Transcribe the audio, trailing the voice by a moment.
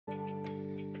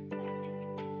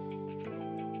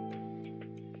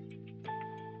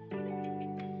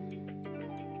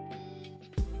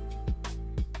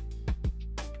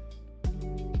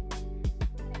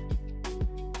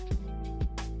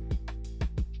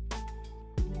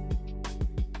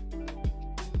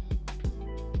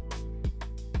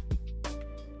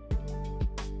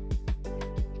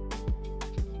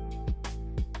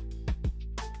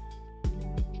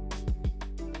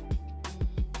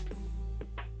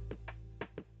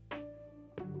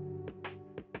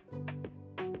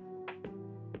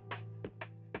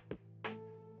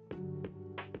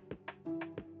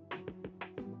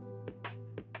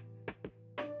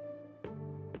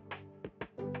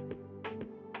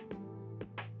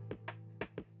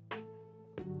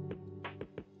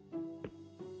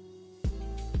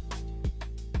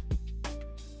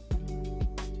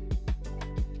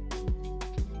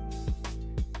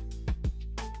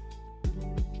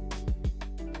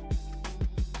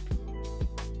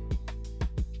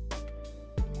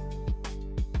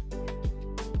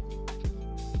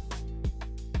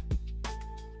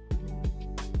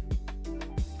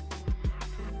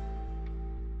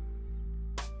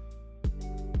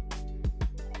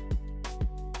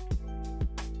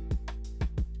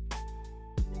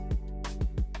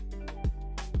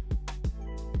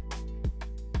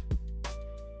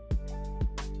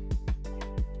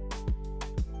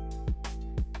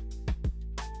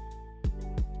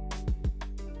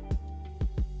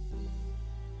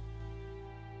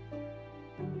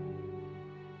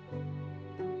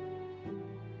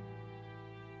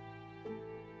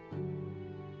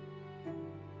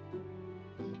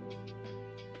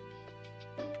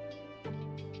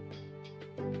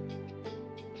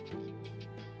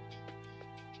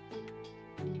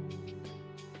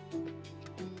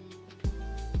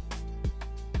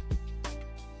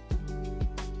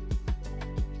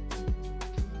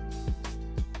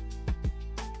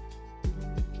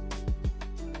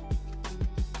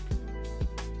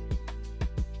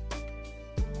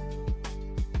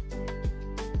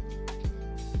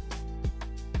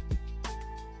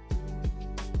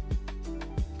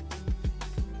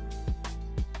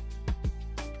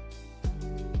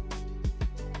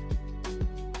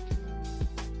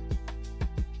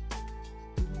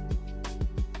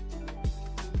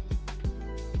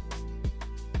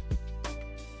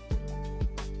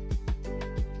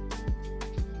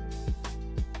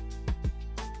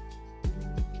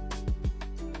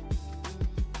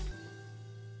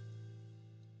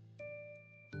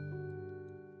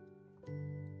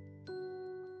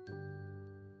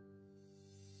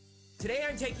Today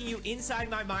I'm taking you inside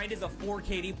my mind as a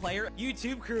 4KD player.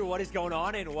 YouTube crew, what is going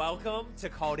on, and welcome to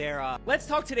Caldera. Let's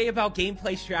talk today about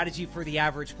gameplay strategy for the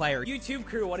average player. YouTube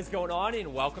crew, what is going on,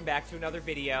 and welcome back to another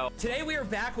video. Today we are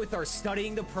back with our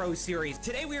Studying the Pro series.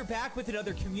 Today we are back with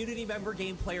another community member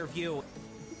gameplay review.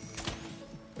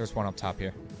 There's one up top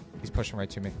here. He's pushing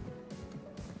right to me.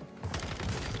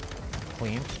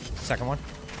 Clean. Second one.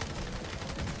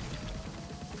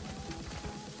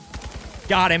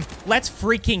 Got him. Let's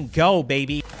freaking go,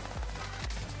 baby.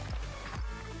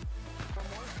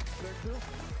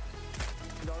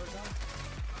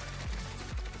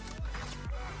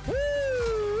 Woo!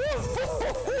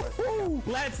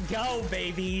 Let's go,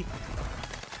 baby.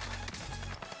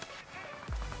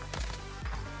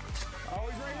 Oh,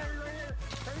 he's right here, right here,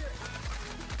 right here.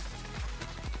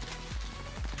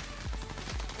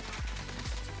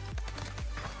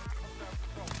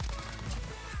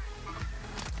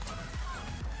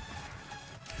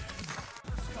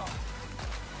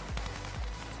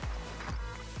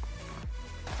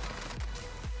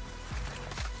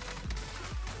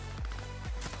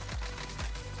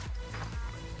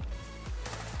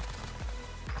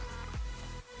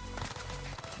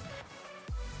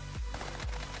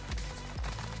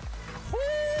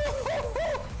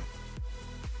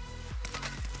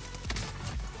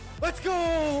 Let's go!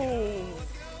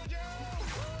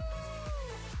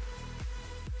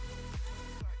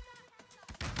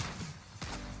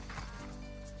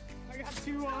 I got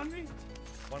two on me.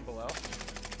 One below.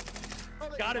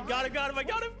 Got him, got him, got him, I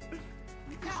got him!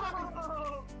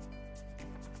 No!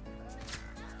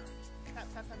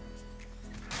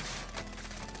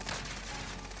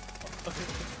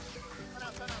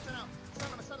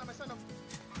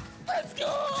 Let's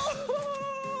go!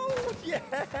 Yeah!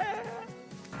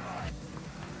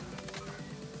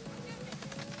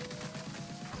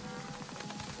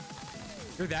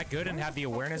 You're that good and have the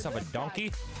awareness of a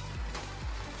donkey?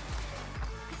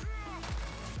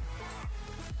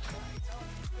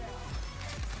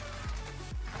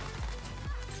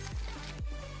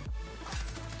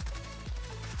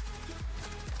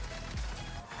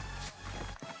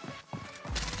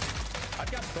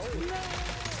 I've got both. No!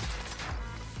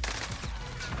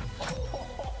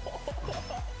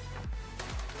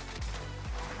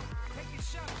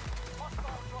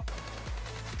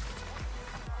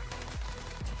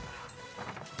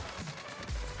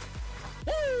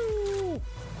 Woo!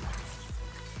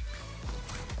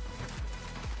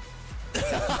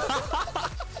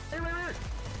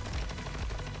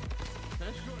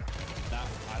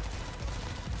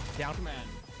 Down. Man.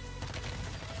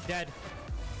 Dead.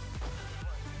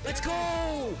 Let's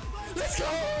go! Let's go!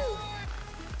 Oh,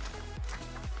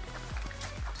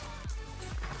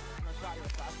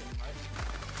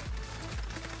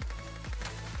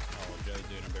 Joe's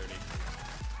doing a birdie.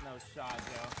 No shot,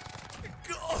 Joe.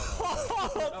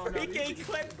 Oh, freaking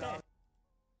clip that.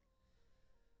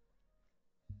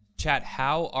 Chat,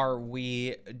 how are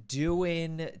we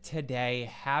doing today?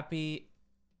 Happy...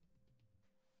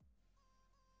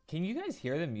 Can you guys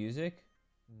hear the music?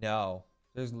 No.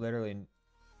 There's literally...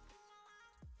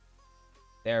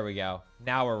 There we go.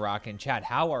 Now we're rocking. Chat,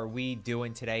 how are we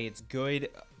doing today? It's good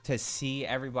to see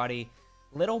everybody.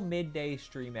 Little midday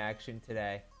stream action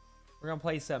today. We're going to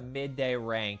play some midday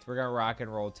ranked. We're going to rock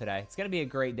and roll today. It's going to be a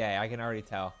great day. I can already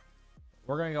tell.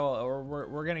 We're going to go...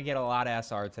 We're going to get a lot of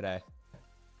SR today.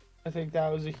 I think that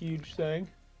was a huge thing.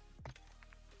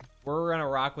 We're going to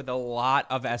rock with a lot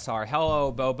of SR.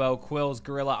 Hello, Bobo, Quills,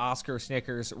 Gorilla, Oscar,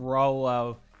 Snickers,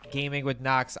 Rolo, Gaming with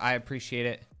Nox. I appreciate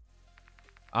it.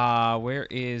 Where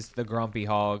is the Grumpy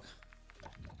Hog?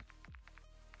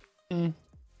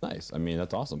 Nice. I mean,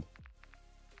 that's awesome.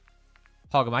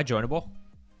 Hog, am I joinable?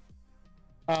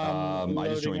 I just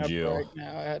Loading joined up you. right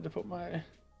now. I had to put my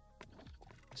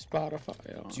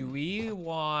Spotify on. Do we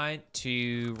want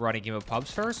to run a game of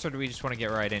pubs first, or do we just want to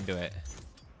get right into it?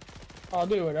 I'll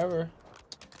do whatever.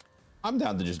 I'm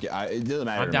down to just get. It doesn't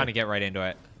matter. I'm down to get right into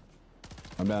it.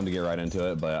 I'm down to get right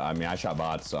into it, but I mean, I shot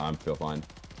bots, so I feel fine.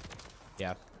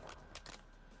 Yeah.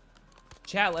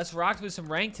 Chat, let's rock with some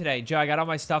rank today. Joe, I got all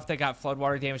my stuff that got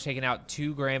floodwater damage taken out.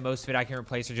 2 grand. Most of it I can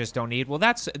replace or just don't need. Well,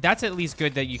 that's at least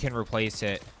good that you can replace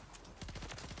it.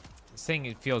 This thing,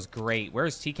 it feels great.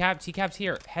 Where's TCAP? TCAP's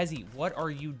here. Hezzy, what are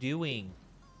you doing?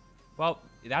 Well,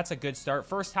 that's a good start.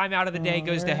 First time out of the day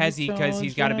goes to Hezzy because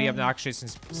he's got to be obnoxious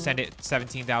and send it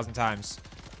 17,000 times.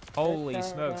 Holy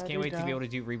smokes. Can't wait to be able to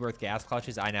do rebirth gas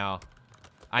clutches. I know.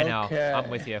 I know. Okay. I'm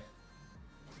with you.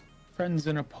 Friends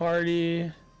in a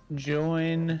party.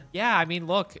 Join. Yeah, I mean,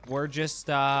 look, we're just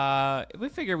we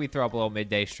figured we'd throw up a little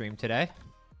midday stream today.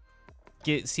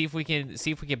 See if we can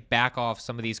back off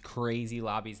some of these crazy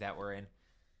lobbies that we're in.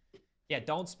 Yeah,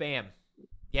 don't spam.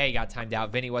 Yeah, you got timed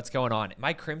out. Vinny, what's going on? Am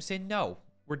I Crimson? No.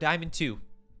 We're Diamond 2.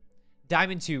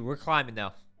 Diamond 2. We're climbing,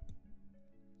 though.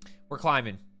 We're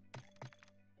climbing.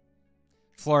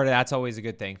 Florida, that's always a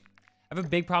good thing. I have a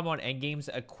big problem on endgames.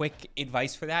 A quick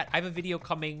advice for that. I have a video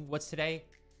coming. What's today?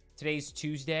 Today's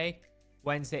Tuesday.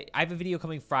 Wednesday. I have a video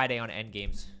coming Friday on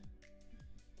endgames.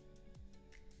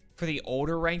 For the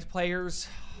older ranked players,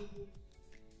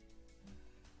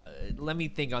 let me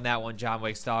think on that one, John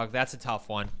Wicks dog. That's a tough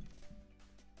one.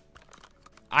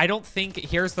 I don't think,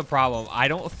 here's the problem. I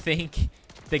don't think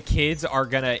the kids are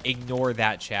going to ignore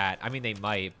that chat. I mean, they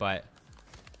might, but.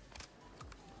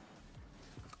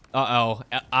 Uh-oh.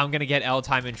 I'm going to get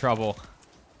L-Time in trouble.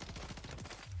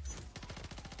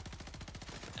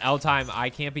 L-Time, I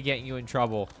can't be getting you in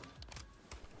trouble.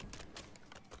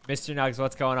 Mr. Nugs,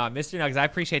 what's going on? Mr. Nugs, I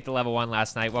appreciate the level 1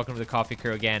 last night. Welcome to the coffee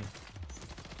crew again.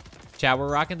 Chat,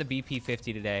 we're rocking the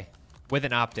BP50 today with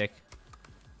an optic.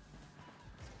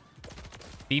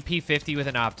 BP50 with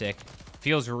an optic.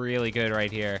 Feels really good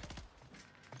right here.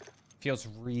 Feels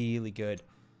really good.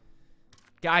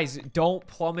 Guys, don't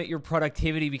plummet your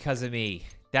productivity because of me.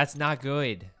 That's not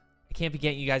good. I can't be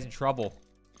getting you guys in trouble.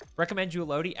 Recommend you a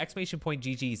Lodi! Exclamation point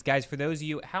GG's. Guys, for those of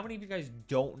you, how many of you guys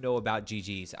don't know about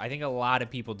GG's? I think a lot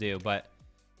of people do, but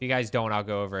if you guys don't, I'll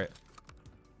go over it.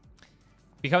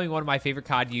 Becoming one of my favorite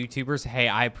COD YouTubers. Hey,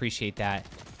 I appreciate that.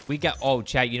 We got, oh,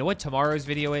 chat, you know what tomorrow's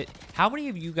video is? How many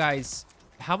of you guys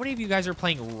are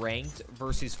playing ranked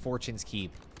versus Fortune's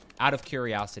Keep? Out of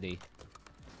curiosity.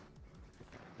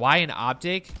 Why an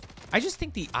optic? I just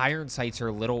think the iron sights are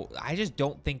a little, I just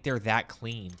don't think they're that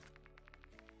clean.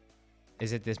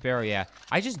 Is it this barrel? Yeah.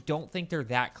 I just don't think they're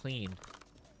that clean.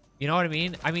 You know what I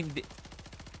mean? I mean,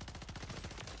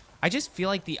 I just feel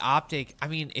like the optic, I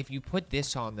mean, if you put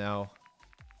this on though,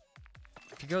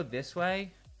 if you go this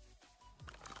way,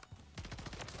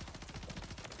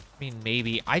 I mean,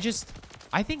 maybe. I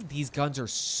think these guns are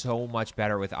so much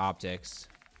better with optics.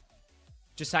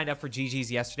 Just signed up for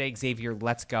GG's yesterday. Xavier,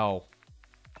 let's go.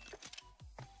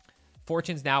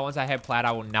 Fortunes now, once I have plat,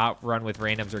 I will not run with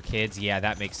randoms or kids. Yeah,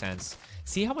 that makes sense.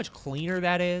 See how much cleaner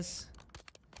that is?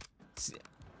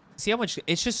 See how much,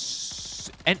 it's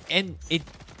just, and it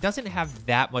doesn't have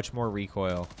that much more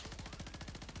recoil.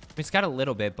 I mean, it's got a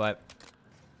little bit, but.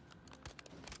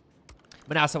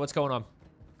 Manasa, what's going on?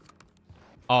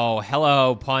 Oh,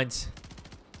 hello, Punt.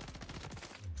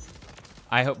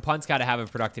 I hope Punt's got to have a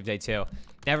productive day too.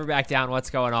 Never back down. What's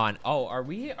going on? Oh, are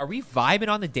we vibing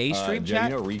on the day stream, Joe,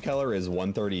 chat? you know recolor is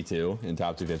 132 in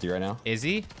top 250 right now. Is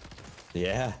he?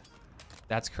 Yeah.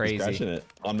 That's crazy. He's crushing it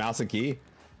on mouse and key.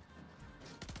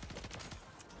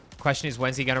 Question is,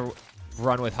 when's he gonna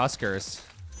run with Huskers?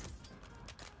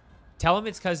 Tell him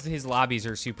it's because his lobbies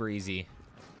are super easy.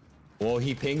 Well,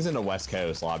 he pings into West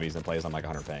Coast lobbies and plays on like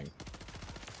 100 ping.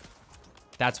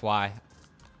 That's why.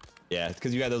 Yeah, it's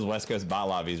because you got those West Coast bot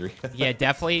lobbies. Yeah,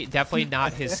 definitely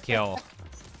not his skill.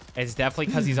 It's definitely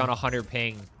because he's on 100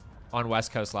 ping on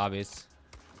West Coast lobbies.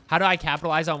 How do I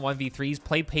capitalize on 1v3s?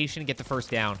 Play patient and get the first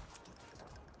down.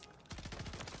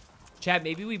 Chad,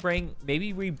 maybe we bring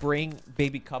Baby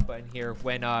Cuppa in here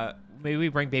when maybe we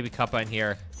bring Baby Cuppa in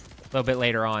here a little bit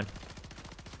later on.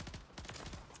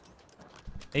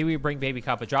 Maybe we bring Baby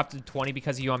Cuppa. Drop to 20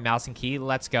 because of you on mouse and key.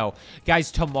 Let's go.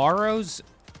 Guys, tomorrow's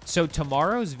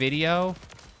video,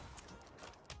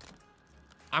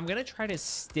 I'm going to try to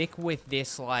stick with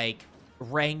this, like,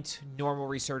 ranked, normal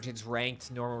resurgence, ranked,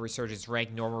 normal resurgence,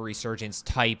 ranked, normal resurgence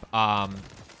type, kind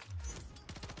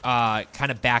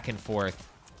of back and forth.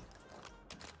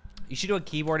 You should do a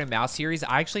keyboard and mouse series.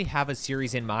 I actually have a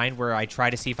series in mind where I try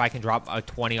to see if I can drop a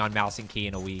 20 on mouse and key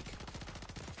in a week.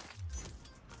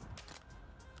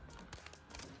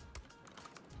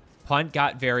 Punt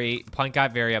got very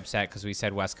upset because we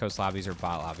said West Coast lobbies are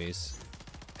bot lobbies.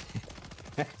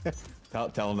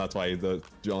 Tell him that's why the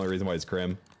only reason why it's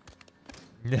crim.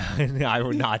 No, I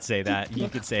would not say that. You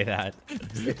could say that.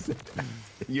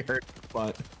 You heard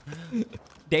Punt.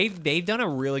 They've done a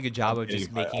really good job of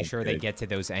just making sure they get to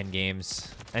those end games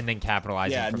and then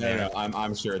capitalizing from there. No,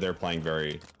 I'm sure they're playing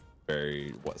very,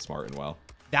 very smart and well.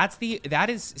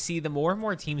 See, the more and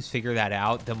more teams figure that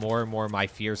out, the more and more my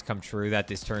fears come true that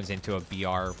this turns into a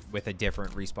BR with a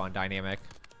different respawn dynamic.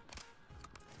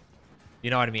 You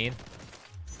know what I mean?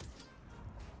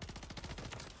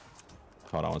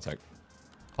 Hold on one sec.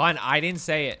 Hold on, I didn't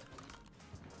say it.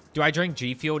 Do I drink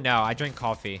G Fuel? No, I drink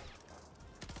coffee.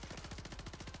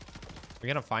 We're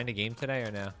gonna find a game today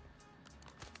or no?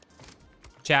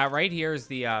 Chat, right here is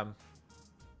the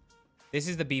this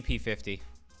is the BP50.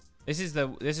 This is the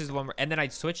one where, and then I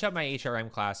switched up my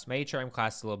HRM class. My HRM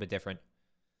class is a little bit different.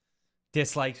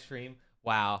 Dislike stream.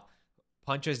 Wow.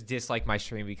 Punchers dislike my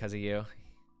stream because of you.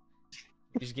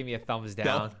 You just give me a thumbs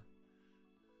down.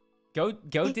 Go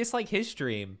dislike his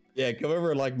stream. Yeah, come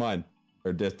over and like mine.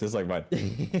 Or dislike mine.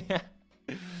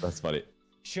 That's funny.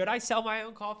 Should I sell my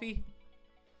own coffee?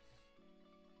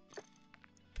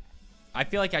 I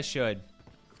feel like I should.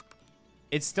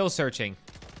 It's still searching.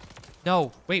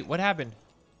 No, wait, what happened?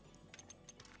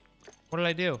 What did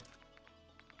I do?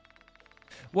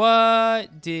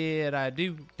 What did I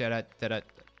do?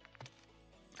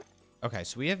 Okay,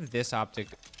 so we have this optic.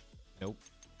 Nope.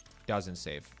 Doesn't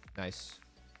save. Nice.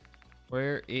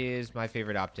 Where is my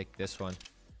favorite optic? This one.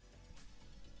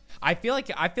 I feel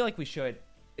like we should.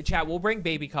 Chat, we'll bring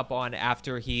Baby Cup on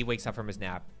after he wakes up from his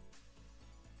nap.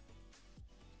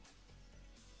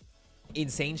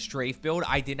 Insane strafe build.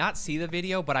 I did not see the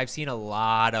video, but I've seen a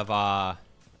lot of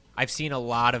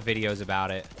videos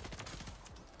about it.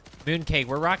 Mooncake,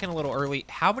 we're rocking a little early.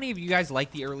 How many of you guys like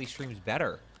the early streams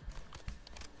better?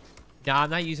 Nah, I'm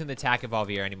not using the tac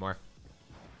evolver anymore.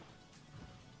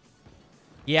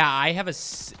 Yeah, I have a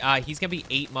he's gonna be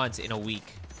 8 months in a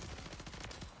week.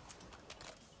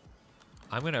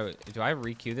 Do I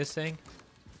re-queue this thing?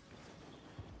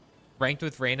 Ranked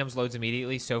with randoms loads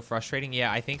immediately. So frustrating.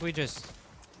 Yeah, I think we just...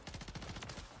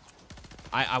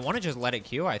 I want to just let it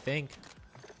queue, I think.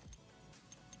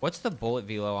 What's the bullet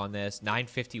velo on this?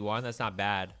 951? That's not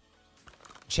bad.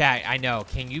 Chat, I know.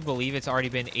 Can you believe it's already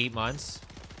been 8 months?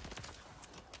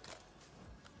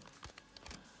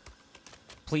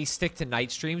 Please stick to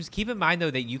night streams. Keep in mind, though,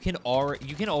 that you can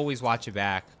always watch it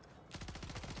back.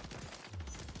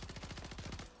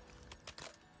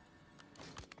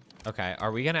 Okay,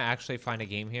 are we gonna actually find a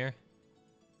game here?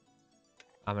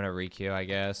 I'm gonna re-queue, I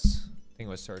guess. I think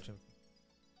it was searching.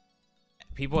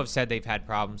 People have said they've had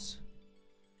problems.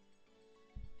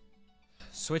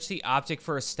 Switch the optic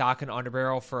for a stock and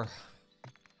underbarrel for...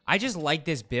 I just like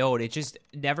this build. It just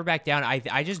never back down.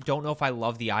 I just don't know if I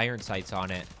love the iron sights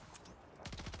on it.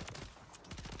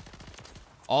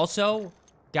 Also,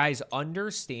 guys,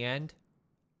 understand...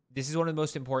 This is one of the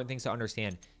most important things to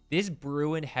understand. This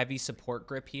Bruin heavy support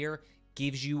grip here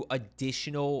gives you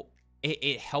additional...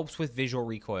 It helps with visual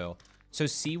recoil. So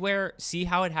see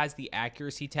how it has the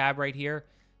accuracy tab right here?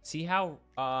 See how...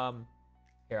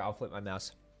 Here, I'll flip my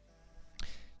mouse.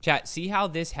 Chat, see how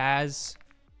this has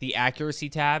the accuracy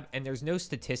tab? And there's no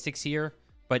statistics here,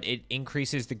 but it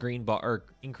increases the green bar, or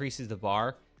increases the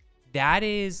bar. That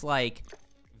is like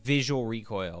visual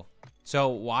recoil. So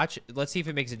watch, let's see if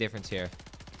it makes a difference here.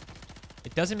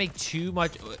 It doesn't make too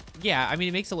much. Yeah, I mean,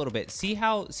 it makes a little bit. See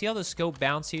how the scope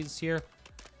bounces here?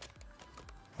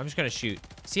 I'm just going to shoot.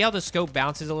 See how the scope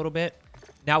bounces a little bit?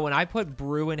 Now, when I put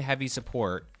Bruin heavy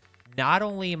support, not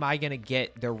only am I going to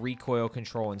get the recoil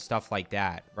control and stuff like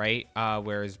that, right?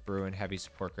 Where is Bruin heavy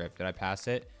support grip? Did I pass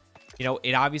it? You know,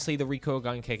 it obviously the recoil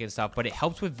gun kick and stuff, but it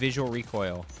helps with visual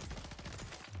recoil.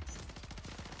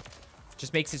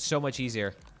 Just makes it so much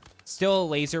easier. Still a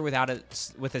laser with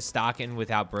a stock and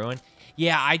without Bruin.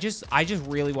 Yeah, I just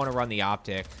really want to run the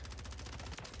optic.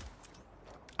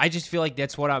 I just feel like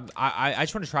that's what I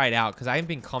just want to try it out because I haven't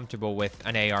been comfortable with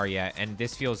an AR yet, and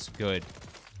this feels good.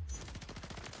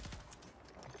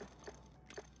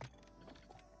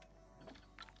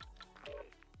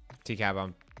 TCAB,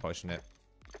 I'm pushing it.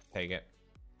 Take it.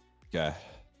 Yeah.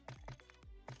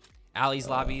 Alley's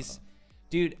lobbies.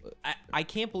 Dude, I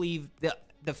can't believe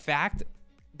the fact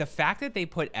that they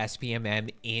put SPMM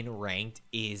in ranked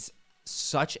is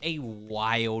such a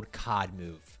wild COD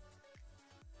move.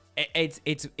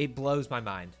 It blows my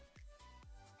mind.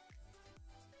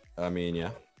 I mean,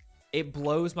 yeah. It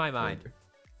blows my mind.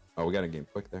 Oh, we got a game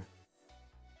quick there.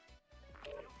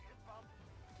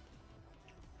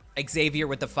 Xavier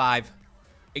with the 5.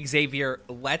 Xavier,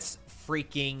 let's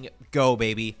freaking go,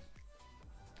 baby.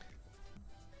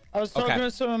 I was talking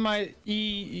to some of my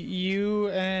EU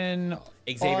and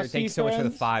Xavier, Aussie thanks so much for the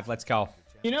friends. 5. Let's go.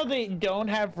 You know they don't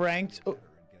have ranked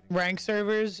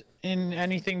servers in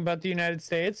anything but the United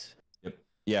States. Yep.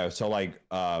 Yeah. So like,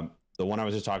 the one I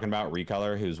was just talking about,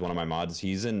 Recolor, who's one of my mods,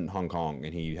 he's in Hong Kong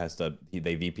and he has to.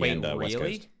 They VPN to West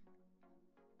Coast.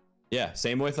 Yeah.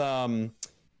 Same with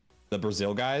the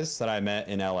Brazil guys that I met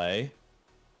in LA.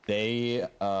 They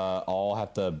all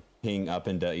have to ping up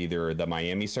into either the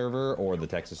Miami server or the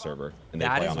Texas server, and they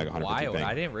play on like 150 wild. ping.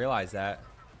 I didn't realize that.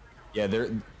 Yeah, there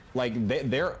is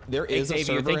Xavier, a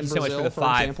server thank in you so much Brazil, for the for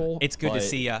 5. example, It's good to but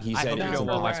see ya. He I said hope you're it's doing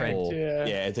well, my friend. impossible.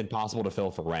 Yeah, it's impossible to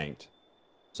fill for ranked,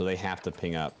 so they have to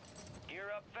ping up.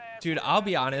 Dude, I'll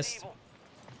be honest.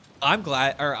 I'm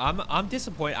glad, or I'm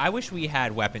disappointed. I wish we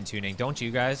had weapon tuning. Don't you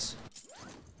guys?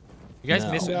 You guys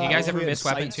No. miss? No, You guys ever We had miss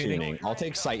weapon sight tuning? I'll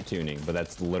take sight tuning, but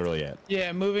that's literally it.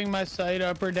 Yeah, moving my sight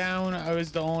up or down, I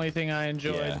was the only thing I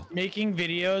enjoyed. Yeah. Making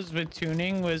videos with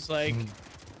tuning was like,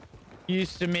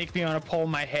 used to make me want to pull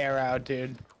my hair out,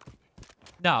 dude.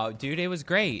 No, dude, it was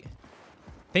great.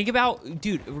 Think about,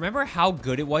 dude, remember how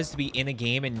good it was to be in a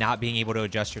game and not being able to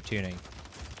adjust your tuning?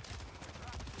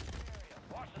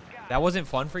 That wasn't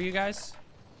fun for you guys?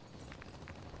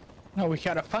 Oh, we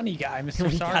got a funny guy, Mr.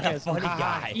 We got a Sarcasm. funny Ha,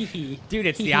 ha, guy. hee, hee. Dude,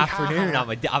 it's Hee, the hee, ha, afternoon. ha.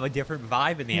 I'm a different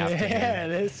vibe in the afternoon. Yeah,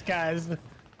 this guy's.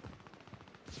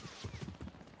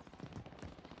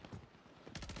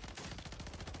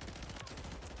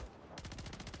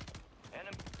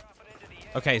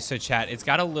 Okay, so chat, it's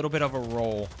got a little bit of a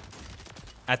roll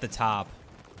at the top.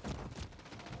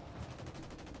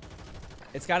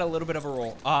 It's got a little bit of a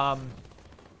roll.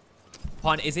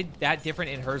 Pun, is it that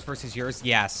different in hers versus yours?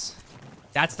 Yes.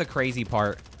 That's the crazy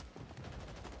part.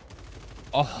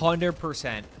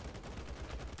 100%.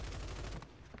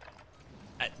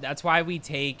 That's why we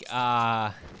take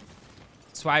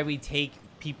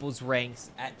people's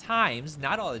ranks at times,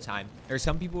 not all the time. There's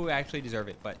some people who actually deserve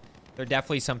it, but there are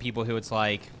definitely some people who it's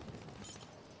like,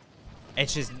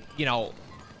 it's just, you know,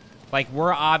 like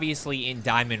we're obviously in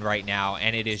diamond right now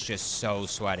and it is just so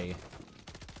sweaty.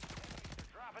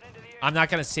 I'm not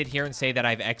going to sit here and say that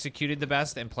I've executed the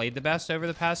best and played the best over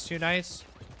the past 2 nights.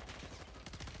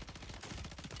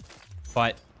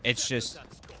 But it's just,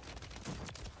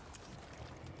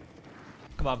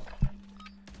 come on.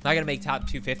 Not going to make top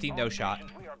 250, no shot.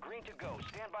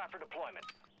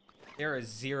 There is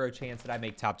 0 chance that I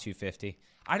make top 250.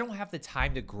 I don't have the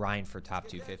time to grind for top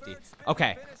 250.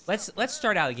 Okay, let's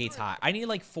start out the gates hot. I need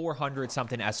like 400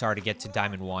 something SR to get to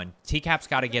Diamond 1. TCAP's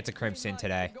got to get to Crimson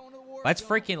today. Let's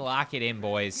freaking lock it in,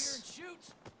 boys.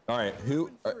 All right,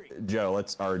 Joe,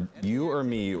 are you or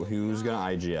me, who's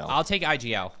gonna IGL? I'll take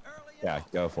IGL. Yeah,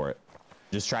 go for it.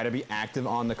 Just try to be active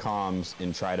on the comms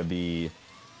and try to be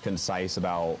concise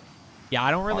about. Yeah,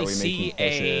 I don't really see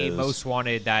a pushes? most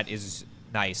wanted that is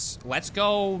nice. Let's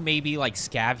go maybe like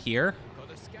scav here.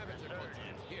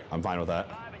 I'm fine with that.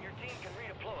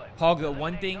 Hog, the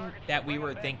one thing that we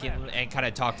were thinking and kind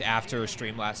of talked after a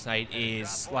stream last night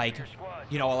is like,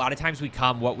 you know, a lot of times we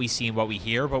comm what we see and what we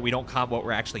hear, but we don't comm what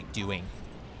we're actually doing.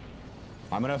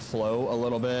 I'm gonna flow a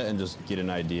little bit and just get an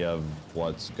idea of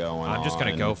what's going on. I'm just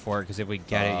gonna go for it because if we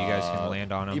get it, you guys can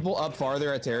land on them. People up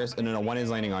farther at terrace, and then one is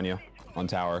landing on you, on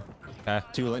tower. Okay.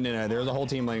 2, no, there's a whole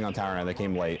team landing on tower now. They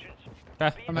came late.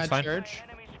 Okay, I'm that's at fine. church.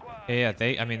 Yeah,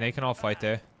 I mean, they can all fight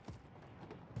there.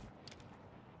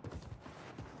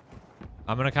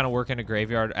 I'm gonna kind of work in a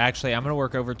graveyard. Actually, I'm gonna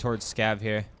work over towards scav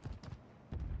here.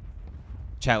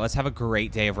 Chat, let's have a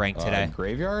great day of rank today.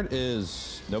 Graveyard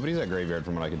is nobody's at graveyard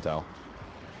from what I can tell.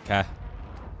 Okay.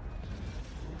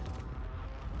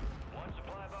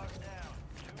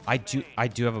 I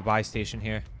do have a buy station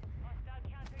here.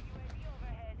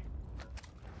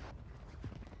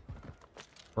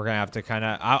 We're gonna have to kind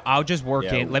of. I'll just work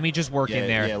in. Let me just work in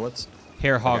there. Yeah, let's.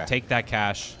 Here, Hog, Okay. take that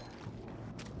cash.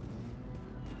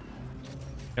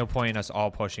 No point in us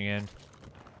all pushing in.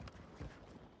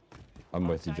 I'm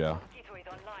with you, Joe.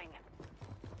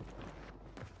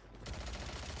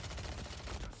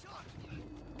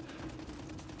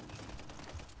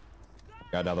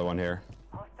 Got another one here.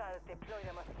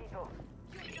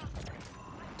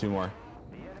 2 more.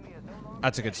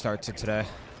 That's a good start to today.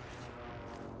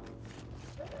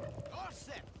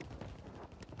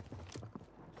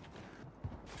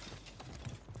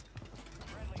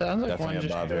 Sounds like Definitely one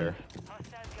just above here.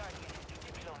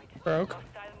 broke.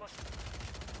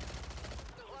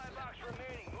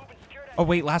 Oh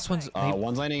wait, last one's.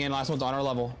 One's landing in. Last one's on our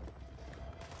level.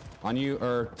 On you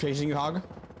or chasing you, Hog.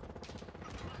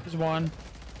 There's one.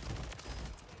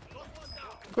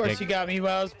 Of course, Yeah. you got me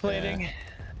while I was plating. Yeah.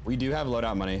 We do have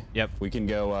loadout money. Yep. We can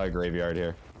go graveyard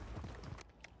here.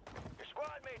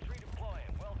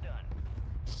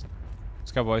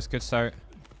 Let's go, boys. Good start.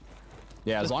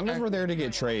 Yeah, as long as we're there to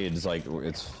get trades, like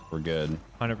we're good.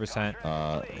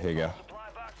 100%. Here you go.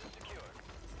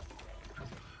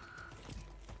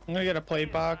 I'm gonna get a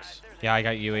plate box. Yeah, I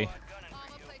got Yui.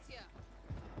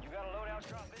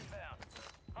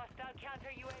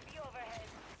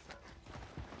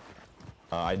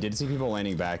 I did see people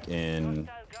landing back in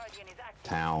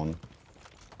town.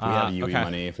 We have UE okay.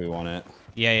 money if we want it.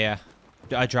 Yeah.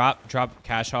 Drop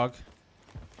cash, Hog.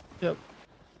 Yep.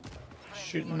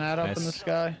 Shooting that up in the Nice.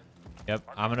 sky. Yep.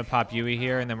 I'm gonna pop Yui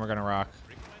here, and then we're gonna rock.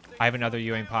 I have another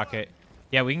Yui in pocket.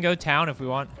 Yeah, we can go town if we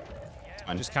want.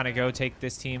 Fine. Just kind of go take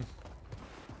this team.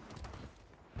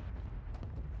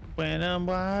 When I'm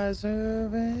wiser,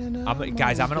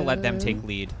 Guys, I'm gonna let them take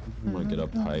lead. I'm gonna get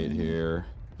up height here.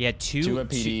 Yeah, two Two at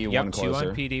PD, yep, one two closer.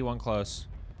 on PD, one close.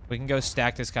 We can go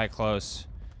stack this guy close.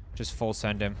 Just full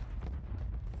send him.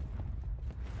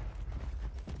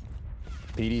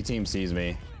 PD team sees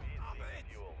me.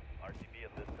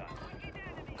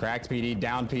 Cracked PD,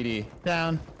 down PD.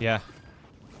 Down. Yeah.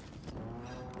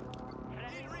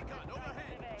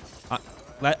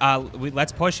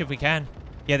 Let's push if we can.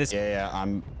 Yeah, this. Yeah,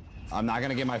 I'm not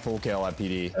gonna get my full kill at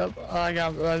PD.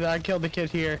 I killed the kid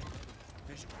here.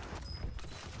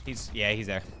 He's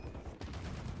there.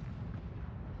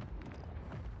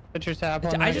 Put your tap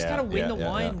on. I that. just gotta win the yeah.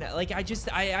 one. Like guys,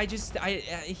 Okay,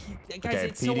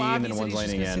 it's so PD and obvious then one's that he's just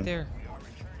landing gonna sit in. there.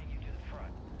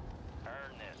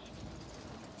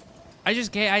 I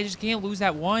just can't lose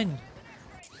that one.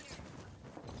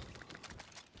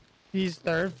 He's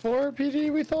third floor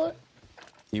PD, we thought.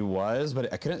 He was,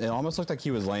 but I couldn't. It almost looked like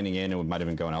he was landing in and might have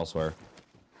been going elsewhere.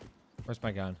 Where's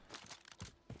my gun?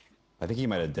 I think he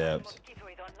might have dipped.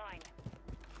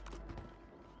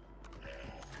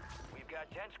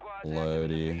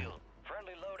 Loady.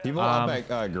 People up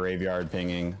at graveyard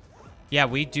pinging. Yeah,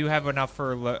 we do have enough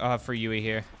for Yui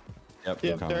here. Yep.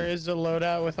 Yep, there is a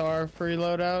loadout with our free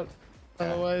loadout.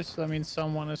 Otherwise, so that means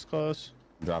someone is close.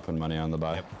 Dropping money on the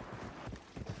buy. Yep.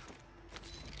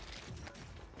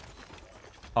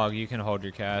 Hog, you can hold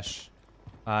your cash.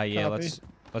 Yeah, Copy.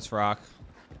 let's rock.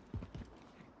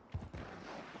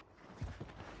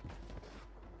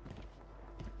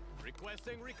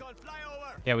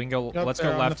 Yeah, we can go. Yep, let's go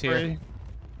they're on left the here. free.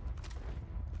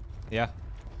 Yeah.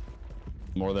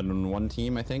 More than one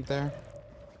team, I think there.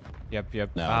 Yep.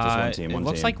 No, just one team. It One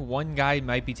looks team. like one guy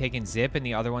might be taking zip, and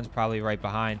the other one's probably right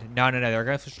behind. No. They're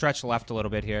gonna stretch left a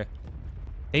little bit here.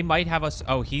 They might have us.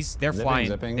 Oh, they're flying.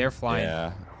 Zipping. They're flying.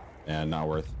 Yeah, not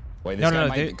worth. Wait, this No, guy no,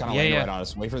 might they- kind of yeah, land yeah. right on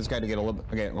us. Wait for this guy to get a little bit.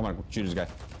 Okay, come on, shoot this guy.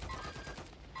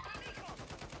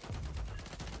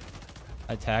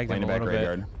 I tagged him Landing a back little bit.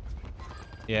 graveyard.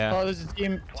 Yeah. Oh, there's a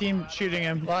team shooting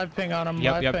him. Live ping on him.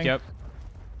 Live ping. Yep.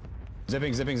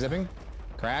 Zipping.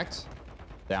 Cracked.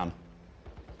 Down.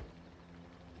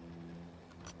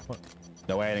 What?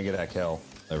 No way I didn't get that kill.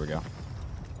 There we go.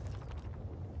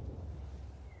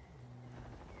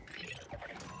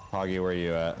 Hoggy, where are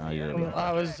you at? Oh, you're.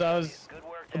 I was.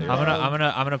 I'm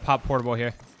gonna pop portable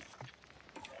here.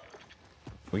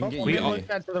 We can get We UAV. look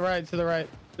at to the right.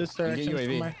 This can get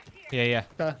direction. UAV. Yeah.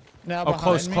 Okay. Now Oh, behind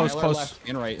close, me. close. Highlight left.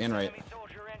 In right.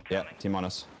 Yep, team on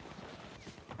us.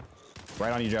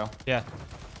 Right on you, Joe. Yeah.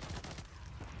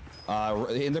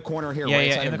 In the corner here, Yeah, right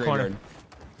yeah, side in of the corner.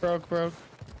 graveyard. Broke.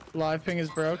 Live ping is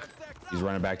broke. He's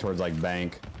running back towards like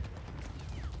bank.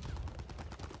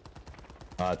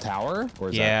 Tower? Or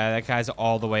is Yeah, that guy's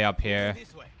all the way up here.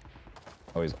 that?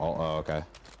 Oh, he's all. Oh, okay.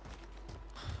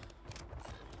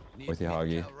 With you,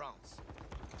 Hoggy.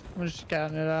 I'm just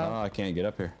scouting it out. Oh, I can't get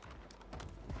up here.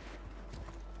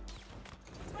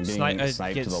 I'm getting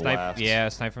sniped to the left. Yeah,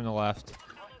 snipe from the left.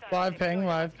 Live ping.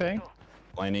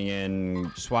 Landing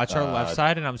in. Just watch our left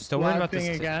side, and I'm still worried Live about ping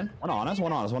this. again. One on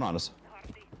us.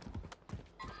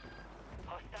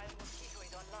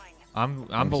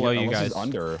 I'm below you Unless guys. he's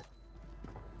under.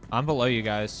 I'm below you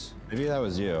guys. Maybe that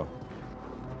was you.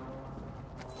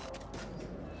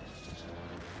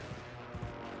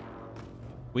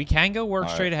 We can go work All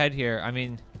right. straight ahead here. I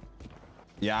mean,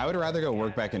 Yeah, I would rather go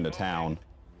work back into town.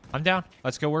 I'm down.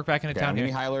 Let's go work back into Okay, town I'm getting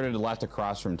here. high alerted to the left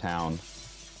across from town.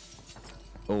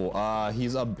 Oh,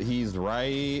 he's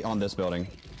right on this building.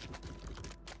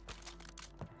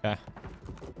 Okay.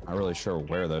 Not really sure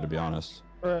where though, to be honest.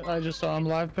 I just saw him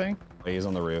live ping. Wait, he's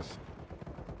on the roof.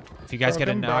 If you guys get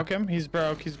a knock, Broke him. He's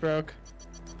broke.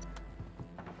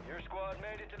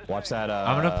 Watch that.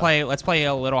 I'm gonna play. Let's play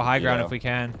a little high ground yeah. if we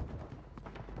can.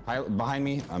 Behind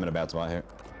me. I'm in a bad spot here.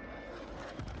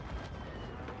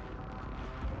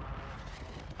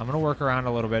 I'm gonna work around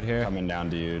a little bit here. Coming down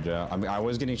to you, Joe. I mean, I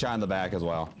was getting shot in the back as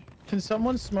well. Can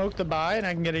someone smoke the buy and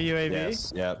I can get a UAV?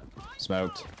 Yes. Yep.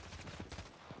 Smoked.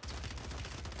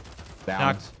 Down.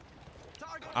 Knocked.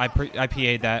 I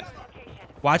PA'd that.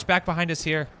 Watch back behind us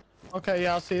here. Okay,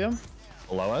 yeah, I'll see them.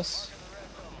 Below us.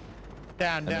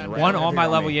 Down. Right One over on here my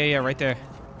on level. me. Yeah, right there.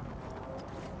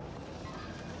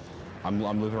 I'm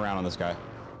looping around on this guy.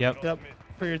 Yep. Yep.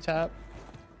 For your tap.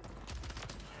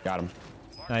 Got him.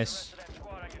 Nice.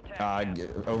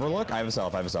 Overlook. I have a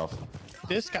self.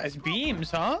 This guy's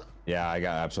beams, huh? Yeah, I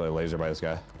got absolutely lasered by this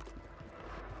guy.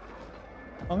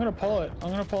 I'm gonna pull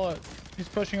it. He's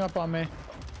pushing up on me.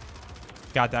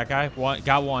 Got that guy.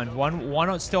 Got one.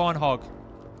 One still on hog.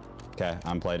 Okay,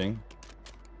 I'm plating.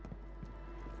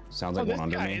 Sounds like This one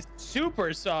under guy me. is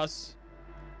super sus.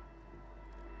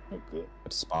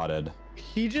 It's spotted.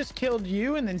 He just killed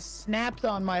you and then snapped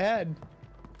on my head.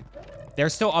 They're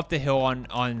still up the hill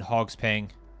on Hog's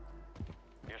ping.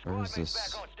 Where is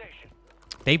this?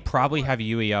 They probably have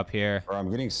Yui up here. Bro,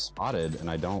 I'm getting spotted and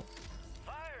I don't.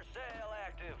 Fire sale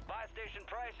active. Buy station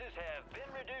prices have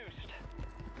been reduced.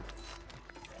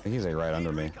 I think he's like right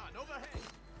under me.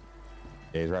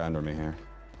 Yeah, he's right under me here.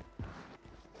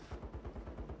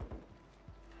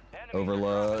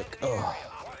 Overlook. Oh.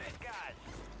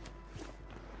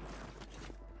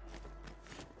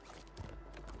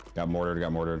 Got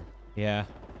mortared. Yeah.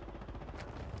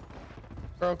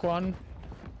 Broke one.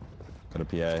 Got a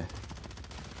PA.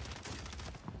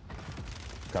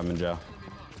 Coming, Joe.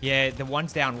 Yeah, the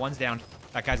one's down.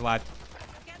 That guy's alive.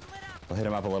 I'll hit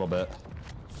him up a little bit.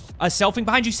 Selfing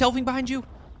behind you.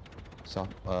 So,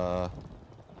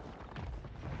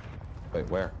 wait,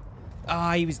 where?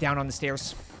 Ah, he was down on the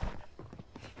stairs.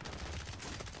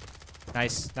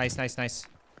 Nice.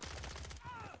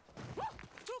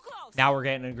 Now we're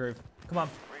getting in a groove. Come on.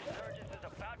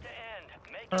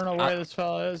 I don't know where this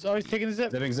fella is. Oh, he's taking the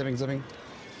zip. Zipping.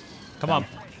 Come on.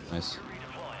 Nice.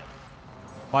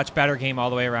 Watch better game all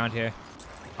the way around here.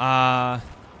 Yeah,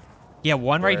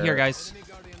 one right here, guys.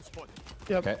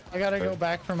 Yep. Okay. I gotta go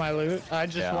back for my loot. I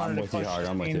just wanted to push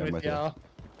I'm with you.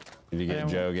 Need to get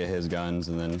Joe, get his guns,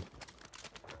 and then.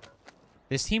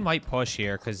 This team might push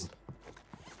here because.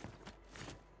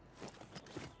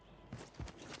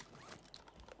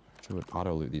 Joe would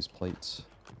auto loot these plates.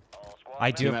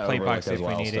 I do have plate box if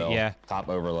we need it. Yeah. Top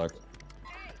overlook.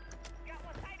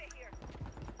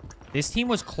 This team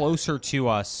was closer to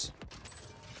us.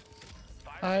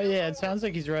 Yeah, it sounds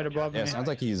like he's right above me. Yeah, it sounds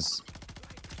like he's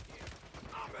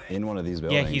in one of these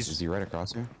buildings. Yeah, is he right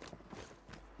across here?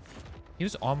 He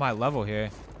was on my level here.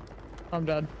 I'm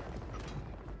done.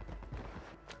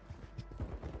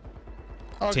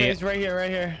 Okay, he's right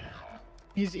here.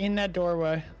 He's in that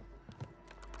doorway.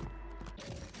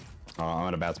 Oh, I'm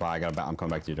in a bad spot. I'm coming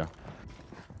back to you, Joe.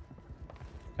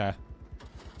 Okay.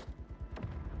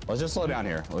 Let's just slow down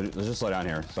here.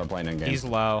 Start playing in game. He's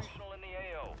low.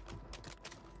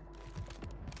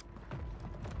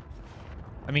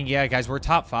 I mean, yeah, guys, we're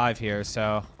top 5 here,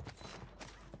 so.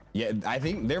 Yeah, I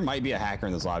think there might be a hacker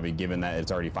in this lobby, given that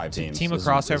it's already 5 teams. Team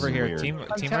across over here. Team I'm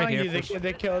right here. You,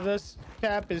 they killed us.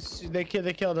 Cap is they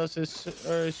killed us is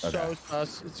so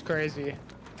sus. It's crazy.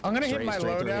 I'm gonna hit my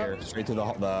loadout. Straight through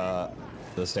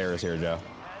the stairs here, Joe.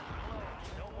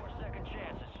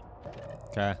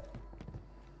 Okay.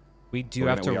 We do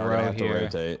have to row here.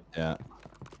 Rotate. Yeah.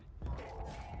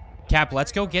 Cap,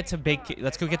 let's go get to big.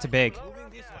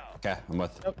 Okay, I'm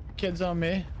with. Yep, kids on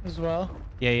me as well.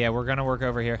 Yeah, we're gonna work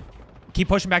over here. Keep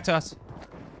pushing back to us.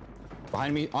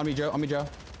 Behind me, on me, Joe.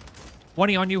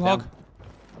 One on you, Hog.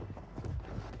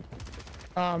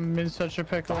 I'm in such a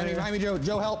pickle. Behind me, Joe.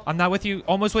 Joe, help. I'm not with you.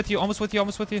 Almost with you.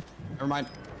 Never mind.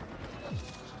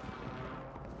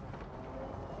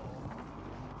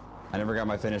 I never got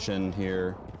my finish in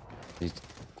here.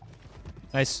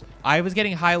 Nice. I was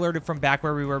getting high alerted from back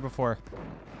where we were before.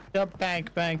 Yep,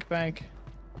 bank.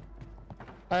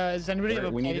 Does anybody have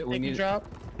a plate they can drop?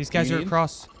 These guys are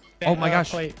across. Oh my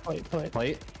gosh.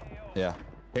 Plate. Yeah.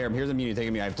 Here's a muni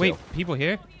taking me. I have 2. Wait, people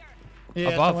here? Yeah,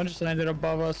 above. someone just landed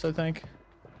above us, I think.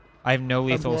 I have no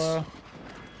lethals.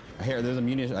 Here, there's a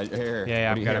muni. Here.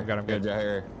 Yeah, I'm good.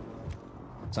 Here.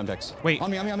 Semtex. Wait. On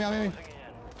me.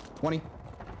 20.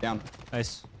 Down.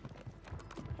 Nice.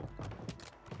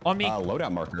 On me.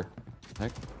 Loadout marker.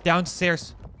 Heck.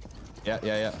 Downstairs.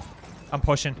 Yeah. I'm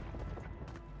pushing.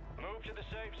 Move to the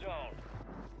safe zone.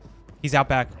 He's out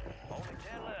back. Only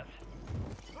 10 left.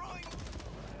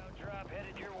 Drop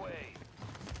headed your way.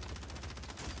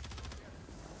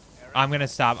 I'm gonna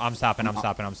stop. I'm stopping. Do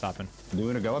you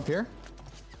want to go up here?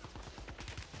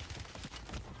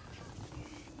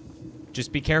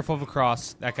 Just be careful of a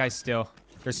cross. That guy's still.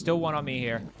 There's still one on me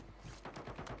here.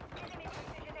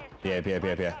 PA.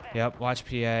 Yep, watch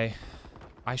PA.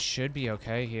 I should be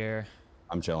okay here.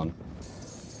 I'm chilling.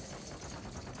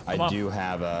 I do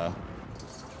have a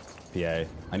PA.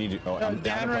 I need to. Oh, I'm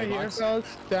down right here,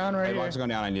 folks. Down right here. Box going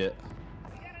down. I need it.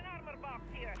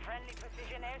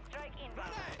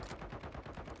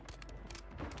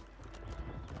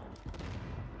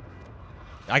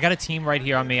 I got a team right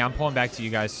here on me. I'm pulling back to you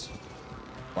guys.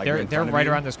 Like they're right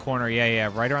around this corner. Yeah,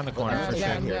 right around the corner for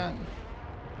sure. Yeah.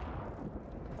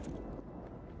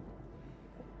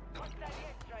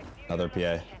 Another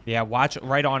PA. Yeah, watch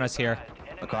right on us here.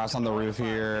 Across on the roof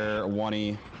here.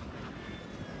 1E.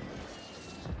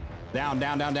 Down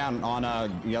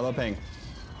on yellow ping.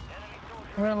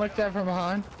 I'm gonna look that from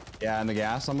behind. Yeah, in the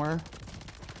gas somewhere.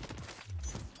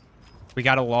 We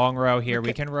got a long row here.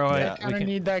 We can row Yeah. it. I We don't can...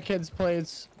 need that kid's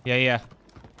plates. Yeah, yeah.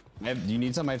 Do you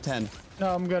need some? I have 10.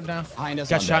 No, I'm good now. Behind us.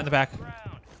 Got on shot in deck. the back.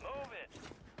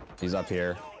 He's up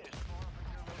here.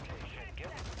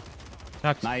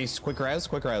 Knocked. Nice. Quick res.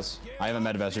 Quick res. I have a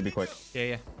med vest. Should be quick. Yeah,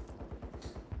 yeah.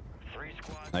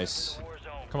 Nice.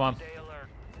 Come on.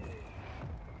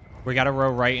 We got to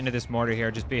row right into this mortar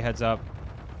here. Just be a heads up.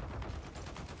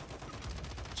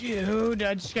 Dude,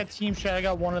 I just got team shot. I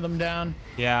got one of them down.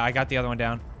 Yeah, I got the other one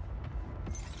down.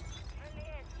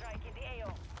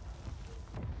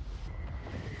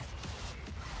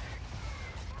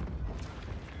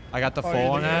 I got the Oh, full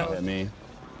you're on the that. Hit me.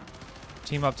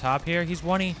 Team up top here. He's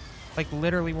 1E. Like,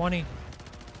 literally 1E.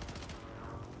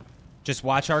 Just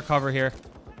watch our cover here.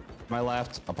 My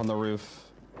left. Up on the roof.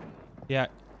 Yeah.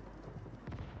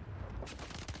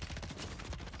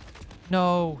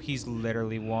 No, he's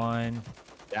literally 1.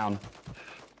 Down.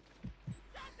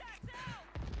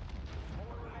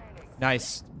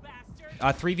 Nice.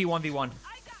 3v1v1.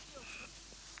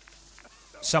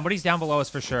 Somebody's down below us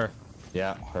for sure.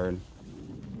 Yeah. Heard.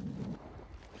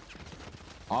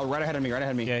 Oh, right ahead of me. Right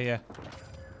ahead of me. Yeah, yeah.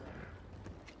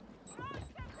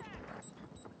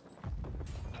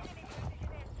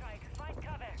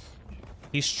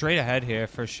 He's straight ahead here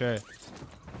for sure.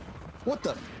 What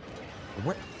the?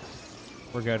 Where?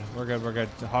 We're good. We're good. We're good.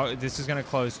 This is gonna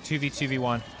close.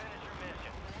 2v2v1.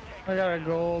 I got a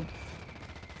gold.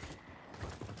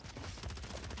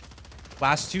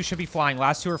 Last two should be flying.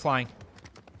 Last two are flying.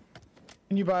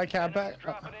 Can you buy a cat back?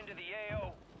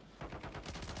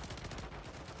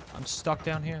 I'm stuck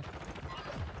down here.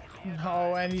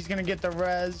 No, and he's gonna get the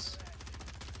res.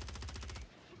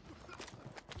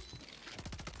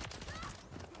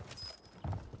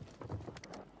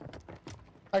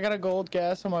 I got a gold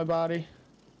gas on my body.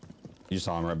 You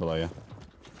saw him right below you.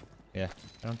 Yeah.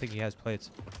 I don't think he has plates.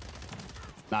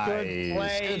 Nice. Good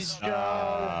plays,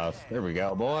 Joe. There we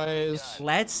go, boys.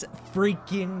 Let's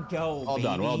freaking go, Well baby.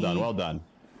 done. Well done. Well done.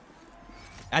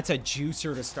 That's a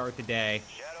juicer to start the day.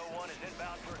 Shadow 1 is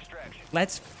inbound for extraction.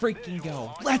 Let's freaking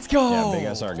go. Let's go. Yeah, big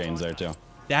SR gains there too.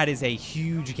 That is a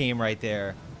huge game right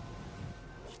there.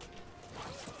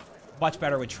 Much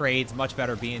better with trades, much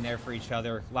better being there for each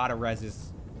other. A lot of reses.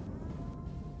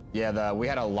 Yeah, we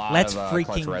had a lot Let's of freaking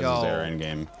clutch reses go. there in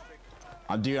game.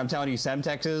 Dude, I'm telling you,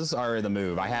 Semtexes are the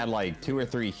move. I had like 2 or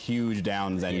 3 huge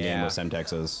downs end game Yeah. with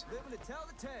Semtexes.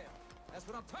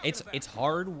 It's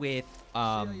hard with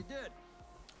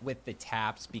the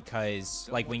taps because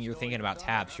like when you're thinking about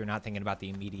taps, you're not thinking about the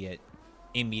immediate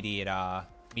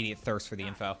thirst for the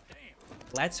info.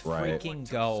 Let's Right. freaking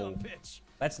go.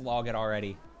 Let's log it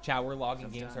already. Chat, we're logging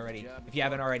games already. If you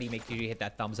haven't already, make sure you hit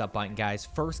that thumbs up button, guys.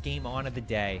 First game on of the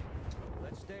day.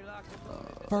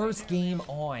 First game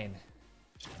on.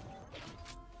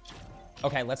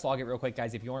 Okay, let's log it real quick,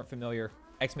 guys. If you aren't familiar,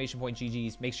 exclamation point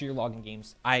GG's. Make sure you're logging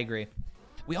games. I agree.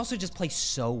 We also just play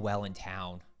so well in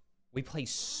town. We play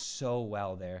so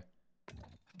well there.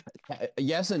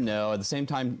 Yes and no. At the same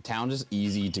time, town is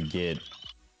easy to get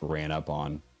ran up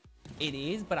on. It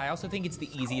is, but I also think it's the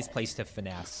easiest place to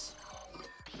finesse.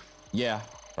 Yeah,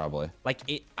 probably. Like,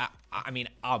 I mean,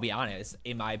 I'll be honest.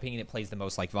 In my opinion, it plays the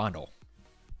most like Vondel,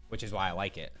 which is why I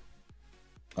like it.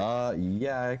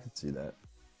 Yeah, I could see that.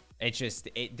 It's just,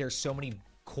 there's so many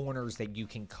corners that you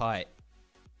can cut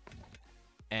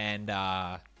and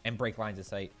break lines of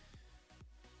sight.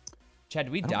 Chad,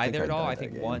 did we die there at all? I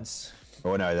think once.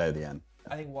 Oh, no, I died at the end.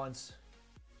 I think once.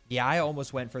 Yeah, I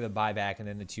almost went for the buyback, and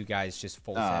then the two guys just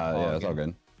full sent Yeah, it's all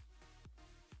good.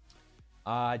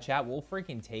 Chat, we'll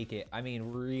freaking take it. I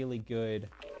mean, really good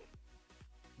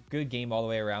game all the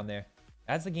way around there.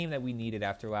 That's the game that we needed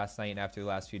after last night and after the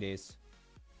last few days.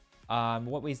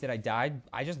 What ways did I die?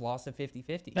 I just lost a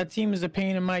 50-50. That team is a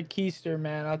pain in my keister,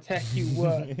 man. I'll tell you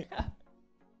what.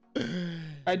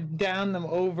 I downed them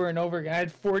over and over again. I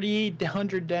had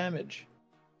 4,800 damage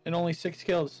and only 6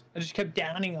 kills. I just kept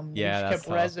downing them. Yeah, They just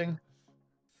kept rezzing.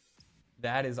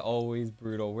 That is always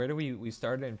brutal. Where do we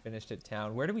started and finished at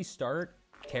town? Where do we start?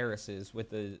 Terraces with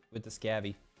the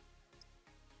scabby.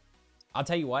 I'll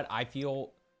tell you what, I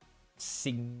feel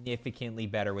significantly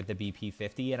better with the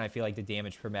BP50, and I feel like the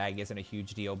damage per mag isn't a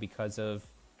huge deal because of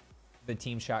the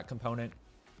team shot component.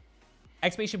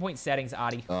 Exclamation point settings,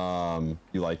 Adi.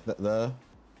 You like you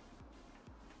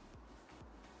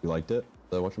liked it?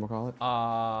 The whatchamacallit?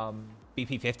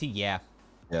 BP50, yeah.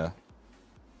 Yeah.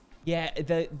 Yeah,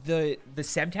 the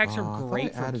Semtex are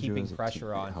great for added you keeping as a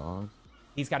pressure on. hog.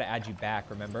 He's got to add you back,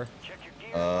 remember?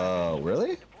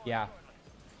 Really? Yeah.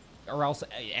 Or else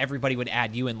everybody would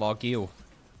add you and log you.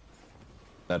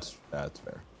 That's fair.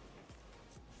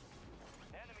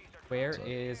 Where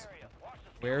is...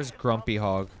 Where's Grumpy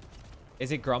Hog?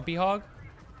 Is it Grumpy Hog?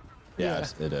 Yeah,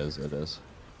 Yeah. it is. It is.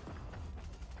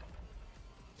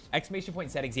 Exclamation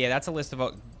point settings. Yeah, that's a list of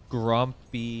a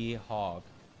Grumpy Hog.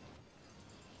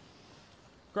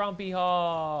 Grumpy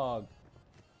Hog.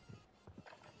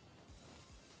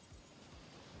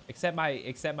 Accept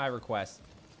my request.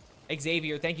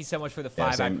 Xavier, thank you so much for the 5. Yeah,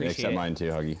 I same, appreciate except it. mine too,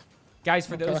 Huggy. Guys,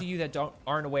 for those of you that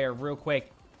aren't aware, real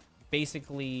quick,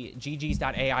 basically,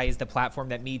 GGs.ai is the platform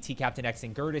that me, T Captain X,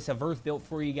 and Gertis have Earth built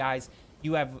for you guys.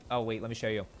 You have, oh wait, let me show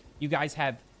you. You guys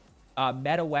have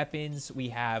meta weapons. We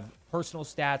have personal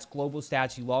stats, global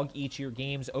stats. You log each of your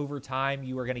games over time.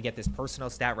 You are going to get this personal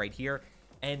stat right here.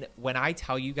 And when I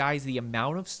tell you guys the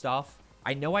amount of stuff,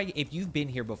 I know if you've been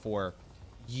here before,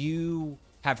 you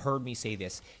have heard me say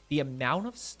this. The amount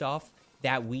of stuff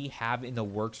that we have in the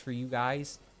works for you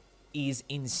guys is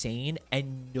insane,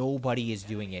 and nobody is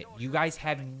doing it. You guys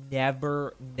have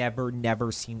never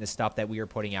seen the stuff that we are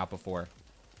putting out before.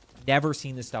 Never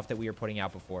seen the stuff that we are putting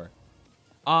out before.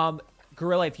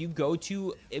 Gorilla, if you go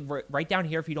to right down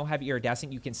here, if you don't have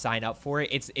Iridescent, you can sign up for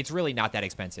it. It's really not that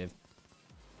expensive.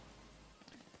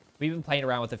 We've been playing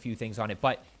around with a few things on it,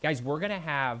 but guys, we're gonna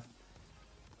have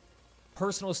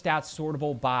personal stats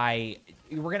sortable by,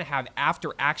 we're gonna have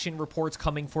after action reports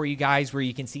coming for you guys where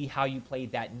you can see how you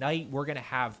played that night. We're gonna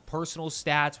have personal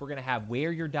stats. We're gonna have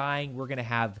where you're dying. We're gonna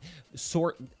have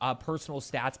personal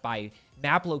stats by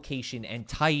map location and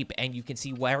type, and you can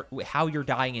see how you're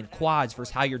dying in quads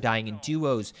versus how you're dying in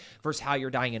duos versus how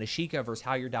you're dying in Ashika versus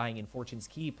how you're dying in Fortune's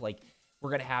Keep. Like,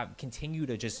 we're gonna continue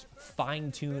to just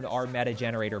fine tune our meta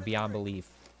generator beyond belief.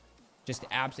 Just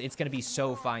it's gonna be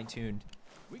so fine tuned.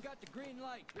 We got the green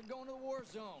light. We're going to the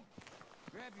Warzone.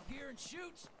 Grab your gear and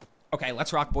shoot. Okay,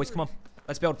 let's rock, boys. Come on,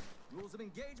 let's build. Rules of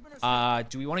engagement are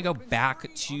Do we want to go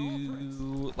back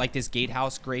to like this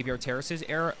gatehouse graveyard terraces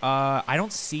era? I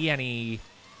don't see any.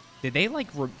 Did they like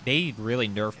they really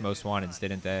nerfed most wanteds,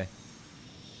 didn't they?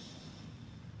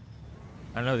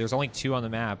 I don't know. There's only 2 on the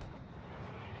map.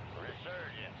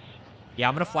 Yeah,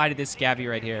 I'm gonna fly to this scabby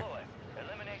right here.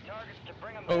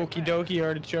 Okie dokie,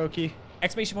 artichoke.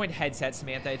 Exclamation point headset,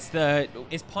 Samantha.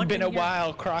 Is Punt Been in a here?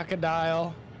 while,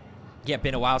 crocodile. Yeah,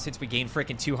 been a while since we gained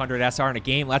freaking 200 SR in a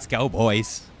game. Let's go,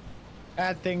 boys.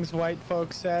 Bad things white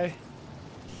folks say.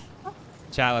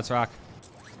 Chat, let's rock.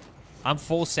 I'm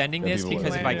full sending this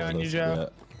because if landing I... on you, Joe.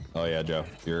 Oh yeah, Joe,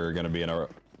 you're gonna be in a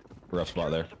rough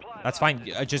spot there. That's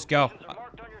fine. Just go.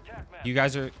 You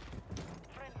guys are...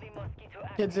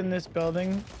 Kids in this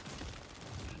building.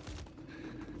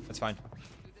 That's fine.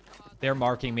 They're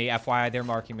marking me, FYI. They're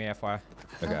marking me, FYI.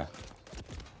 Okay.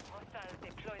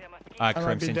 I might be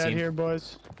Crimson dead team. here,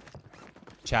 boys.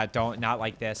 Chat, don't. Not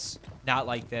like this. Not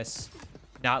like this.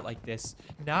 Not like this.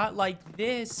 Not like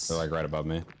this. They're like right above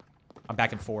me. I'm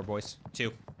back in 4, boys.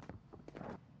 2.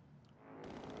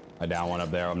 I down one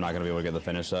up there. I'm not gonna be able to get the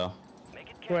finish though.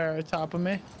 Where, at top of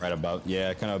me? Right above.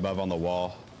 Yeah, kind of above on the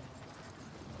wall.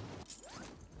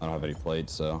 I don't have any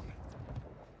plates, so.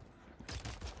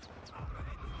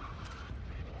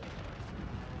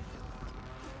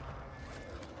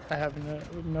 I have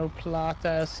no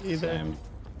platas either. Same.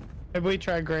 Maybe we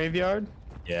try graveyard?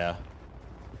 Yeah.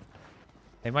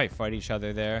 They might fight each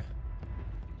other there.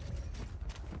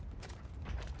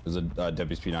 There's a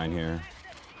WSP9 here.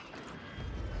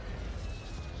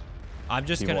 I'm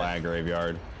just People gonna... at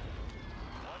graveyard.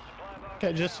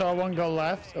 Okay, just saw one go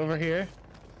left over here.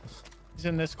 He's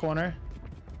in this corner.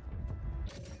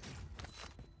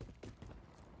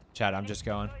 Chat, I'm just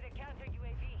going.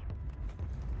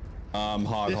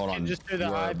 Hog, This hold kid on. just threw the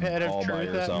You are iPad of all by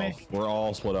truth at me. yourself. We're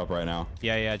all split up right now.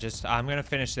 Yeah, just... I'm gonna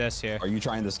finish this here. Are you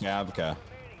trying the scab? Okay.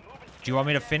 Do you want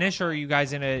me to finish, or are you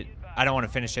guys in it? I don't want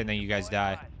to finish it and then you guys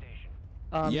die.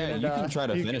 Yeah, you can try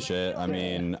to finish it. I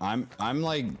mean, I'm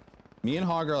like, me and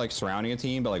Hog are like surrounding a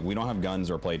team, but like we don't have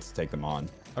guns or plates to take them on.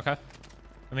 Okay.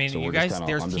 I mean, So you we're just guys, kinda-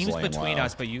 there's I'm just teams laying between low.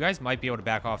 us, but you guys might be able to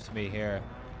back off to me here.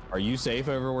 Are you safe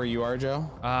over where you are, Joe?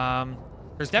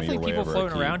 There's definitely way people over a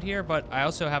floating key. around here, but I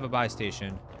also have a buy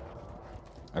station.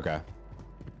 Okay.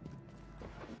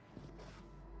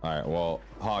 All right. Well,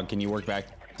 Hog, can you work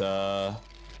back to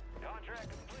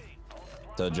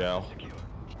Joe?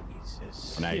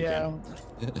 Jesus. Now you Yeah.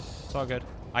 can. It's all good.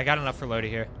 I got enough for Lodi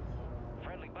here.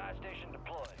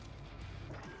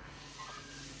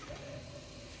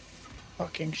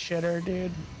 Fucking shitter,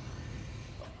 dude.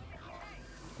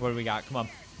 What do we got? Come on.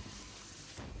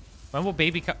 When will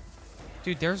baby come?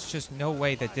 Dude, there's just no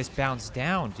way that this bounced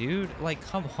down, dude. Like,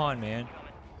 come on, man.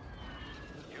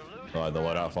 Oh, the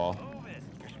loadout fall.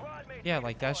 Yeah,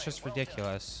 like, that's just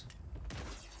ridiculous.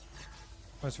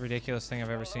 Most ridiculous thing I've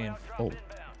ever seen. Oh.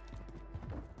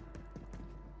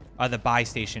 The buy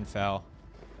station fell.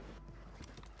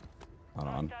 Hold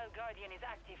on. Hostile Guardian is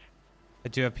active. I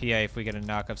do have PA if we get a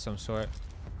knock of some sort.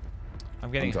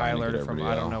 I'm getting high trying to get alerted from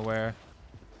everybody I don't out. know where.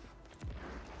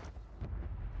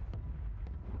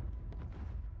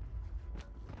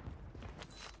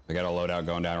 I got a loadout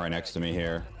going down right next to me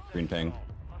here. Green ping.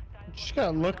 Just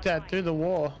got looked at through the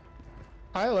wall.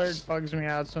 High alert bugs me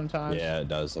out sometimes. Yeah, it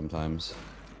does sometimes.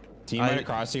 Team right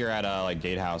across here at like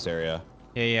gatehouse area.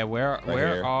 Yeah, yeah. Where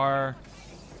here. are?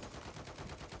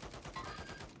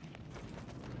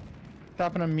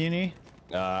 Dropping a muni.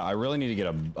 I really need to get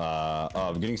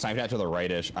a getting sniped at to the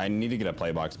rightish. I need to get a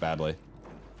play box badly.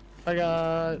 I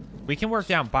got. We can work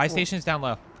down. Buy stations down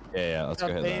low. Yeah, let's go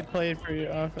hit They that. played for you.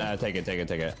 Okay. Take it. Deploy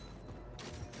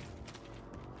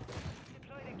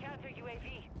the counter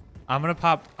UAV. I'm gonna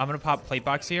pop plate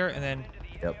box here, and then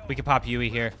Yep. we can pop Yui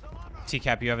here.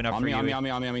 TCap, you have enough On for me, Yui.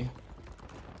 on me.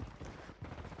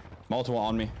 Multiple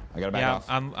on me. I gotta back Yeah, off.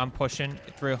 I'm pushing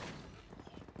through.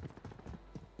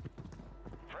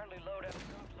 Friendly loadout drops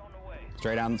on the way.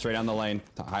 Straight down the lane.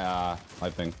 High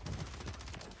ping.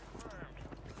 Confirmed.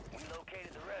 We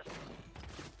located the rest.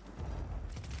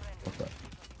 What the?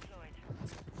 Deployed.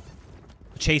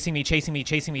 Chasing me. Chase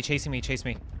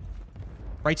me.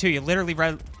 Right to you. Literally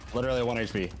right. Literally 1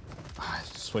 HP. I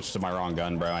switched to my wrong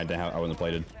gun, bro. I wasn't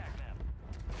plated.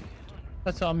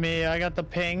 That's on me. I got the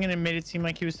ping and it made it seem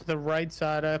like he was to the right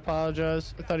side. I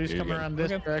apologize. I thought he was You're coming good. around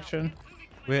this direction.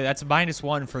 Wait, that's a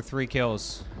 -1 for 3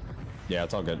 kills. Yeah,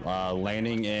 it's all good.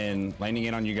 Landing in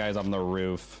on you guys on the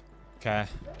roof. Okay.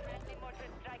 Friendly mortar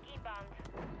strike inbound.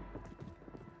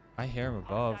 I hear him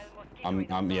above.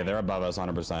 Yeah, they're above us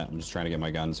 100%. I'm just trying to get my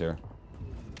guns here.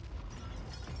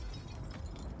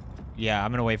 Yeah, I'm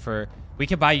gonna wait for. We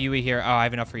can buy Yui here. Oh, I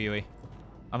have enough for Yui.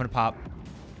 I'm gonna pop.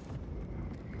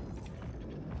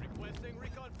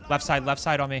 Left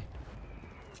side on me.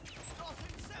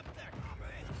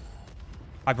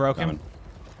 I broke him.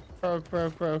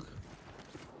 Broke.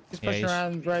 He's Yeah, pushing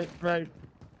around right.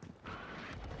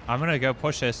 I'm gonna go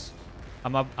push this.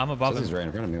 I'm above He's him. right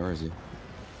in front of me. Where is he?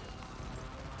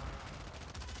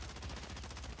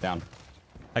 Down.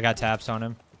 I got taps on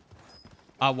him.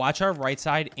 Watch our right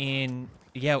side in.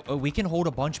 Yeah, we can hold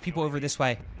a bunch of people over this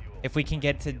way if we can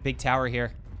get to the big tower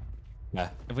here. Yeah.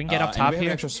 If we can get up top anybody have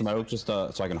here. extra smoke just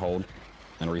so I can hold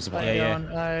and resupply. Yeah.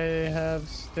 I have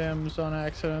stems on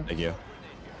accident. Thank you.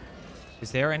 Is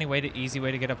there any easy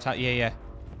way to get up top? Yeah.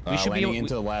 We should be landing able.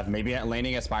 into the left. Maybe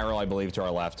landing at spiral, I believe, to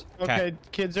our left. Okay,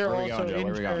 kids are Where we also going, Joe?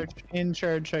 Where we going? in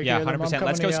church. I Yeah, hear them. 100%. I'm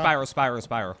Let's go coming to you.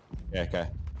 spiral. Yeah, okay.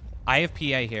 I have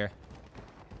PA here.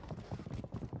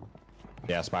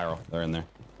 Yeah, spiral. They're in there.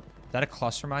 Is that a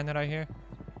cluster mine that I hear?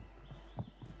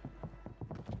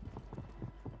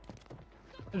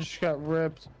 I just got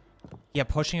ripped. Yeah,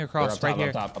 pushing They're across up right top, here.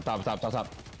 up top.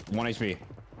 1 HP.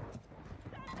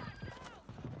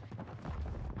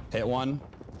 Hit one.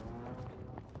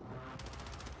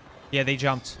 Yeah, they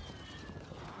jumped.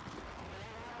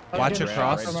 I'm Watch getting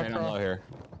across. shot from Straight down low here.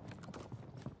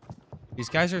 These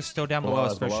guys are still down below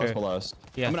us for sure. Below us.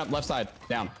 Yeah. Coming up left side.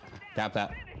 Down. Tap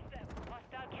that.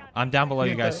 I'm down below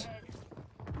you guys.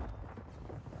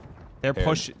 They're Here,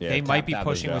 push. yeah, They might tap be that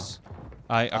pushing Joe. us.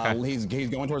 Okay. He's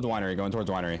going towards the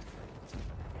winery.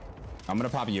 I'm gonna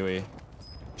pop Yui.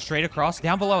 Straight across.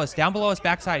 Down below us.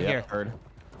 Backside here. Yep, heard.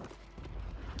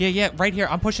 Yeah. Right here.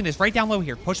 I'm pushing this. Right down low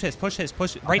here. Push this.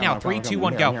 Right now. 3, 2,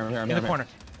 1, go. I'm In here. the corner.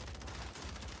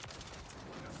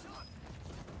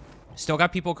 Still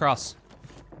got people across.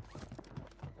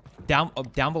 Down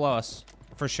below us.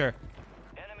 For sure.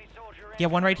 Enemy soldier Yeah,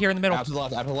 one right here in the middle. Out to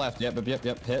the left.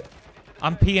 Yep. Hit.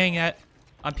 I'm PAing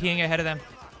ahead of them.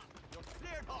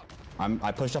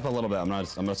 I pushed up a little bit. I'm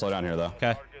gonna slow down here though.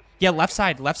 Okay. Yeah, left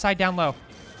side down low.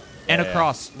 And Yeah.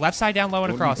 across. Left side down low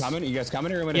and across. You guys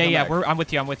coming or you want me to Yeah, come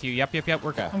back? I'm with you. Yep. We're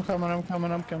Okay. I'm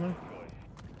coming.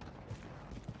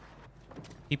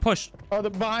 He pushed. Oh,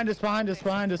 behind us.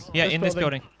 Yeah, in this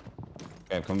building.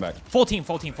 Okay, I'm coming back. Full team.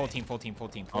 Full team Hold on, Full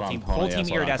team yeah, hold on. Come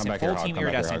iridescent. back here, Full team come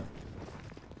back here, iridescent.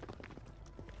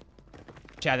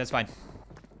 Chad, that's fine.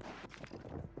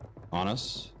 On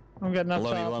us. I'm getting up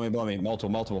top. Below me.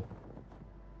 Multiple.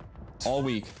 All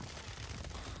week.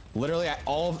 Literally,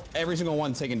 every single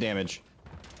one's taking damage.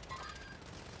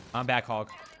 I'm back, Hog.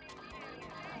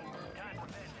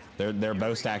 They're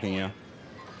both stacking you.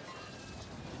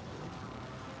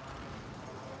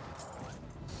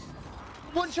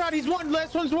 One shot. He's one.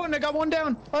 Last one's one. I got one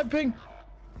down. Hot ping.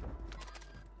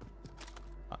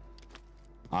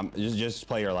 Just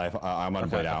play your life. I'm gonna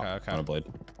bleed out. okay. I'm gonna bleed.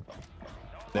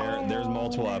 There's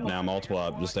multiple up now.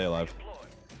 Just stay alive.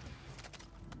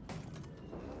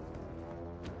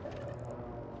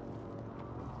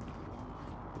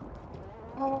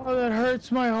 Oh, that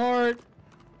hurts my heart.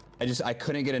 I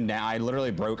couldn't get it down. I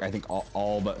literally broke, I think,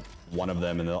 all but one of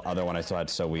them, and the other one I still had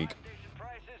so weak. Station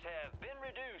prices have been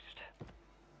reduced.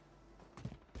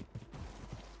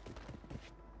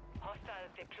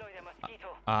 Hostiles deploy the mosquito.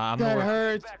 I'm That gonna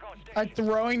hurts. I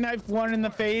throwing knife one in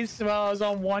the face while I was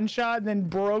on one shot, and then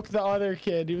broke the other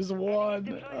kid. He was one.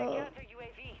 Deploy the counter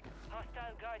UAV.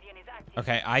 Hostile Guardian is active.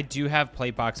 Okay, I do have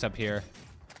plate box up here.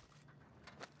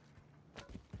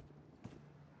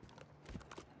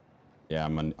 Yeah,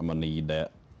 I'm gonna need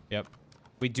that. Yep.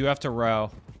 We do have to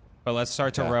row, but let's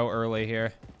start to Okay. row early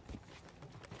here.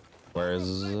 Where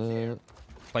is it?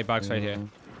 Plate box right here.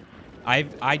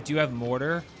 I do have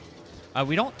mortar.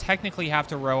 We don't technically have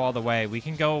to row all the way. We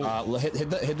can go. Hit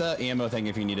the ammo thing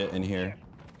if you need it in here.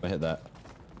 I hit that.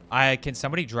 Can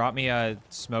somebody drop me a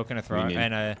smoke and a throw need-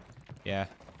 and a yeah.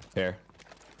 Here.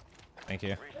 Thank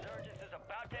you. Resurgence is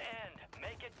about to end.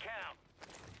 Make it count.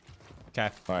 Okay.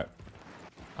 All right.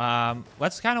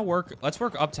 Let's kind of work. Let's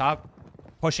work up top,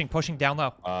 pushing down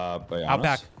low. Wait, Out on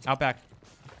back. us? Out back.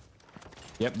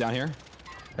 Yep, down here.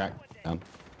 Crack. Down.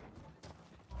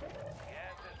 Gas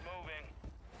is moving.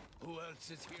 Who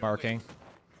else is here? Marking.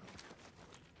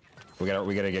 We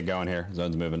gotta get going here.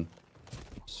 Zone's moving.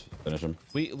 Just finish him.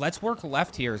 Let's work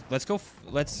left here. Let's go.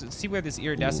 Let's see where this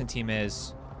iridescent team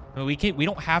is. I mean, we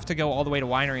don't have to go all the way to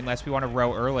winery unless we want to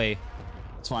row early.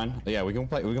 It's fine. Yeah, we can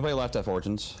play left at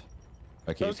Fortunes.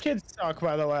 Okay. Those kids suck,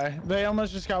 by the way. They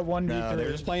almost just got 1v3. No,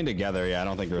 they're just playing together. Yeah, I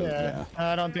don't think really. Yeah,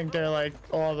 Yeah. I don't think they're like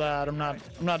all that. I'm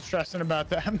not stressing about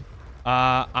them.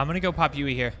 I'm gonna go pop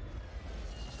Yui here.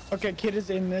 Okay, kid is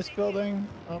in this building.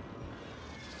 Oh.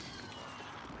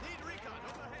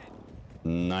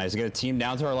 Nice. We got a team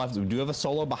down to our left. We do have a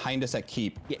solo behind us at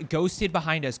keep. Yeah, ghosted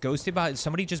behind us. Ghosted behind.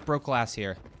 Somebody just broke glass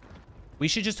here. We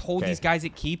should just hold Okay. these guys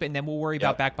at keep, and then we'll worry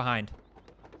about Yep. back behind.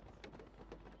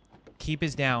 Keep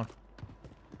is down.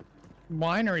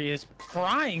 Winery is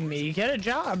frying me. Get a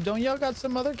job. Don't y'all got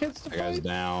some other kids to That guy's fight?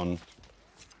 down.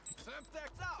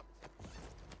 Semtex up.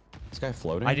 This guy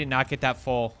floating. I did not get that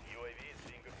full. UAV is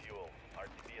being fuel.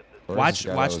 RTB at this Where is Watch this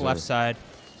guy watch that left was side.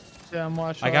 Yeah, I'm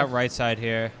watching. I got right side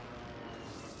here.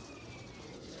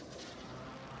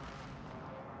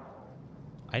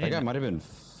 I That guy didn't. might have been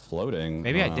floating.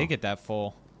 Maybe I don't did know. get that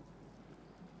full.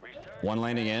 One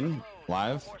landing in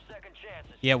live. 4 second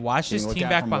chances. Yeah, watch Being this looked team at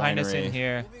back from behind us in winery.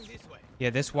 here. Moving this way. Yeah,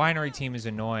 this winery team is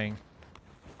annoying.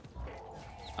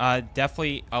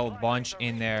 Definitely a bunch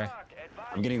in there.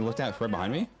 I'm getting looked at right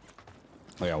behind me.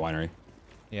 Oh yeah, winery.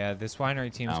 Yeah, this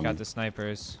winery team's got Um, the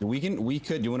snipers. We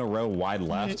could do in a row wide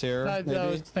left here. I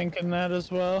maybe? was thinking that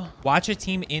as well. Watch a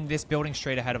team in this building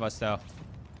straight ahead of us, though.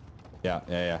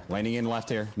 Yeah. Landing in left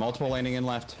here. Multiple landing in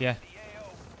left. Yeah,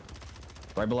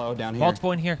 Right below, down here.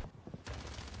 multiple in here.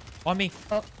 On me.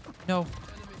 Oh. No.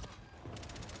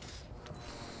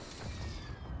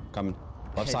 Coming.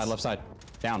 Left Okay. side.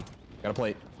 Down. Got a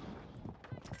plate.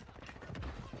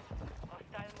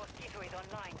 Hostile mosquito is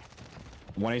online.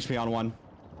 1 HP on one.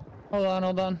 Hold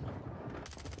on.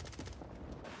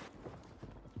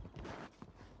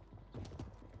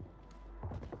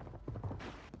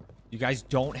 You guys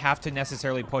don't have to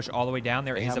necessarily push all the way down.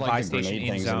 There They is have a buy like the station grenade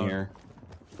in things zone. in here.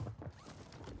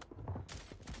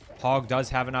 Hog does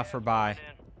have enough for buy.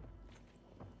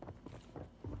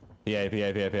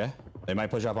 PA. They might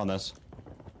push up on this.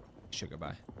 Should go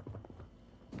by.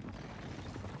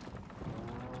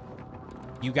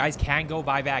 You guys can go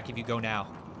buy back if you go now.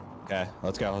 Okay,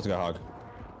 let's go, Hog.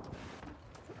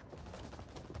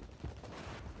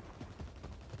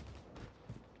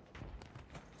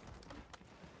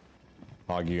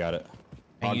 Hog, you got it.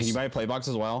 And Hog, you can you s- buy a play box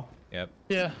as well? Yep.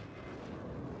 Yeah.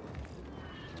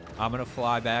 I'm gonna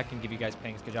fly back and give you guys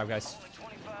pings. Good job, guys. Only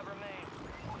 25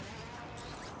 remain.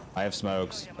 I have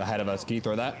smokes ahead of us. Can you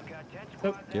throw that? Got 10 Yep.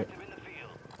 squads Yep. active in the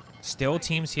field. Still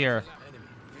teams here.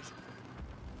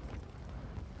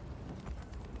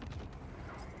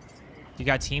 You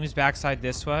got teams backside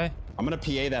this way. I'm gonna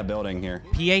PA that building here.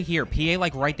 PA here. PA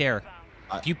like right there.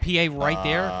 If you PA right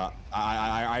there.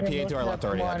 I PA to our left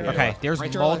already. I PA to our Okay, left. there's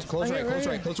right to our left. multiple-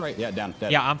 Close right. Yeah, down.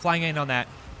 Dead. Yeah, I'm flying in on that.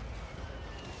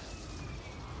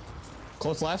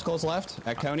 Close left.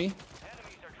 At Coney. Enemies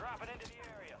are dropping into the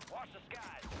area. Watch the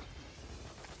skies.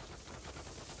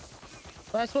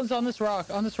 Last one's on this rock.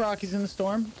 On this rock, he's in the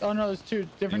storm. Oh no, there's two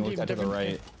different Being teams. looked at to the Different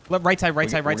right. teams. Right side, right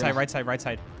We- side, we're right side, gonna- right side, right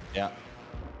side. Yeah.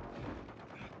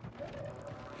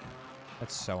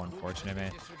 That's so unfortunate,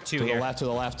 man. To Two the here.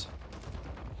 left.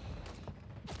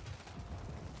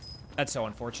 That's so You're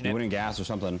unfortunate. winning gas or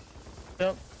something.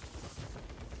 Yep.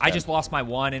 I just lost my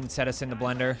one and set us in the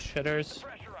blender. Shitters.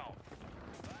 Pressure on.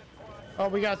 Oh,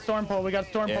 we got storm pole. We got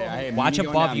storm pole. Yeah, hey, Watch Muni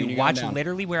going above down, you. Muni going Watch down.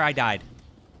 literally where I died.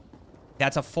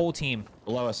 That's a full team.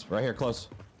 Below us, right here, close.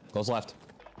 Close left.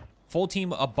 Full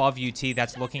team above you, T,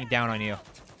 that's looking down on you.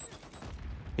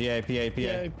 PA.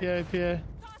 PA.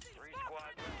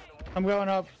 I'm going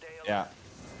up. Yeah.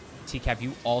 T-Cap,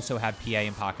 you also have PA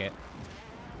in pocket.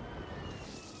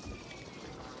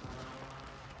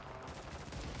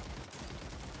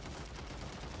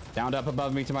 Downed up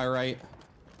above me to my right.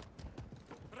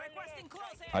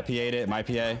 I PA'd it, my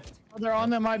PA. Oh, they're on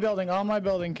my building. On my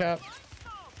building, Cap.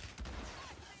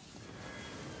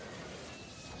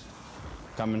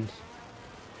 Coming.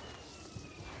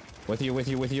 With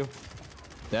you.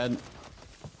 Dead.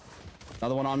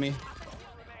 Another one on me.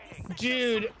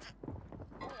 Dude,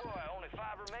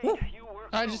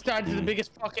 I just died to the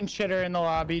biggest fucking shitter in the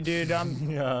lobby, dude.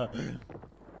 Yeah.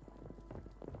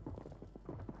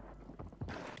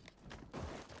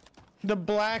 The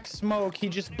black smoke, he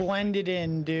just blended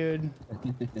in, dude.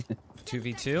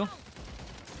 2v2.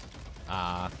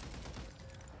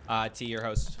 T, your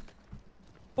host.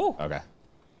 Oh, Okay.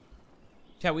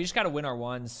 Chat, we just got to win our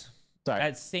ones. Sorry.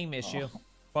 That's same issue,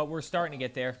 but we're starting to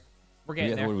get there. We're What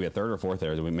getting do there. we get? Third or fourth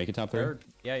there? Did we make it top three? Third.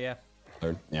 Yeah.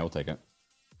 Third. Yeah, we'll take it.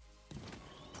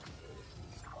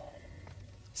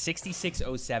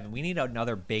 66-07. We need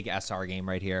another big SR game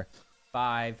right here.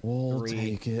 5, We'll 3.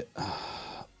 take it.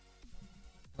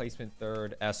 Placement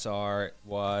third. SR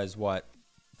was what?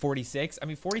 46? I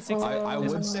mean, 46. I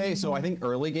would say so. I think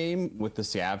early game with the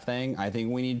scav thing, I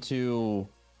think we need to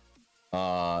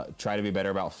try to be better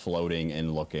about floating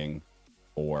and looking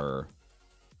for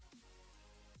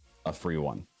a free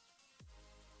one.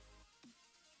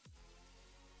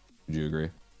 Would you agree?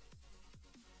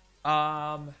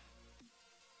 I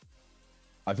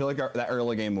feel like that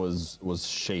early game was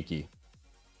shaky.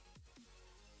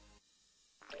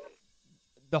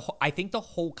 I think the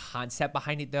whole concept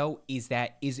behind it though is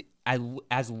that is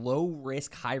as low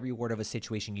risk, high reward of a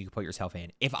situation you can put yourself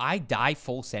in. If I die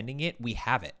full sending it, we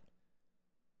have it.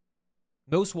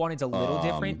 Most Wanted's a little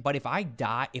different, but if I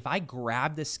die, if I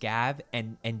grab the scav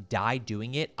and die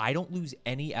doing it, I don't lose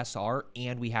any SR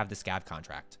and we have the scav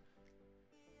contract.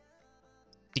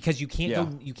 Because you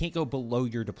can't go below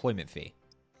your deployment fee.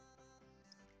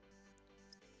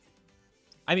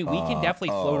 I mean, we can definitely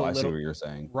float a little. I see what you're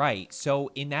saying. Right.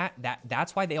 So in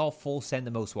that's why they all full send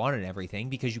the Most Wanted and everything,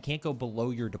 because you can't go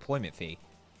below your deployment fee.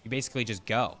 You basically just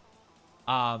go.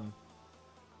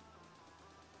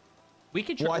 We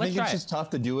could try. Well, I think it's just tough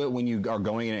to do it when you are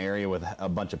going in an area with a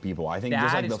bunch of people. I think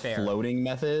just like the floating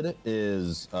method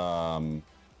is I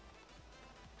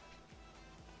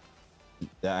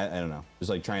don't know.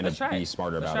 Just like trying to be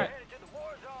smarter about it.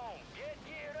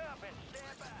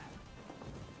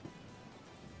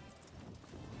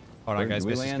 Hold on, guys. Did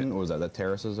we land? What was that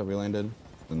terraces that we landed?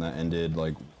 And that ended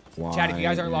like Chad, if you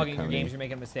guys aren't logging your games, you're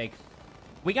making a mistake.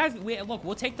 Look,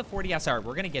 we'll take the 40 SR.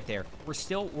 We're gonna get there.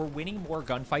 We're winning more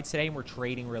gunfights today, and we're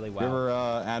trading really well. You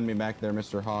ever add me back there,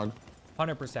 Mr. Hog?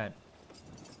 100%.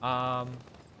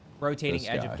 Rotating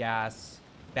edge of gas.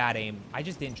 Bad aim. I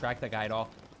just didn't track that guy at all.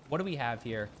 What do we have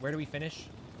here? Where do we finish?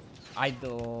 The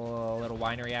little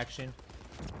winery action.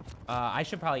 I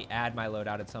should probably add my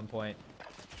loadout at some point.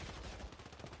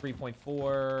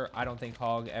 3.4. I don't think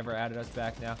Hog ever added us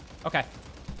back now. Okay.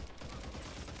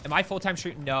 Am I full-time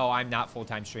streaming? No, I'm not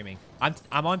full-time streaming.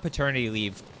 I'm on paternity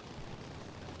leave.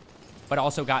 But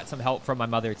also got some help from my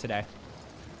mother today.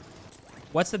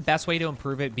 What's the best way to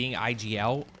improve it being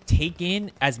IGL? Take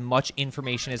in as much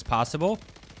information as possible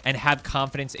and have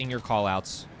confidence in your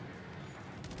callouts.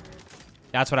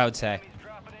 That's what I would say.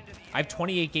 I have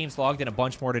 28 games logged and a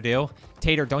bunch more to do.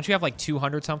 Tater, don't you have like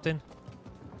 200 something?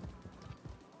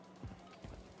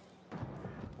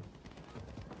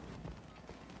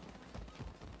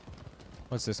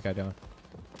 What's this guy doing?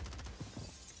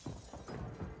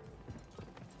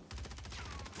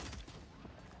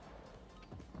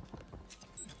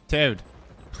 Dude.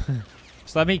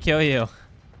 Just let me kill you.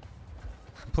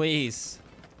 Please.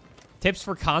 Tips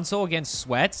for console against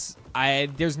sweats?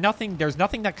 There's nothing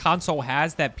that console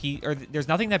has that there's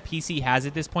nothing that PC has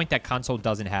at this point that console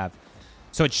doesn't have.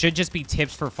 So it should just be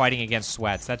tips for fighting against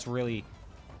sweats. That's really...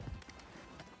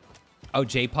 Oh,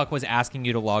 J-Puck was asking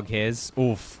you to log his.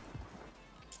 Oof.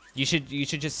 You should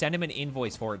just send him an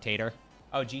invoice for it, Tater.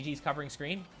 Oh, GG's covering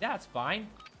screen? That's fine.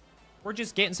 We're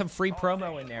just getting some free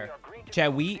promo in there.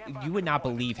 Chad, you would not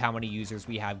believe how many users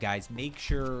we have, guys. Make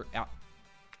sure...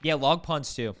 yeah, log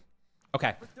puns too.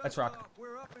 Okay, let's rock.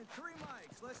 We're up in 3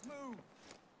 mics. Let's move.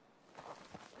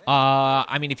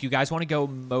 I mean, if you guys want to go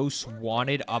most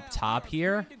wanted up top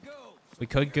here, we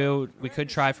could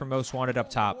try for most wanted up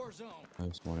top. I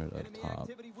just wanted a top.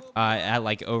 At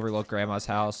like Overlook Grandma's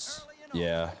house.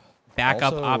 Yeah.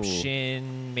 Backup Also-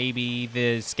 option, maybe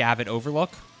the scav at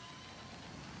Overlook.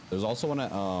 There's also one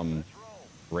at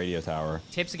Radio Tower.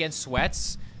 Tips against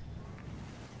sweats.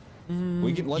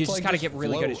 We can. Let's just like gotta get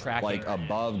really good at float, tracking. like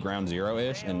above ground zero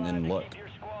ish, and look. Your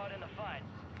squad in the fight.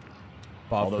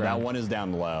 Above Although ground. that one is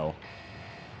down low.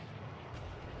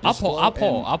 I'll Just pull. float I'll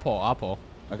pull. and- I'll pull. I'll pull.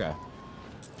 Okay.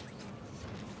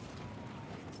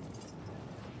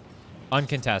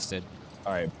 Uncontested.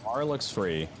 All right. Bar looks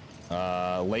free.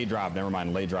 Late drop. Never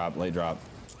mind. Late drop. Late drop.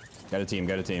 Got a team.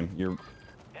 Got a team. You're.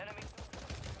 Enemy.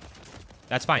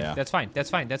 That's fine. Yeah. That's fine. That's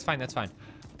fine. That's fine. That's fine.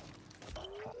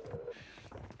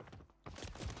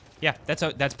 Yeah,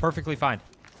 that's perfectly fine.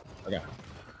 Okay.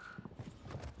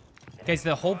 Guys,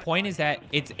 the whole point is that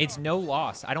it's no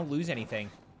loss. I don't lose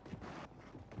anything.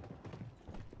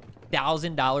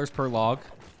 $1,000 per log.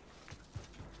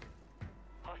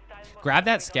 Grab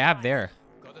that scab there.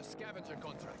 Got a scavenger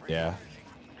contract. Yeah.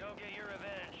 Go get your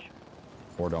revenge.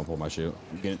 Or don't pull my shoe.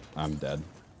 I'm dead.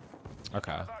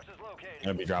 Okay. Box is located.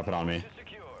 Gonna be dropping on me. To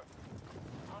secure.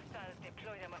 Hostiles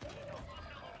deploy their mosquito.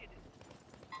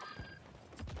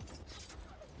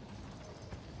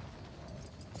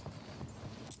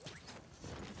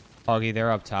 Hoggy,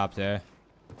 they're up top there.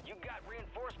 You got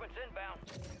reinforcements inbound.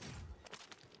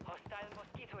 Hostile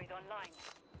mosquito is online.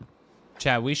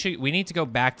 Chad, we need to go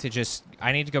back to just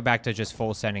I need to go back to just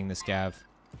full sending the scav.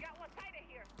 Got one side of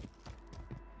here.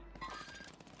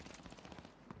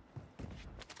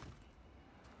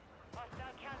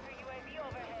 Hostile counter UAV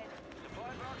overhead.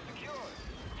 Supply box secured.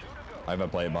 2 to go. I have a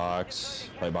play box.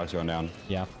 Play box going down.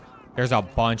 Yeah. There's a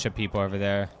bunch of people over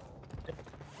there.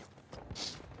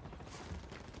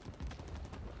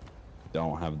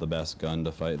 Don't have the best gun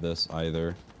to fight this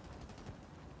either.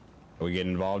 Are we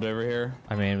getting involved over here?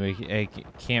 I mean, we can't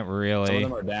Some of really.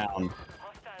 them are down. Hostiles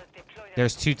deploy their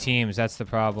There's 2 teams. That's the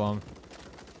problem.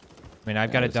 I mean,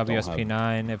 I've got I a just don't have-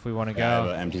 WSP9 if we want to Yeah, I have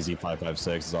go. an MTZ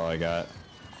 556 is all I got.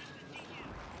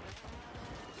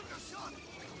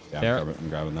 Yeah, They're- I'm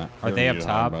grabbing that. Are They're they up muted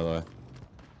hard, top? by the way.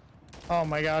 Oh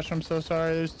my gosh, I'm so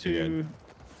sorry. There's You're two.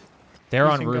 They're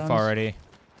on decent roof guns. already,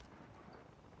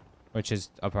 which is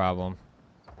a problem.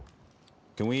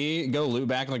 Can we go loot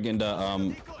back like into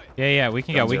Yeah, we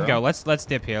can go. Ground We can zero? go. Let's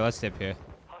dip here. Let's dip here.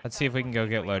 Let's see if we can go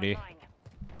get Lodi.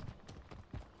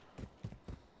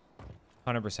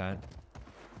 100%.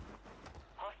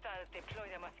 Hostiles deploy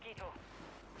their mosquito.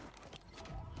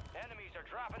 Enemies are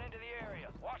dropping into the area.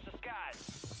 Watch the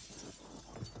skies.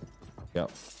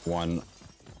 Yep. One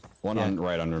Yeah. on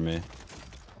right under me.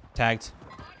 Tagged.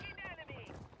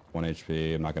 Enemy. 1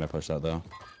 HP. I'm not gonna push that though.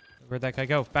 Where'd that guy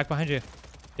go? Back behind you.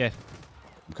 Yeah.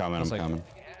 I'm coming. I'm Looks like- coming.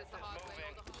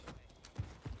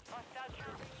 Hostile counter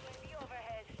UAV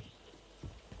overhead.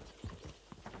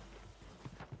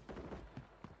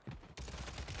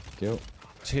 Yo.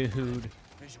 Dude.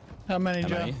 How many, How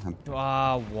Joe?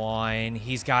 many? 1.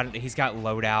 He's got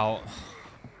loadout.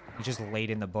 He just laid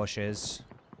in the bushes.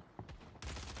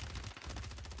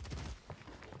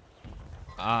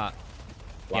 Yeah,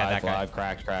 that guy. Live,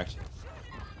 cracked.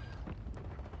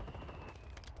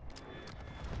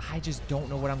 I just don't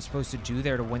know what I'm supposed to do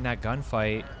there to win that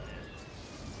gunfight.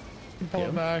 Pull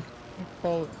it back.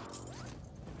 Pull it.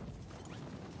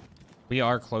 We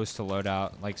are close to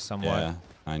loadout, like somewhat.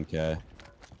 Yeah. 9K.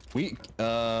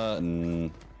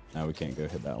 No, we can't go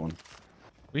hit that one.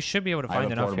 We should be able to I have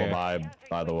find a enough portable here. vibe,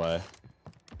 by the way.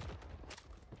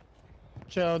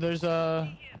 Joe, there's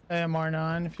a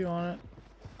AMR9 if you want it.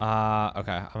 Okay. I'm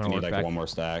I gonna need work like back. one more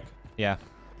stack. Yeah.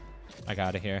 I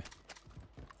got it here.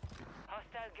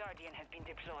 Hostile Guardian has been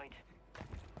deployed.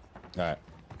 All right.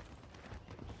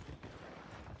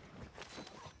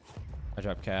 I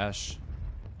dropped cash.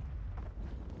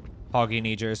 Hoggy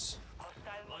needs yours.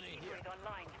 Hostile mosquito is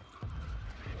online.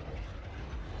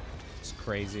 It's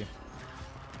crazy.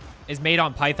 Is made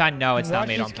on Python? No, it's not Watch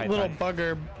made on this Python. little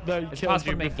bugger that It's killed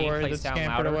possible you to make before gameplay that sound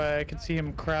scampered louder. away. I could see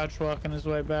him crouch walking his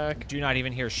way back. Do you not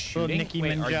even hear shooting? Nicki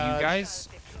Wait, are you Minaj. guys?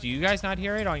 Do you guys not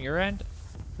hear it on your end?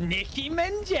 Nicki Where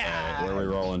Minaj. are we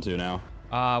rolling to now?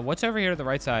 What's over here to the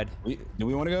right side? Do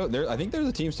we want to go there? I think there's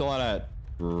a team still out at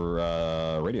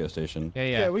radio station. Yeah,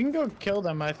 Yeah, yeah. we can go kill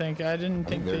them. I think. I didn't I think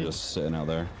think they're they. just sitting out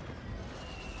there.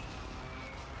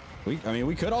 I mean,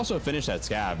 we could also finish that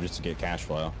scab just to get cash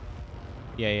flow.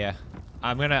 Yeah, yeah.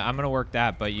 I'm gonna work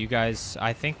that, but you guys,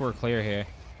 I think we're clear here.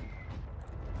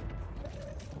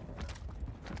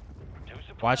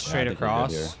 Watch straight think we're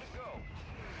good here. across.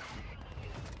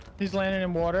 He's landing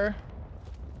in water.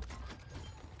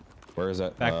 Where is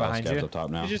that? Back behind scab's you. up top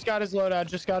now. He just got his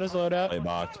loadout.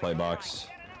 Play box.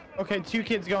 Okay, 2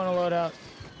 kids going to loadout.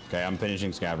 Okay, I'm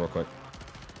finishing scav real quick.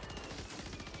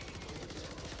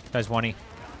 Guys, 1E.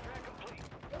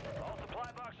 All supply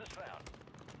boxes found.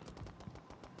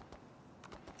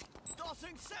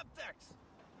 Tossing septex.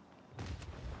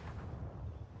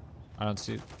 I don't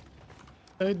see.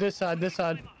 This side, this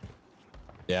side.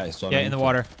 Yeah, he's swimming. Yeah, in the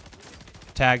water.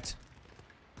 Tagged.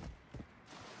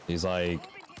 He's like...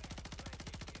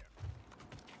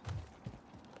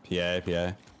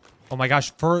 PA. Oh my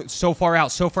gosh, so far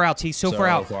out, T, so far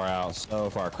out. So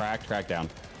far. Cracked down.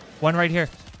 One right here.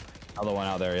 Other one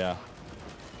out there, yeah.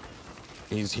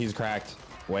 He's cracked.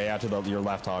 Way out to your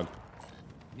left, Hog.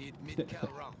 Need mid-cal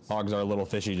rounds. Hogs are a little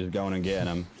fishy, just going and getting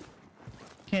him.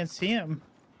 Can't see him.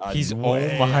 He's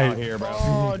way oh my. out here, bro.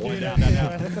 Oh, dude. down.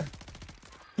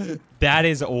 That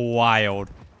is wild.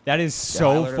 That is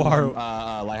so Yeah,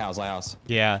 far. Lighthouse.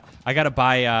 Yeah, I gotta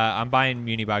buy. I'm buying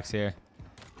Muni box here.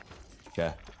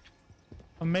 Okay.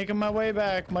 I'm making my way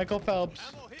back. Michael Phelps.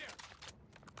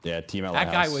 Yeah, team at That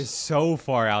Lighthouse. guy was so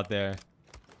far out there.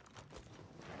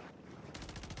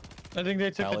 I think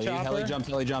they took the chopper. Heli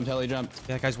jumped.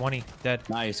 Yeah, that guy's 1E dead.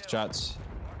 Nice shots.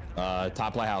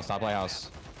 Top lighthouse. Get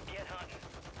hunting.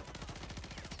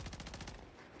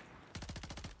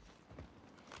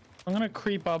 I'm gonna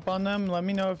creep up on them. Let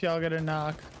me know if y'all get a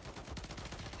knock.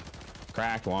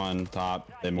 Cracked one.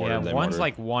 Top. They Yeah, mortared. one's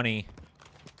like 1E.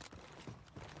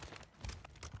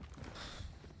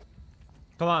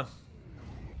 Come on.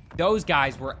 Those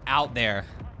guys were out there.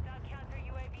 Hostile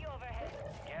counter UAV overhead.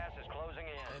 Gas is closing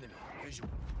in. Enemy visual.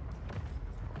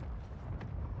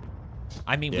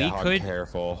 I mean, Yeah, Hog,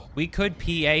 careful. we could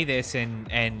PA this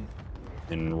and And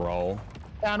roll.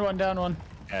 Down one.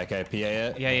 Okay, PA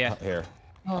it. Yeah. Here.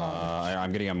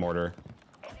 I'm getting a mortar.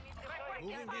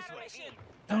 Moving this way.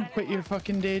 Don't quit your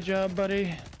fucking day job,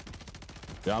 buddy.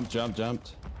 Jumped.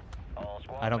 All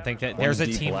squad I don't think that One's there's a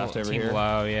deep team left over team here.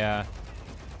 low. Yeah.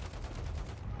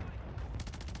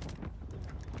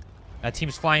 That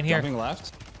team's flying here. Jumping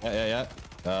left. Yeah.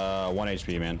 1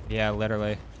 HP, man. Yeah,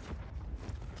 literally.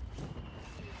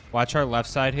 Watch our left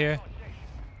side here.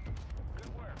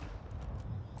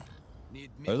 Need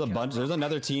There's a mid-cal bunch. There's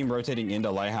another team rotating into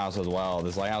Lighthouse as well.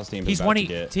 This Lighthouse team is He's about to 1E.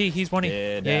 get... T, he's 1E.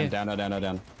 Yeah, Yeah.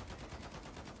 down.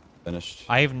 Finished.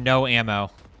 I have no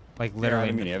ammo. Like Here, literally.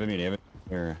 I have a muni.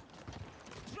 Here.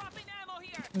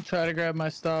 I'm trying to grab my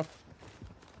stuff.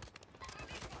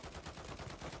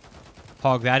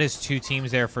 Hog, that is 2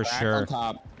 teams there for Cracked sure. on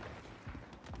top.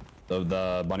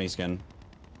 The bunny skin.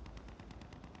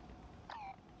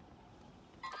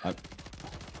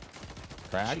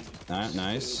 Cracked.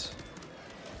 Nice.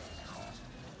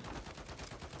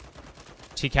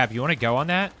 T-Cap, you want to go on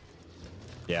that?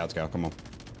 Yeah, let's go. Come on.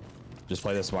 Just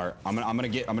play this smart. I'm gonna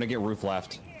get roof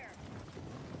left.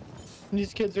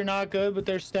 These kids are not good, but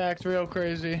their stack's real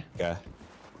crazy. Okay.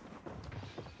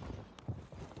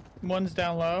 One's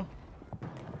down low.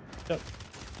 Yep.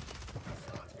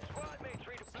 Squad mates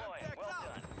redeploying. Well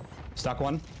done. Stuck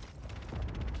one.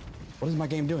 What is my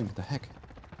game doing? What the heck?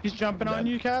 He's jumping on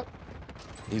you, Cap.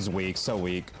 He's weak. So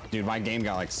weak. Dude, my game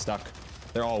got like stuck.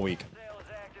 They're all weak. Sale is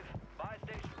active. Buy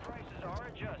station prices are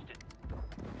adjusted.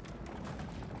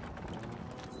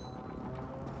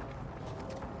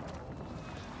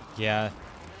 Yeah.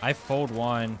 I fold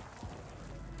one.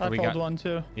 I we pulled got- one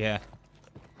too. Yeah.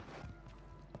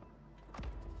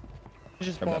 He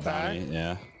just Grab ball that back. bounty,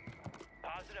 yeah.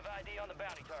 Positive ID on the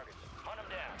bounty targets. Hunt them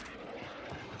down.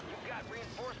 You've got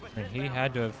reinforcements And he inbound.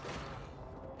 had to have.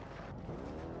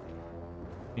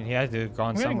 I mean, he had to have gone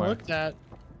I'm getting somewhere. looked at.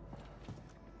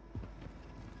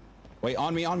 Wait,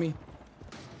 on me.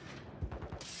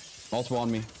 Multiple on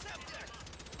me.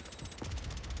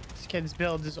 This kid's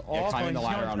build is Yeah, awful. climbing the He's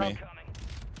ladder going on me. up.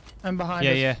 I'm behind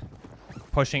Yeah, us. yeah.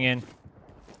 Pushing in.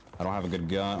 I don't have a good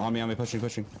gun. On me,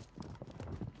 pushing.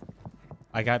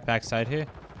 I got backside here.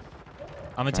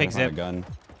 I'm gonna Trying take to find a zip. gun.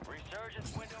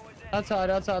 Resurgence window is in.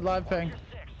 Outside, live ping.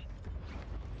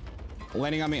 6.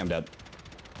 Landing on me, I'm dead.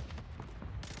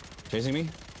 Chasing me?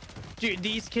 Dude,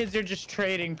 these kids are just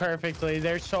trading perfectly.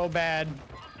 They're so bad.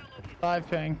 Live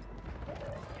ping. Gas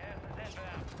is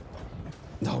inbound.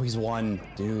 No, he's one.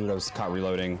 Dude, I was caught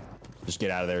reloading. Just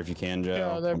get out of there if you can, Joe.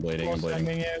 Yeah, they're I'm bleeding. full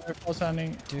sending. Yeah, they're full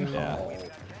sending. Yeah. Got 10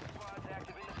 squads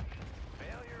activated.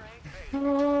 Failure ain't fate.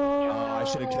 Oh, I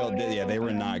should have killed. Yeah, they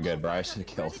were not good, bro. I should have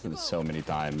killed them so many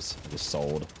times. I just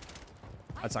sold.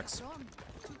 That sucks.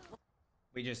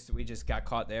 We just got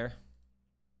caught there.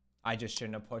 I just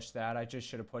shouldn't have pushed that. I just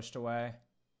should have pushed away.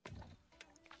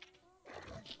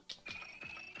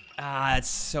 Ah, it's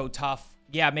so tough.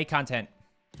 Yeah, make content.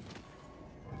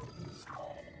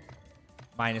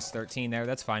 -13 there.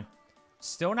 That's fine.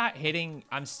 Still not hitting.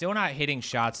 I'm still not hitting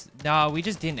shots. No, we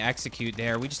just didn't execute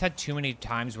there. We just had too many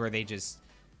times where they just...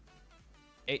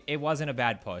 It wasn't a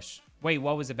bad push. Wait,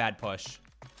 what was a bad push?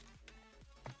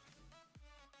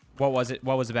 What was it?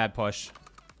 What was a bad push?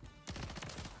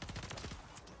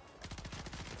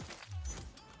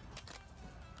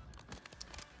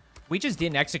 We just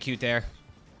didn't execute there.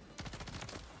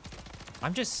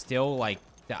 I'm just still like...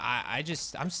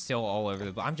 I'm still all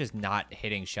over the... I'm just not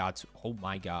hitting shots. Oh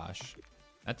my gosh.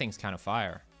 That thing's kind of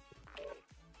fire.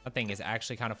 That thing is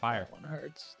actually kind of fire. That one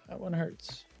hurts. That one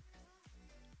hurts.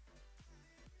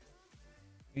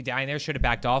 You dying there should have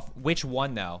backed off. Which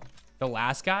one though? The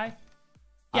last guy?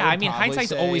 Yeah, I mean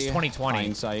hindsight's always 2020.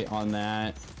 Hindsight on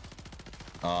that.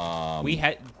 We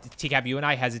had TCAP. You and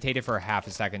I hesitated for a half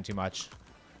a second too much.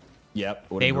 Yep.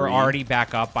 They were already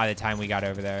back up by the time we got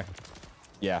over there.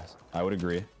 Yeah, I would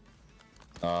agree.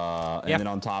 And then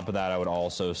on top of that, I would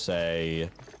also say,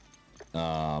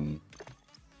 I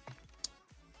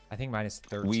think minus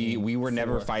 13. we were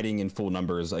never fighting in full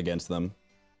numbers against them.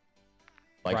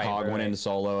 Like Hog went into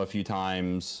solo a few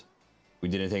times. We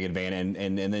didn't take advantage,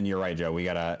 and then you're right, Joe. We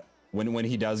gotta when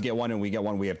he does get one and we get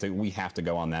one, we have to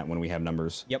go on that when we have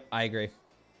numbers. Yep, I agree.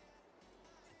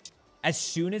 As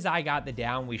soon as I got the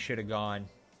down, we should have gone,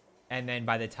 and then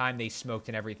by the time they smoked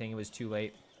and everything, it was too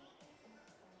late.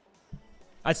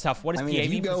 That's tough. What is the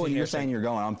if you go and you're saying you're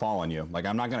going, I'm following you. Like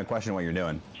I'm not gonna question what you're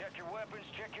doing. Check your weapons,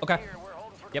 check your Okay. gear. We're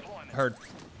holding for Yep. deployment.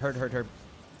 Heard.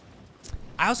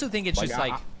 I also think it's just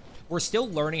Like, like we're still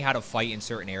learning how to fight in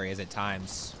certain areas at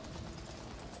times.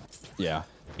 Yeah.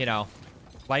 You know,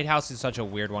 Lighthouse is such a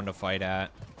weird one to fight at.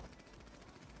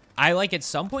 I like at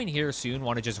some point here soon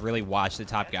want to just really watch the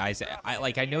top guys.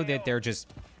 I know that they're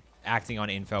just acting on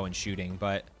info and shooting,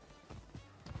 but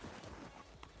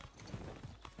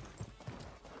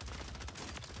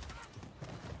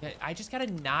I just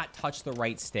gotta not touch the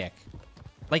right stick.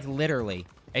 Like literally,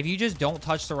 if you just don't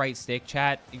touch the right stick,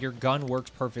 chat, your gun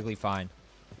works perfectly fine.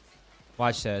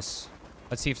 Watch this.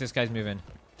 Let's see if this guy's moving.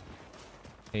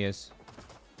 He is.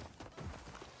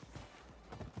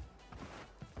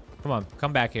 Come on,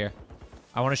 come back here.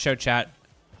 I want to show chat.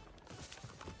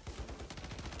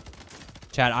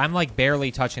 Chat, I'm like barely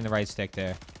touching the right stick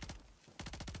there.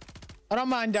 I don't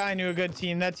mind dying to a good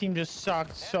team. That team just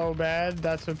sucked so bad.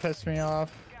 That's what pissed me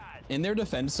off. In their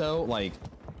defense, though, like,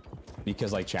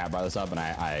 because like chat brought this up, and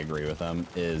I agree with them,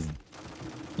 is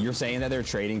you're saying that they're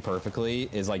trading perfectly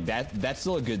is like that's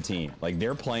still a good team. Like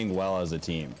they're playing well as a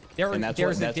team, and that's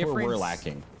where we're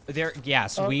lacking.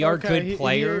 Yes, we are good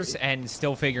players and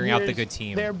still figuring out the good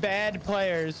team. They're bad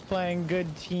players playing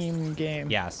good team game.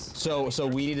 Yes. So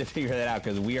we need to figure that out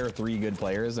because we are 3 good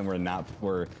players and we're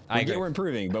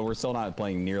improving, but we're still not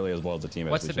playing nearly as well as a team.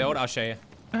 What's the build? I'll show you.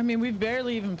 I mean, we've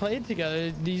barely even played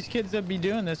together. These kids that be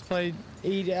doing this play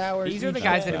 8 hours. These are the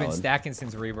guys that have been stacking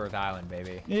since Rebirth Island,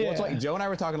 baby. Yeah. Well, it's like Joe and I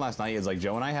were talking last night. Is like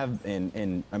Joe and I have, I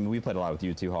mean, we played a lot with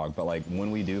you too, Hog. But like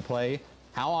when we do play,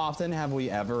 how often have we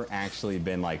ever actually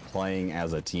been like playing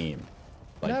as a team?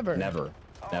 Like, never.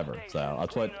 So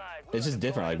that's what. It's just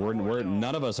different. Like we're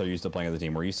none of us are used to playing as a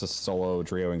team. We're used to solo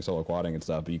trioing, solo quadding and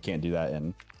stuff. But you can't do that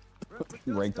in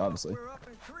ranked, obviously. We're up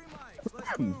in 3 mics.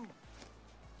 Let's move.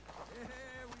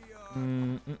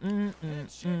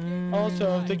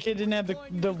 Also, if the kid didn't have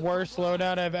the worst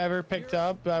loadout I've ever picked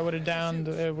up, I would have downed.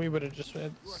 We would have just.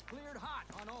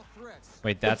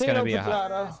 Wait, that's gonna be a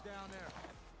hot.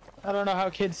 I don't know how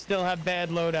kids still have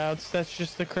bad loadouts. That's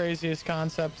just the craziest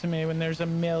concept to me when there's a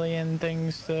million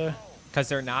things to. Because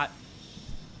they're not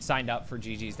signed up for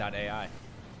GGs.ai.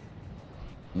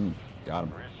 Got him. Got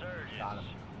him.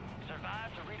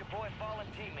 Survive to redeploy fallen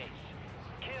teammates.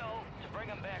 Kill to bring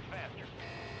them back faster.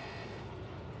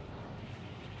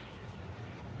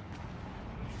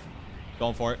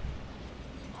 Going for it.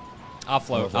 I'll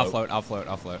float.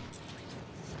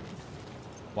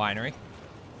 Winery.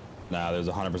 Nah, there's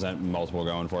 100% multiple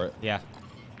going for it. Yeah.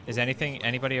 Is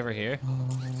anybody over here?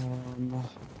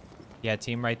 Yeah,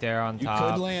 team right there on top.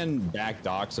 You could land back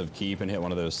docks of Keep and hit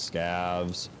one of those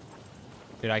scavs.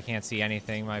 Dude, I can't see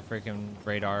anything. My freaking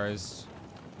radar is...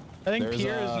 I think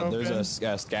Pier is open. There's a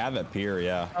scav at Pier,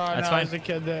 yeah. Oh, That's no, fine. there's a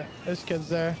kid there. This kid's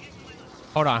there.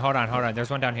 Hold on. There's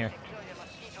one down here.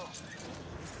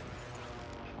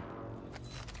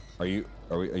 Are you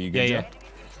good? Yeah, Joe? yeah.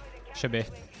 Should be.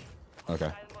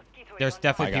 Okay. There's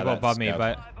definitely people above me,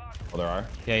 but... Oh, there are?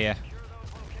 Yeah.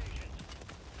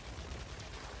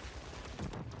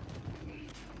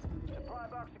 Supply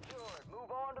box secured. Move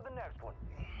on to the next one.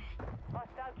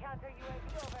 Hostile counter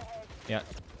UAV overhead. Yeah.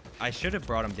 I should have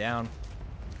brought him down.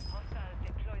 Hostiles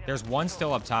deploy the There's one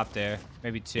still up top there.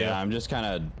 Maybe 2. Yeah, I'm just kind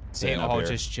of They sitting up all here.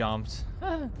 just jumped.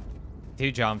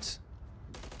 Dude jumped.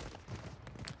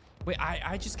 Wait,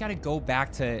 I just gotta go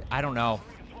back to, I don't know.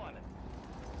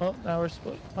 Oh, now we're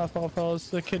split. My fault, fellas.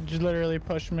 The kid literally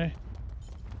pushed me.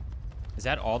 Is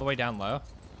that all the way down low?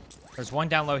 There's one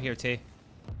down low here, T.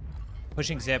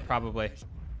 Pushing zip, probably.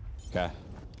 Okay.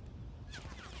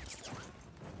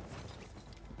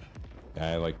 Yeah, I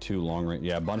have like 2 long range.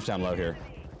 Yeah, a bunch down low here.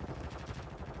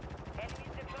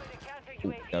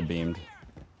 Ooh, got beamed.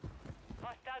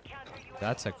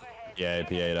 That's a... Yeah, he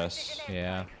PA'd us.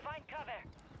 Yeah.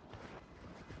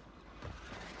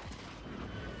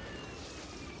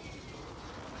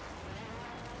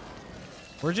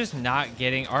 We're just not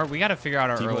getting... we got to figure out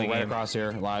our People early right game. across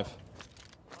here, live.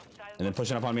 And then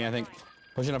pushing up on me, I think.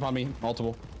 Pushing up on me,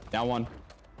 multiple. Down 1.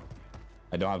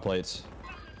 I don't have plates.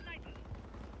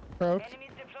 Broke.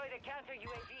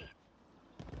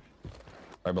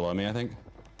 Right below me, I think.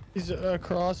 He's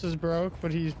across is broke,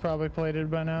 but he's probably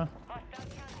plated by now.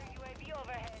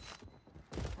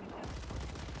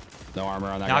 No armor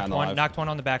on that guy on the live. Knocked one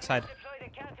on the backside.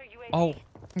 Oh.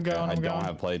 I'm going, I I'm don't going.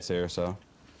 have plates here, so.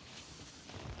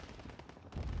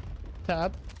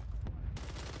 Tap.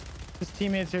 His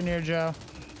teammates are near Joe.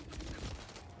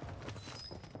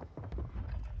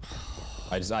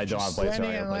 I don't have plates, so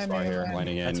I got a place spot here.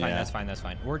 Landing in, That's fine, yeah. that's fine, that's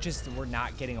fine. We're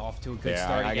not getting off to a good Yeah,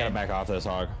 start I gotta again. back off this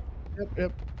hog.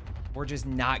 Yep. We're just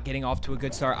not getting off to a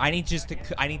good start. I need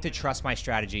to trust my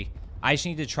strategy. I just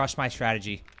need to trust my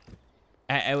strategy.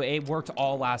 It worked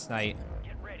all last night.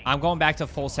 I'm going back to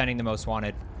full sending the most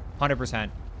wanted. 100%.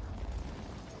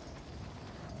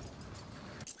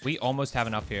 We almost have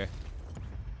enough here.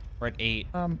 We're at 8.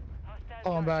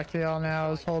 Pulling back to y'all now. I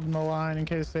was holding the line in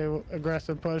case they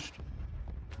aggressive pushed.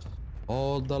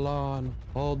 Hold the lawn.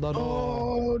 Hold the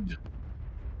door.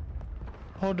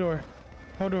 Hold door.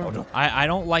 Hold door. I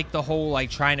don't like the whole like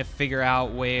trying to figure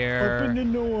out where. Open the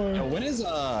door. Yo, when is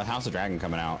House of Dragon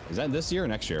coming out? Is that this year or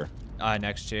next year?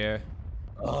 Next year.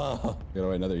 Gotta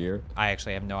wait another year. I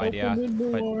actually have no idea, the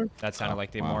door. but that sounded like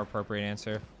the more appropriate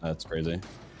answer. That's crazy.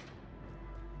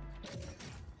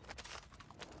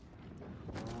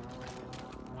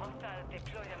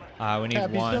 We need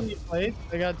Cap, you still one. need plates?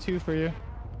 I got 2 for you.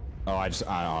 Oh, hold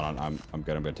on. I'm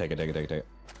good. I'm good. Take it. We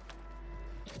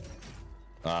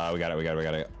got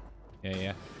it.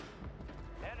 Yeah.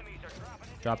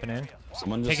 Dropping in.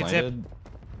 Someone just Take it, zip. landed.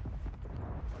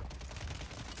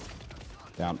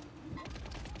 Down.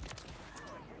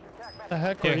 The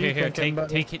heck were you Here. thinking,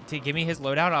 buddy? Give me his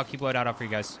loadout. I'll keep loadout up for you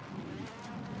guys.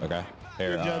 Okay.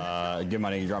 Here, give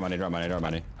money. Drop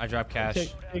money. I drop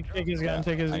cash. Take his gun.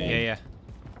 Take his gun. Yeah.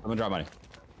 I'm gonna drop money.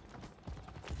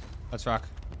 Let's rock.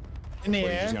 In the You're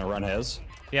air. just gonna run his?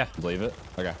 Yeah. Believe it?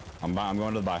 Okay. I'm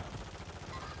going to the buy.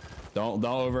 Don't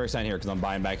overextend here because I'm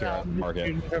buying back here at market.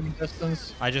 Shooting from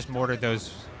distance. I just mortared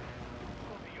those.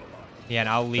 Yeah, and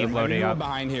I'll leave loading up.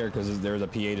 Behind here because there's a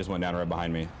PA just went down right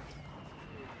behind me.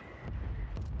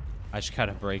 I just got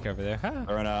a break over there. Huh.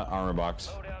 They're in a armor box.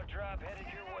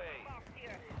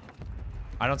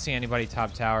 I don't see anybody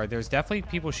top tower. There's definitely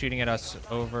people shooting at us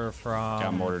over from...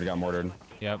 Got mortared.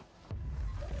 Yep.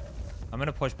 I'm going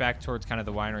to push back towards kind of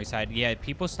the winery side. Yeah,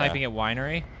 people sniping at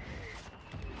winery.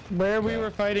 Where we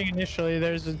were fighting initially,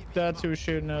 that's who was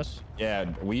shooting us. Yeah,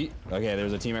 okay,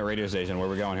 there's a team at radio station. Where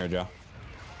we going here, Joe?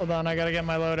 Hold on, I gotta get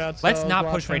my loadout. Let's not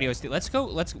push radio. Let's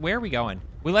go. Where are we going?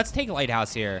 Let's take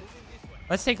Lighthouse here.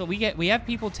 Let's take, we have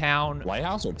people town.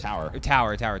 Lighthouse or tower?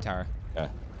 Tower. Okay.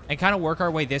 And kind of work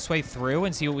our way this way through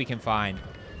and see what we can find.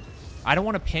 I don't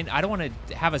want to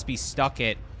have us be stuck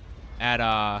at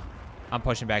I'm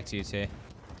pushing back to you, T.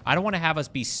 I don't want to have us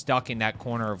be stuck in that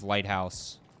corner of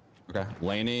Lighthouse. Okay.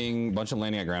 Bunch of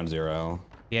landing at ground 0.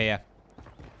 Yeah.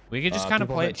 We could just kind of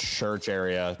play it. Church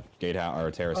area, gatehouse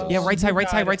or terraces. Yeah, right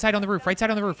side on the roof,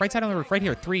 right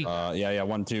here. 3. Yeah,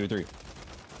 1, 2, 3.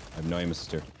 I have no aim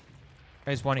assist here.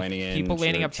 There's one. Landing in People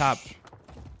landing up top. church.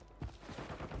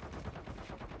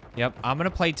 Yep, I'm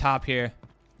gonna play top here.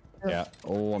 Yeah.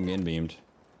 Oh, I'm getting beamed.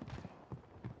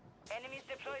 Enemies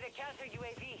deploy the counter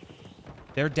UAV.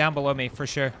 They're down below me for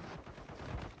sure.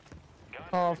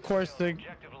 Oh, of course the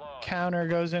counter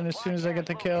goes in as soon as I get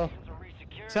the kill.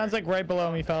 Sounds like right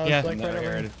below me, fellas. Yeah. Like right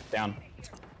over. Down.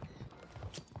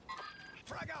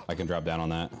 I can drop down on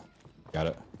that. Got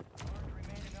it.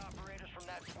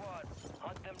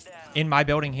 In my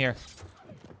building here.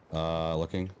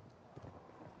 Looking.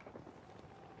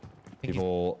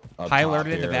 People up High top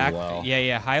alerted in the here back. as well.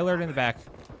 Yeah, high alert in the back.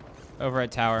 Over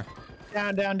at tower.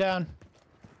 Down.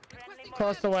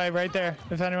 Across the way, right there.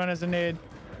 If anyone has a need.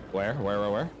 Where?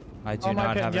 I do Oh, my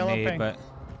not ping, have a yellow need, ping. but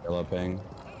Yellow ping.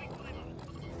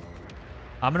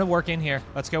 I'm gonna work in here.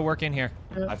 Let's go work in here.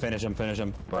 I finish him.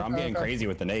 Bro, I'm getting Okay. crazy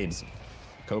with the nades.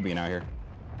 Kobe out here.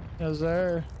 Is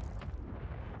there?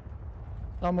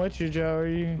 I'm with you, Joe. Are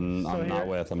you? I'm still not here?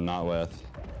 with. I'm not with.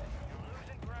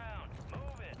 Losing ground. Move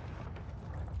it.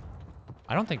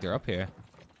 I don't think they're up here.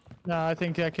 No, I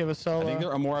think that kid was solo. I think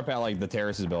they're more up at like the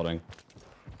terraces building.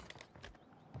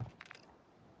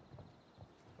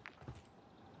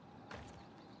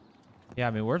 Yeah,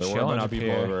 I mean, we're There were a chilling bunch up of people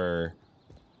here. over.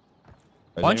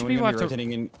 Is Bunch of anyone people gonna have be to-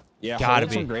 rotating in? Yeah, Gotta hold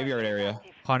be. some graveyard area.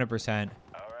 100%.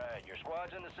 All right, your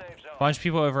squad's in the safe zone. Bunch of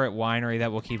people over at Winery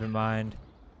that we'll keep in mind.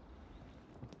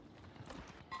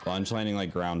 Bunch landing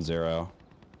like ground zero.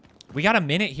 We got a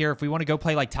minute here if we want to go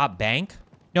play like top bank.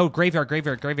 No, graveyard.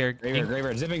 Graveyard, graveyard.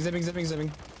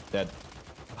 Zipping. Dead.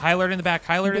 High alert in the back.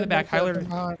 High alert in the back. High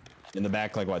alert. In the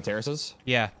back, like what, terraces?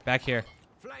 Yeah, back here.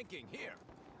 Flanking here.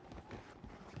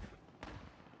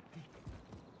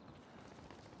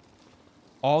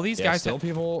 All these Yeah, guys. still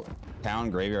people town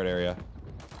graveyard area.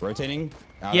 Rotating.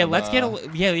 out Yeah, of, let's get a.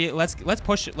 Yeah, let's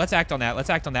push. Let's act on that. Let's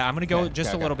act on that. I'm gonna go Okay, just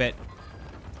okay, a little okay. bit.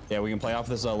 Yeah, we can play off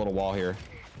this little wall here.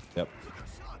 Yep.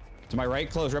 To my right,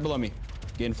 close, right below me.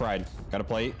 Getting fried. Got a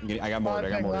plate. I got more.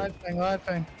 Live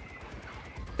thing.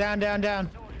 Down.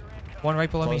 One right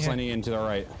below me Close here. landing into the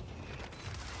right.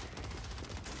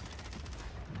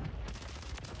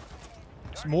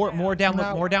 More down.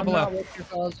 More down I'm below. not with you,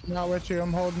 fellas. I'm not with you.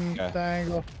 I'm holding Okay. the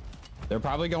angle. They're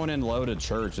probably going in low to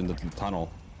church into the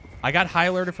tunnel. I got high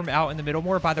alerted from out in the middle,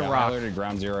 more by the Yeah, rock. alerted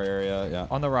ground zero area. Yeah.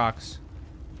 On the rocks.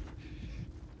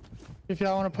 If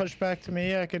y'all want to push back to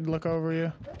me, I could look over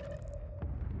you.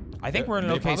 I think we're in an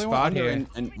They okay probably went spot under here.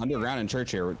 in underground in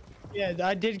church here. Yeah,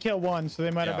 I did kill one, so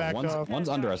they might have Yeah, backed off. one's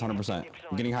under us 100%.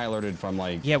 I'm getting high alerted from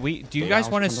like. Yeah, we. Do you Big guys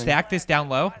house want or to something? stack this down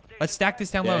low? Let's stack this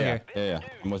down low Yeah, here. yeah.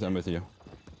 I'm with you.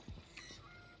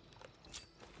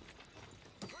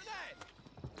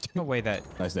 No way that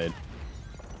Nice nade.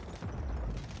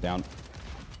 Down.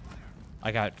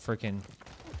 I got freaking.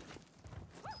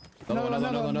 Another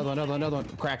one.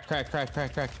 Crack. I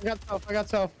got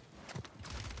self.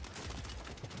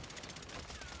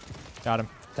 Got him.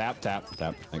 Tap.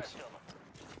 Thanks.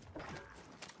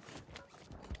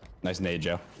 Nice nade,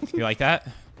 Joe. You like that?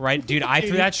 Right, dude. I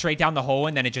threw that straight down the hole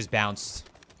and then it just bounced.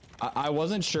 I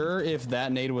wasn't sure if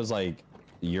that nade was like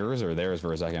yours or theirs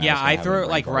for a second. Yeah, I was threw gonna it have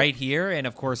a like brain right here, and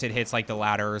of course it hits like the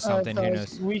ladder or something. Who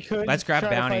knows? We could Let's grab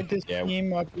try bounty. to fight this Yeah.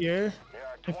 team up here,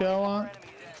 if y'all want.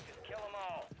 Kill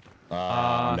them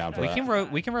all. I'm down for we that. can row.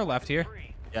 We can row left here.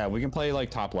 Yeah, we can play like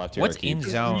top left here. What's Keep- in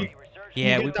zone? You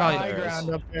Yeah, get we the high probably. ground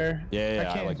up there. Yeah,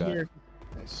 I can't like that. hear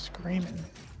screaming.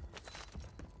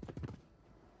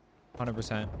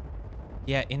 100%.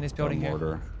 Yeah, in this building here.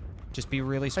 Mortar. Just be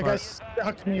really That guy smart.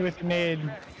 stuck me with a nade.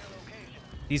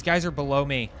 These guys are below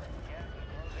me.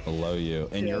 Below you.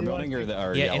 In Yeah, your you building want-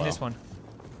 or Yeah, yellow? in this one.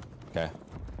 Okay.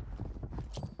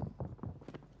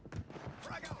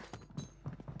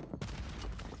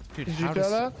 Dude, Did you how feel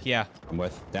does- that? Yeah, I'm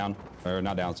with. Down. Or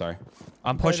not down, sorry.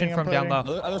 I'm pushing I'm from down low.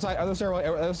 plating. Other side, other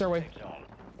stairway.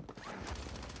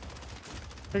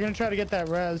 They're gonna try to get that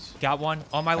res. Got one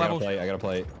on my I level. gotta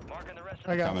play. Marking the rest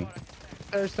I got Coming. one.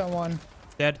 There's someone.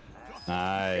 Dead.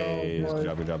 Nice. Oh,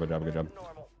 boy. Good job.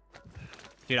 normal.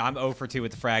 Dude, I'm 0 for 2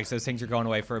 with the frags. Those things are going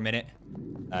away for a minute.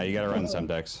 You gotta run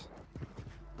Semtex.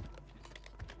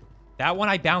 That one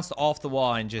I bounced off the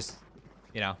wall and just,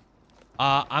 you know.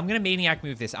 I'm gonna maniac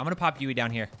move this. I'm gonna pop Yui down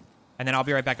here, and then I'll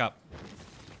be right back up.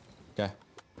 Okay.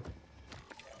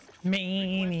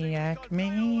 Maniac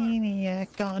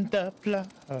on the floor.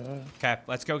 Okay,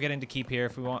 let's go get into keep here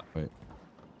if we want. Wait.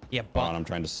 Yeah, Hold on, I'm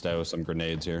trying to stow some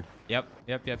grenades here. Yep.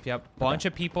 Bunch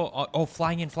of people. Oh,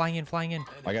 flying in. I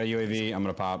got a UAV. I'm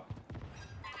gonna pop.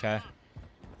 Okay.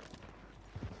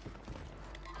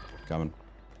 Coming.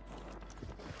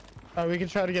 We can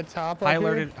try to get top. High up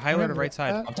here. alerted right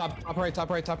side. Up top right.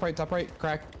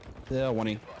 Crack. Yeah,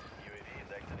 1E.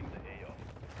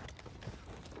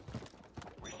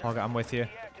 Okay, I'm with you.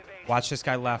 Watch this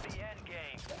guy left.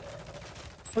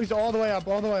 Oh, he's all the way up.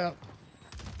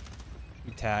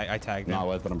 I tagged him. Not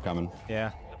with, but I'm coming.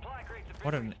 Yeah.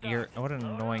 What an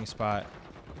annoying spot.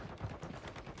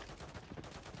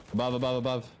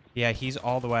 Above. Yeah, he's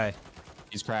all the way.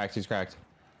 He's cracked.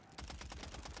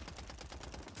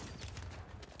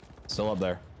 Still up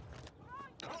there.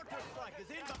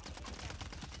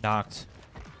 Knocked.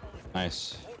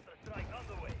 Nice.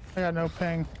 I got no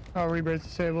ping. Oh, rebirth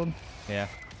disabled. Yeah.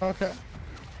 Okay.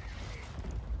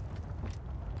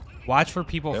 Watch for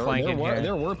people flanking here.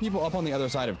 There were people up on the other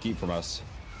side of keep from us.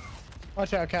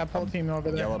 Watch out, Cap. Whole team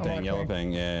over there. Yellow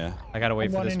ping. Yeah. I gotta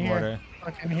wait for One this in mortar. here.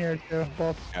 Fucking here too.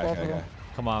 Both of Okay. them.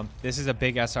 Come on. This is a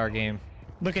big SR game.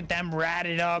 Look at them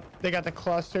ratted up. They got the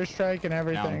cluster strike and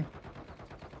everything.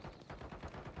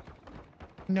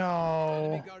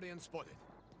 No. Guardian spotted.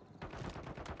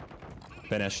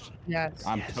 Finished. Yes.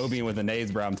 I'm Tobying with the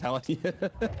nades, bro. I'm telling you.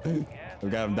 We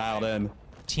got him dialed in.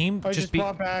 Team I just just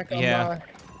bought back. Yeah.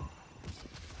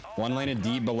 One lane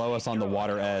deep below us on the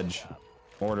water edge.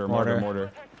 Mortar.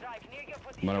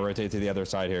 I'm gonna rotate to the other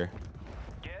side here.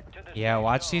 Yeah,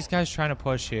 watch these guys trying to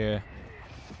push here.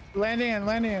 Landing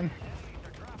in.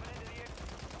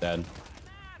 Dead.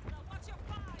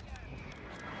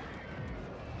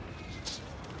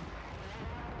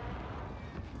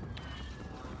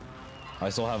 I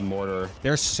still have mortar.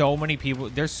 There's so many people. I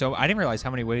didn't realize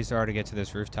how many ways there are to get to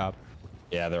this rooftop.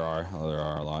 Yeah, there are. Oh, there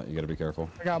are a lot. You gotta be careful.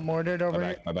 I got mortared over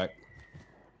here. My back.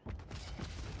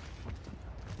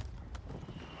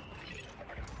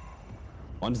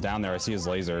 One's down there. I see his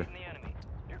laser.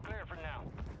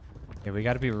 Yeah, we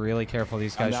got to be really careful.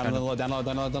 These I'm guys. down low.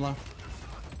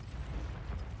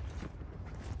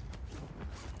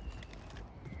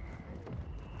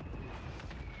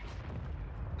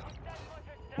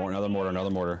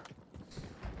 Another mortar.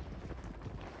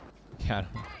 Yeah.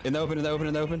 In the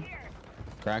open.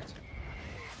 Cracked.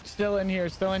 Still in here.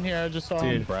 I just saw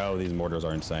him. Dude, bro, these mortars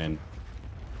are insane.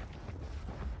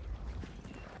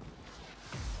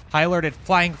 High alerted.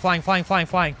 Flying. I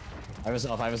have a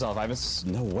self.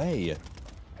 No way.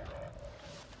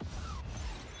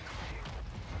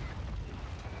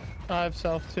 I have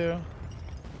self too.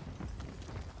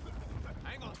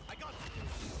 Hang on, I got you.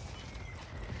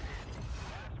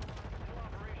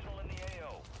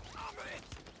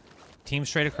 Team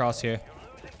straight across here.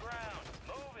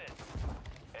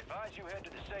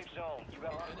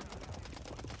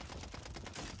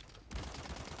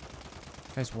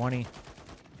 Guys, 1E.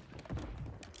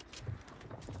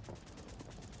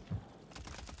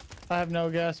 I have no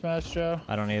gas mask, Joe.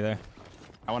 I don't either.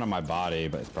 I went on my body,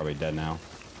 but it's probably dead now.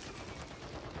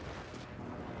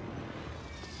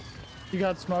 You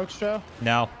got smokes, Joe?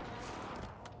 No.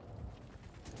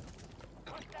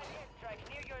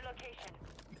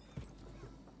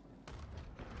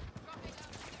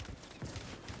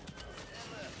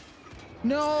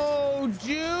 No,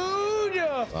 dude!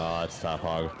 Oh, that's tough,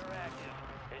 Hog.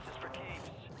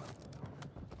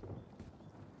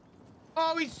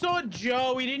 Oh, he saw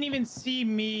Joe. He didn't even see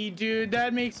me, dude.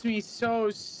 That makes me so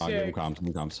sick. I'll give him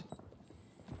comms.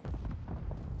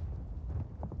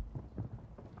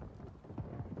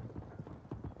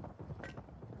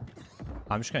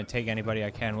 I'm just going to take anybody I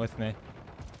can with me.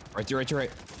 Right to your right.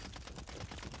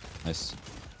 Nice.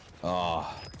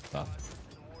 Oh, tough.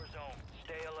 Warzone.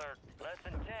 Stay alert. Less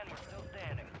than 10. We're still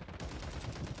standing.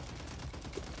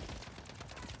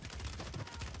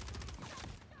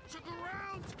 Check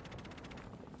around.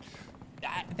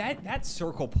 That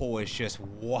circle pull is just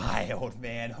wild,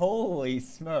 man. Holy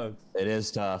smokes. It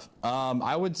is tough. I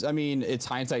mean, it's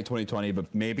hindsight 2020,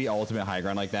 but maybe ultimate high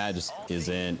ground like that just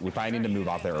isn't. We probably need to move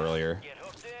off there earlier. Get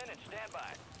hooked in and stand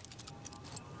by.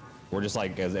 We're just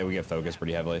like, as we get focused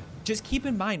pretty heavily. Just keep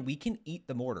in mind, we can eat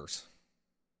the mortars.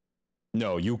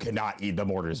 No, you cannot eat the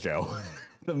mortars, Joe.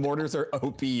 The mortars are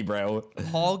OP, bro.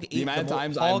 Hog ate the amount of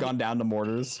times I've gone down to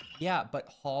mortars. Yeah, but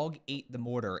Hog ate the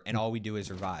mortar, and all we do is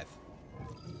survive.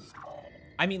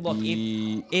 I mean, look,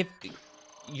 if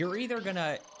you're either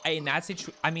gonna, in that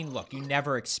situation, I mean, look, you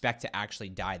never expect to actually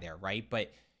die there, right?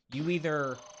 But you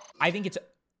either, I think it's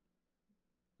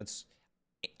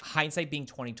hindsight being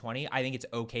 2020. I think it's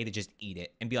okay to just eat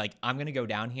it and be like, I'm gonna go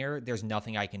down here. There's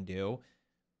nothing I can do.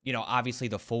 You know, obviously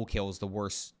the full kill is the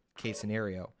worst case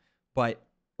scenario, but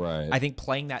right. I think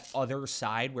playing that other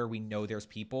side where we know there's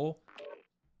people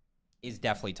is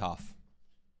definitely tough.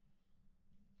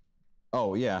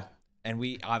 Oh yeah. And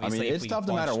we obviously, I mean, it's tough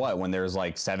no matter what when there's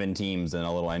like 7 teams in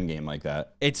a little end game like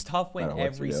that. It's tough when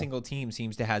every single team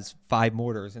seems to has 5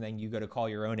 mortars, and then you go to call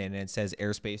your own in, and it says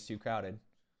airspace too crowded.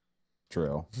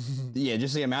 True. Yeah,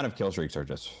 just the amount of kill streaks are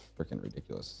just freaking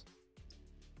ridiculous.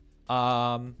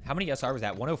 How many SR was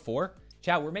that? 104.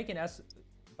 Chat, we're making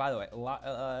By the way,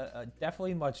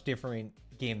 definitely much different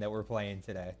game that we're playing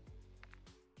today.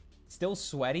 Still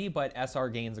sweaty, but SR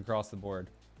gains across the board.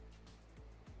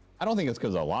 I don't think it's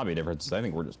because of lobby differences. I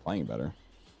think we're just playing better.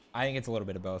 I think it's a little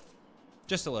bit of both.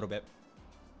 Just a little bit.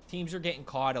 Teams are getting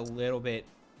caught a little bit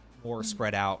more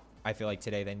spread out, I feel like,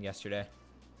 today than yesterday.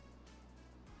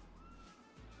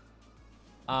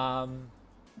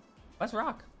 Let's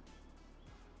rock.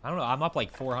 I don't know. I'm up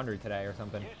like 400 today or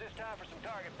something.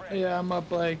 Yeah, I'm up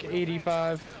like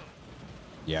 85.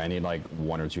 Yeah, I need like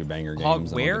 1 or 2 banger games.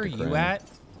 Hog, where are you at?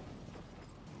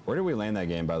 Where did we land that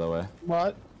game, by the way?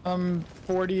 What? I'm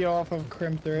 40 off of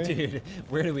Crim 3. Dude,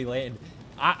 where did we land?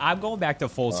 I'm going back to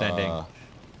full sending.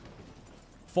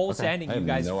 Full send, and I you have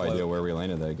guys no float. idea where we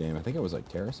landed that game. I think it was like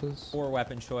terraces. 4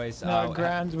 weapon choice. No,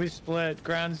 grounds, we split.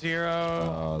 Ground 0.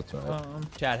 Oh, that's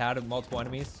right. Chad, how did multiple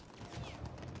enemies?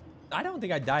 I don't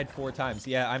think I died 4 times.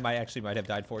 Yeah, I might have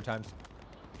died 4 times.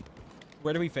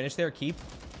 Where do we finish there? Keep.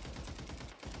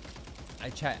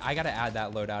 I gotta add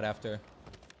that loadout after.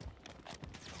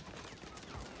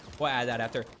 We'll add that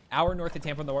after. Hour north of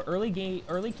Tampa.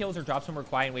 Early kills or drop somewhere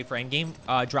quiet and wait for endgame.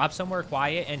 Drop somewhere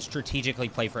quiet and strategically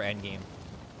play for endgame.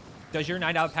 Does your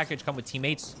 $9 package come with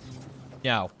teammates?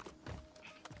 No.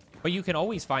 But you can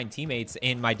always find teammates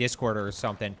in my Discord or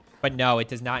something. But no, it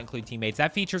does not include teammates.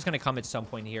 That feature is going to come at some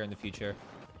point here in the future.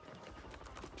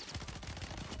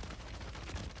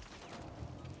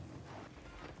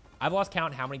 I've lost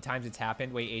count how many times it's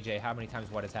happened. Wait, AJ, how many times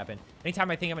what has happened?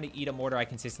 Anytime I think I'm going to eat a mortar, I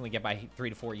consistently get by 3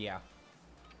 to 4. Yeah.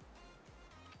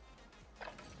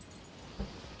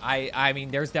 I mean,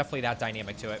 there's definitely that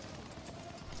dynamic to it.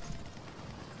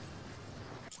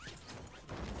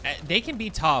 They can be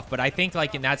tough, but I think,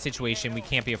 like, in that situation, we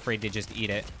can't be afraid to just eat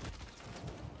it.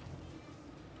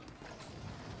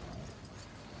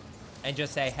 And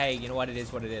just say, hey, you know what? It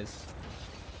is what it is.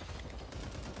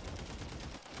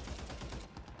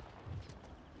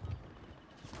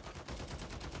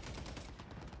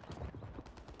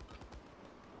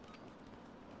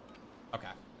 Okay.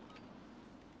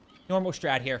 Normal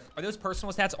strat here. Are those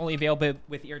personal stats only available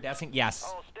with Iridescent? Yes.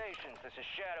 All stations, this is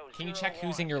Shadow Can you check 01.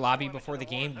 who's in your lobby before the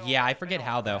game? Yeah, I forget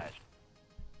how, though.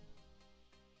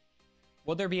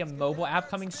 Will there be a mobile app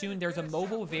coming soon? There's a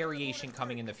mobile variation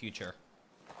coming in the future.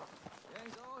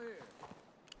 Gang's all here.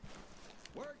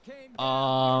 Word came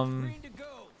down. Green to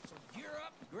go. So gear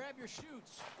up, grab your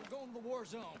chutes. We're going to the war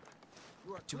zone.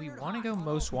 You are Do we cleared want to hot go on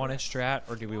most the wanted west. strat,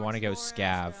 or do we want to go Watch your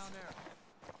ass scav? down there.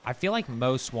 I feel like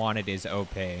most wanted is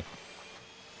OP. There's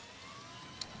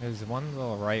one to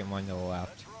the right and one to the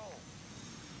left.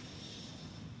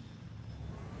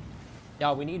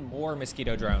 Yeah, we need more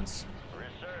mosquito drones.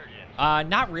 Resurgence.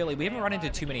 Not really. We haven't run into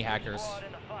too many hackers. Squad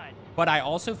in the fight. But I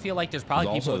also feel like there's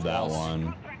probably There's people also with that walls.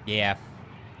 one. Yeah.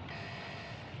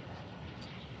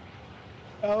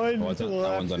 That one Oh, to the that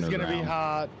left one's is gonna be underground.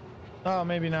 hot. Oh,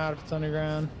 maybe not if it's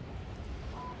underground.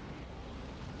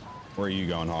 Where are you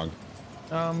going, Hog?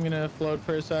 I'm gonna float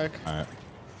for a sec. All right.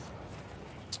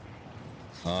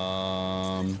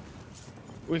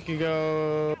 We could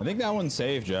go. I think that one's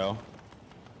safe, Joe.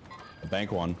 The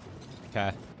bank one.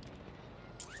 Okay.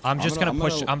 I'm just gonna- gonna I'm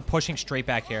push. gonna- I'm pushing straight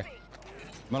back here.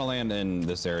 I'm gonna land in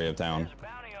this area of town. There's a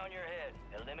bounty on your head.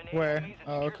 Eliminate Where? enemies and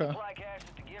Oh, secure okay. supply caches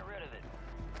to get rid of it.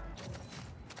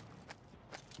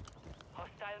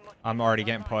 Hostile mosquito I'm already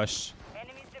getting online. pushed.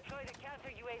 Enemies deploy the counter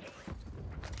UAV.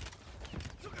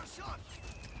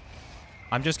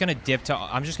 I'm just gonna dip to.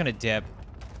 I'm just gonna dip.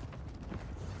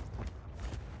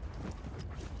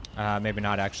 Maybe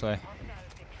not actually.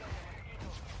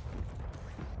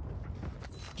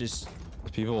 Just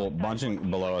There's people bunching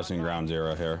below us in ground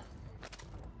 0 here.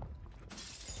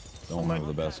 Don't have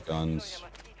the best guns.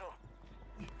 Mosquito.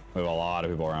 We have a lot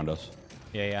of people around us.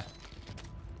 yeah. Hostile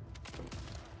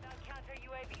counter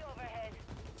UAV overhead.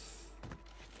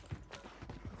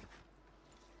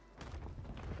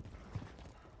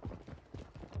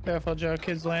 Careful, Joe.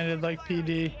 Kids landed like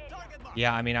PD.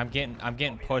 Yeah, I mean, I'm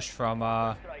getting pushed from.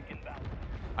 I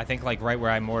think like right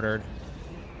where I mortared.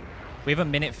 We have a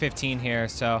minute 15 here,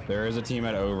 so There is a team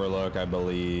at Overlook, I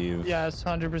believe. Yes,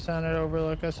 100% at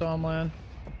Overlook. I saw him land.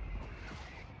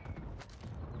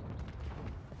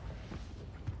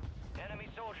 Enemy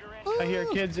soldier in. I hear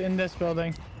kids in this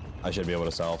building. I should be able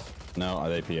to self. No,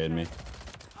 they PA'd me.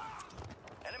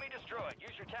 Enemy destroyed.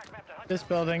 Use your tac map to hunt. This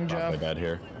building, Not Joe. my bad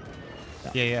here.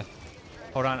 yeah.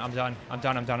 Hold on, I'm done. I'm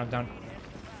done.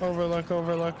 Overlook,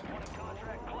 Overlook.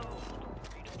 Contract closed.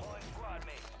 Redeploying squad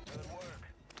mates. Good work.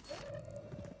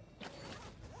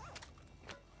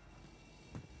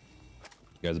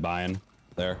 You guys buying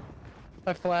there?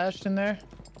 I flashed in there.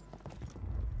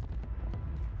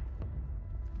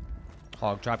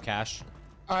 Hog, drop cash.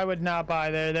 I would not buy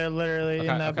there. They're literally in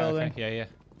that building. Yeah.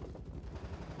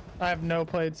 I have no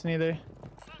plates neither.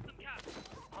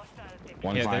 Hostile deployed.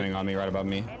 One Yeah, climbing on me, right above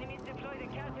me. Enemies deploy the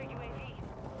counter UAV.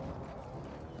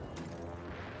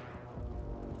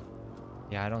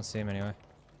 Yeah, I don't see him anyway.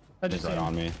 I He's just right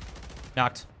on me.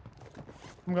 Knocked.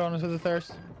 I'm going into the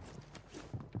thirst.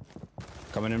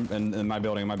 Coming in my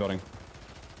building,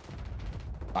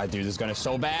 I do this gun is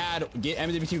so bad. Get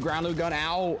MW2 ground loot gun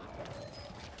out.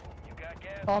 You got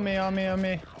gas. On me, on me, on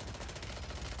me.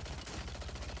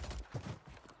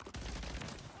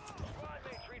 Squad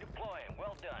mates redeploying.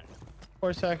 Well done.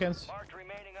 4 seconds. Marked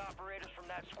remaining operators from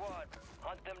that squad.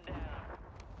 Hunt them down.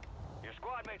 Your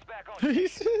squad mates back on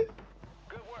station.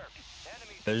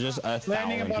 There's just a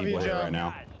Landing thousand above you, people here Joe. right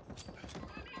now.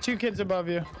 2 kids above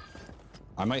you.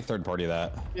 I might third party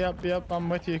that. Yep. I'm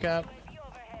with you, Cap.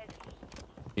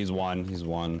 He's one. He's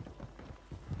one.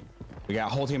 We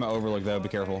got a whole team of Overlook though. Be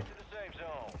careful.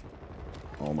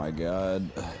 Oh my god.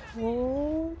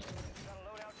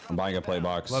 I'm buying a play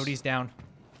box. Lodi's down.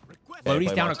 Yeah, Lodi's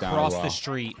play down box down across as well. the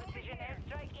street.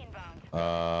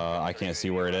 I can't see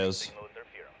where it is.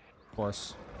 Of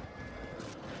course.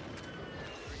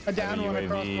 A down I have a one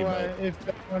across UAV, the way. If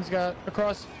anyone's got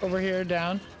across over here,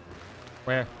 down.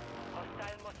 Where?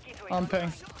 On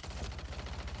ping.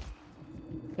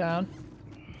 Down.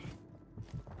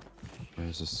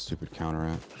 Where's this stupid counter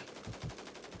at?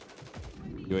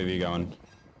 UAV going.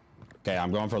 Okay,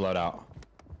 I'm going for loadout.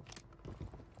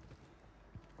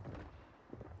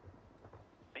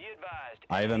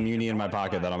 I have a muni in my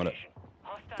pocket that I'm gonna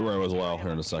throw as well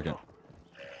here in a second.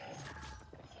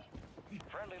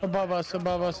 Above us,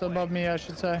 above me, I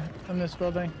should say, in this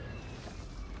building.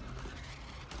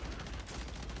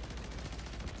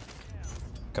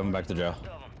 Coming back to Joe.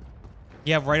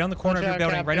 Yeah, right on the corner of your Watch out,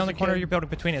 building. Cap, Right on there's the a corner of kid. your building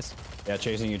between us. Yeah,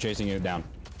 chasing you down.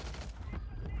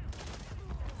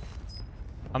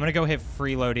 I'm gonna go hit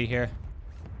free Lodi here.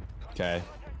 Okay.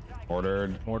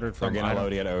 Ordered. Ordered They're from getting a item.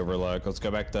 Lodi at Overlook. Let's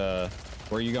go back to.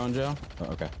 Where are you going, Joe? Oh,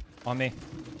 okay. On me.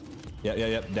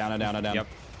 Yep. Down. Yep.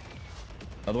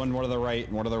 Other one more to the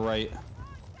right. More to the right.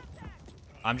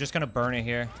 I'm just gonna burn it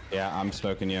here. Yeah, I'm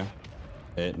smoking you.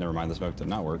 Never mind. The smoke did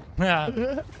not work.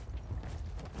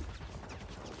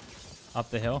 Up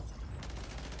the hill.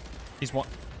 He's one.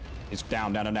 He's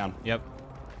down. Yep.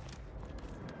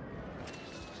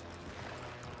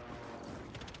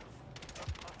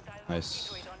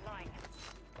 Nice.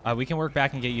 We can work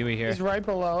back and get Yui here. He's right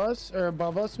below us or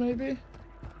above us, maybe.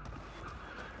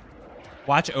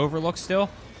 Watch Overlook still.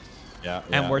 Yeah.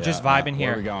 And we're just vibing here.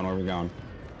 Where are we going?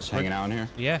 Just hanging out in here?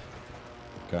 Yeah.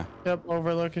 Okay. Yep,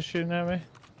 Overlook is shooting at me.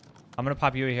 I'm gonna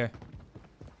pop Yui here.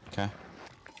 Okay.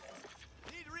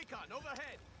 Need recon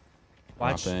overhead.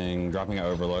 Watch. Dropping at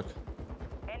Overlook.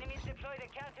 Enemies deployed a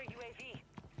counter UAV.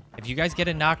 If you guys get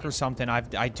a knock or something, I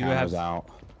do Counter's have. out.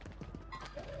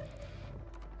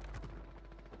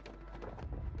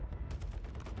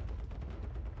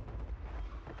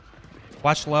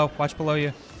 Watch low. Watch below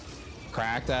you.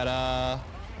 Cracked at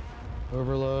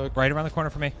Overlook. Right around the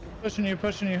corner for me. Pushing you.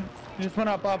 You just went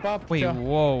up. Wait. Joe.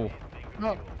 Whoa.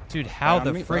 Up. Dude, how Right the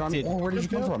on me, frick right on me. did? Oh, where did you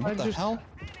come from? I What the just- hell?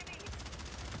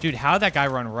 Dude, how did that guy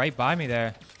run right by me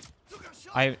there?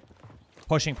 I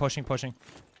pushing. Effects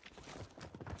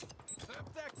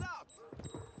out.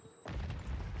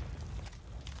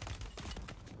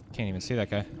 Can't even see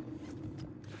that guy.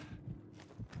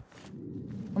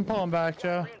 I'm pulling back,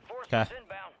 Joe. Okay.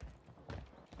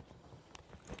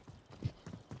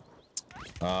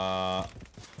 Inbound.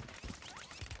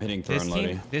 Hitting throwing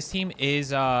Lodi. This team is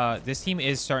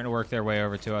starting to work their way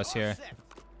over to us here.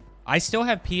 I still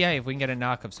have PA if we can get a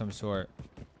knock of some sort.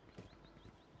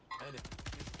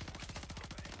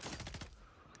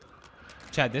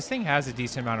 Chad, this thing has a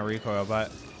decent amount of recoil,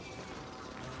 but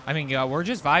I mean, we're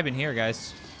just vibing here,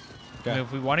 guys. Okay. I mean,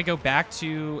 if we want to go back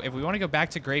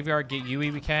to graveyard, get Yui,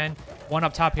 we can. One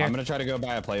up top here. I'm gonna try to go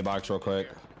buy a play box real quick.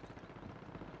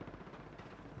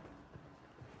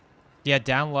 Yeah,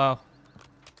 down low.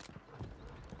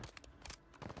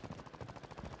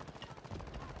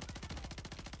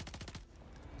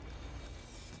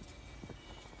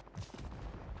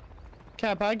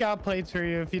 Cap, I got plates for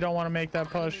you if you don't want to make that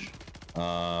push.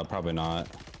 Probably not.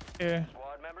 Here.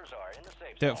 Squad members are in the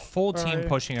safe The zone. full team Alright.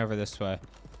 pushing over this way.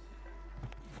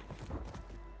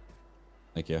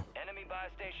 Thank you. Enemy buy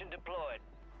station deployed.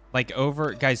 Like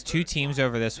over, guys, 2 teams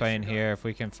over this way in here. If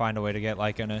we can find a way to get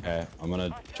like in a. Okay, I'm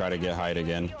gonna try to get height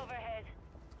again. Overhead.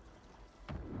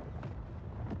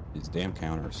 These damn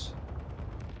counters.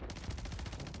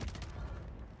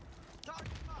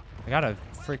 I got a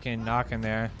freaking knock in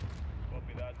there.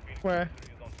 Where?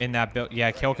 In that build.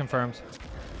 Yeah, kill confirmed.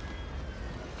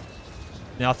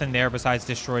 Nothing there besides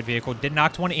destroyed vehicle. Did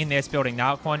knocked one in this building.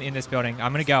 Knocked one in this building.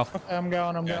 I'm gonna go. Okay, I'm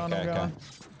going. I'm going. Okay.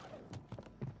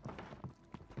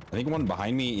 I think one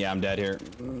behind me. Yeah, I'm dead here.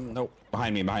 Nope.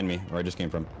 Behind me, where I just came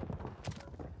from.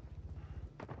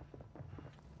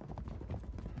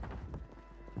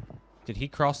 Did he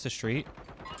cross the street?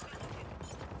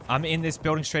 I'm in this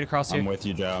building straight across here. I'm with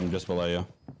you, Joe. I'm just below you.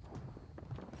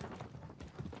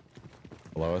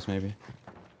 Below us, maybe?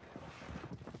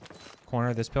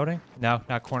 Corner of this building? No,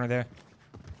 not corner there.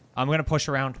 I'm gonna push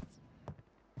around.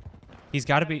 He's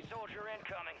got to be. Soldier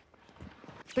incoming.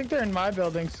 I think they're in my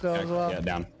building still as well. Yeah,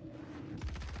 down.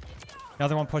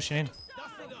 Another one pushing in.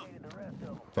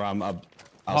 From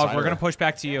Hog, we're gonna push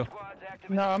back to you.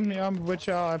 No, I'm with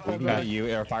y'all. I We pulled can go to back.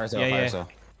 you. Or fire sale. Yeah, Fire yeah. sale.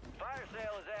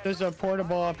 There's a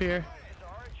portable up here.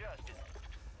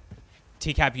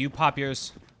 TCAP, you pop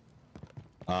yours.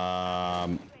 I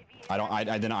don't have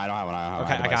one.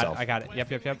 Okay, I have I got it.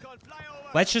 Yep.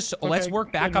 Let's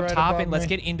work back good, up right top above and let's me.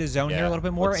 get into zone here Yeah, a little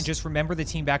bit more let's- and just remember the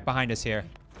team back behind us here.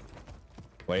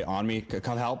 Wait, on me.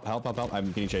 Come help.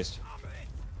 I'm getting chased.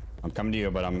 I'm coming to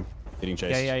you, but I'm getting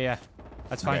chased. Yeah.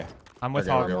 That's fine. Okay. I'm with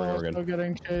Okay, Hog. we're good. Still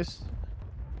getting chased.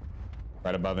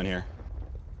 Right above in here.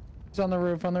 He's on the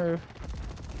roof.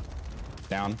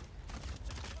 Down.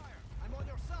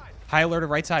 High alert,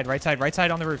 right side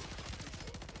on the roof.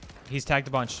 He's tagged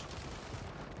a bunch.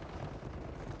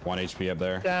 1 HP up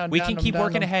there. Down. We down can them, keep down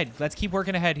working them. ahead. Let's keep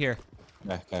working ahead here.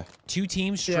 Okay. 2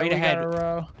 teams Yeah, straight we ahead. got a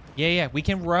row. Yeah. We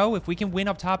can row. If we can win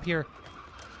up top here,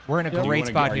 we're in a great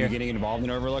spot Are here. you getting involved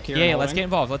in Overlook here? Yeah, and let's holding? get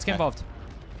involved. Let's get Okay. involved.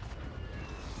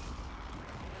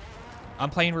 I'm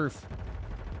playing roof.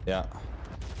 Yeah.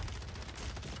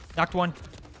 Knocked one.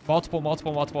 Multiple. Knocked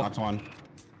one.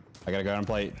 I gotta go and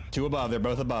play 2 above. They're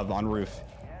both above on roof.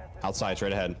 Outside,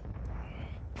 straight ahead.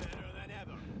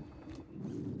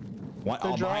 One,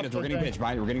 They're behind us. We're getting dropped,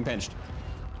 pinched. We're getting pinched.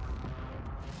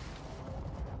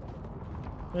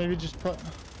 Maybe just put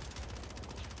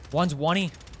One's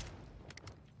 1-y.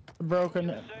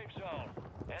 broken.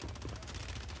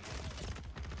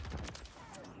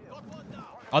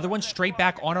 Other one straight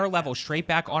back on our level.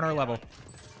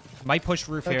 Might push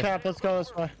roof Okay, here. Cap, let's go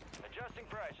this way.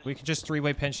 We could just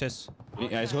 3-way pinch this.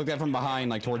 Yeah, just look at from behind,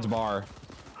 like towards the bar.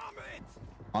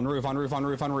 On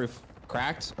roof.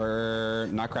 Cracked or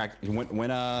not cracked?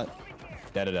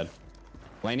 Dead.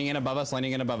 Landing in above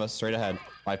us, straight ahead.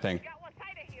 Live ping.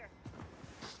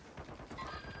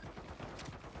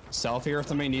 Self here if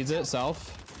somebody needs it.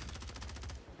 Self.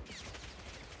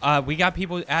 We got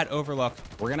people at Overlook.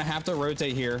 We're gonna have to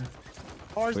rotate here.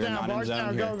 Bars We're down, not in bars zone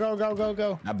down. here.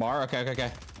 Go. That bar.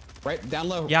 Okay. Right down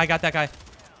low. Yeah, I got that guy.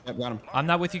 Yep, got him. I'm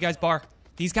not with you guys, bar.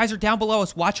 These guys are down below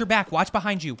us. Watch your back. Watch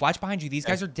behind you. These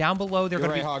guys are down below. They're To your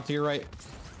gonna right, be. Hog. To your right.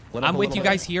 Let up I'm a with little you bit.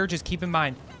 guys here. Just keep in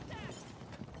mind.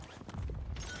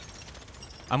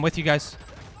 I'm with you guys.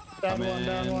 Down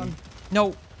in. one.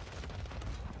 No.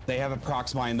 They have a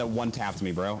prox mine that one tapped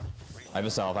me, bro. I have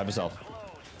a self.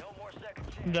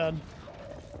 I'm dead.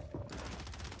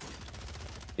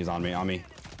 He's on me.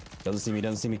 Doesn't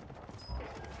see me.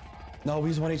 No,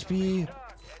 he's 1 HP.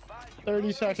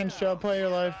 30 seconds, Joe. Play your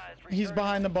life. He's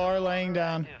behind the bar, laying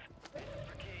down.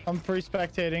 I'm free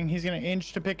spectating. He's gonna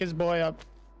inch to pick his boy up.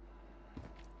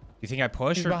 You think I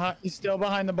push He's still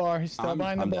behind the bar. He's I'm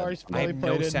behind the bar. dead. He's I fully have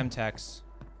no plated. Semtex.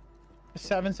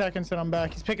 7 seconds and I'm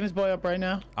back. He's picking his boy up right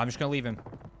now. I'm just gonna leave him.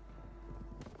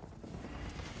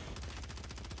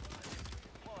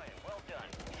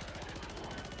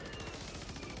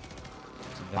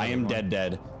 I am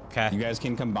dead. Okay. You guys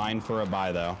can combine for a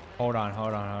buy though. Hold on.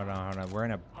 We're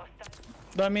in a.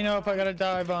 Let me know if I gotta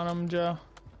dive on him, Joe.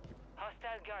 Hostile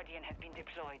Guardian has been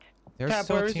deployed. There's Cap,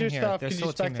 still a where's team your here. stuff? There's Could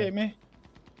you still a team here.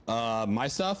 spectate me? My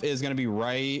stuff is gonna be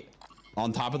right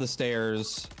on top of the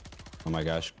stairs. Oh my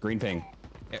gosh, green ping.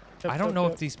 I don't know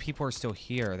yep. if these people are still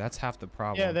here. That's half the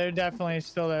problem. Yeah, they're definitely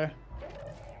still there.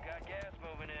 Got gas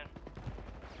moving in.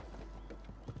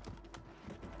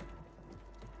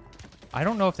 I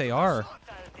don't know if they are.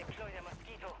 Hostiles deployed a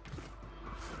mosquito.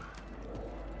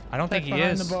 I don't think he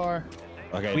Behind is. the bar.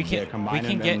 Okay, We can- yeah, combine we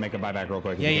can and get- make a buyback real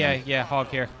quick. if you can. Yeah. Hog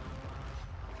here.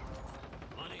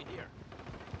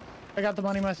 I got the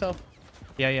money myself.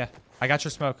 Yeah. I got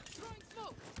your smoke.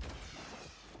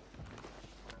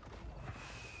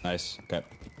 Nice. Okay.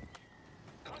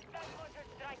 Hostile mortar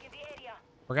strike in the area.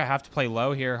 We're gonna have to play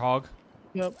low here, Hog.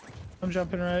 Yep. I'm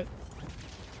jumping right.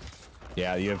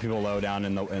 Yeah, you have people low down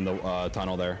in the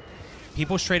tunnel there.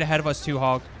 People straight ahead of us too,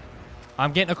 Hog.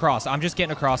 I'm getting across. I'm just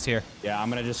getting across here. Yeah, I'm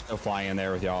gonna just go fly in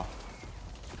there with y'all.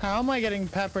 How am I getting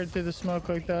peppered through the smoke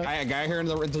like that? Guy here in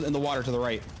the water to the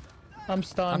right. I'm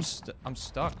stunned. I'm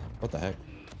stuck. What the heck?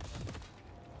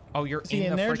 Oh, you're he in in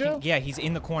the there, freaking. Joe? Yeah, he's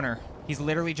in the corner. He's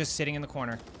literally just sitting in the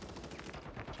corner.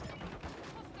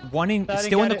 One in, That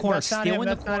still in ain't the got it. corner. That's not Still him. in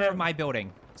the That's not corner of him. my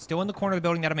building. Still in the corner of the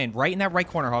building that I'm in. Right in that right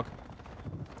corner, Hog.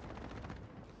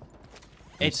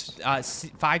 It's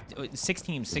 6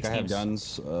 teams. 6 I have teams.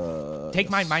 guns. Take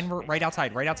mine. Mine were right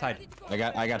outside. Right outside. I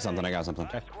got something.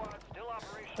 Okay.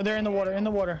 They're in the water. In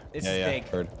the water. This Yeah, is yeah, big.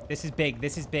 heard. This is big.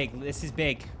 This is big. This is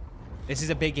big. This is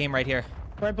a big game right here.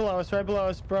 Right below us. Right below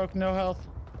us. Broke. No health.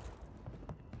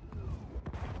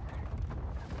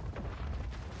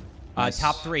 Nice.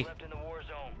 Top 3. Left in the war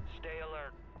zone. Stay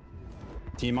alert.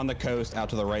 Team on the coast out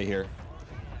to the right here.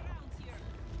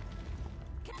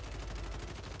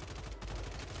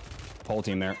 Whole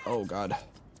team there. Oh god.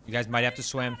 You guys might have to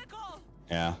swim.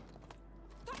 Yeah.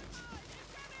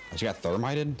 She got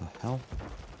thermited? The hell?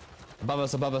 Above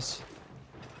us, above us.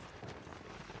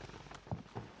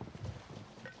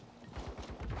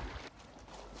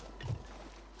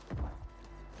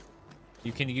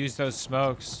 You can use those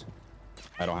smokes.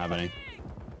 I don't have any.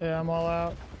 Yeah, I'm all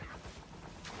out.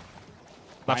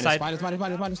 Left side.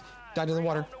 Minus. Dive to the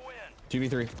water.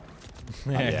 2v3.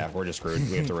 Yeah, we're just screwed.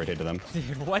 We have to rotate to them.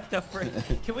 Dude, what the frick?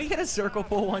 Can we get a circle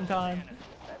pull one time?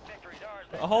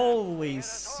 Holy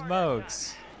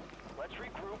smokes. Let's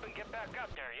regroup and get back up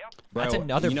there, yep. Bro, That's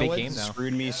another you know big what game, though.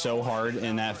 screwed me so hard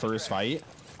in that first fight?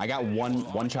 I got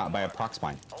one shot by a proc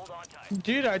spine.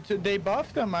 Dude, they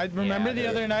buffed them. I remember the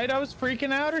other night I was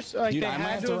freaking out, or like Dude, they I might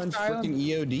had have to to run silence. freaking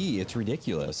EOD. It's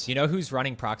ridiculous. You know who's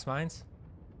running prox mines?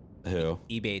 Who?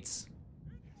 Ebates.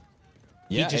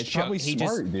 Yeah, it's probably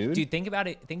smart, dude. Dude, think about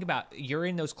it. Think about you're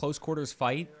in those close quarter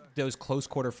fights.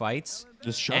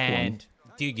 Just chuck and one.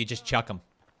 dude, you just chuck them.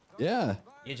 Yeah.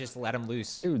 You just let them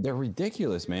loose. Dude, they're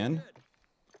ridiculous, man.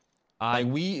 Like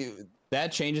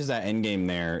that changes that end game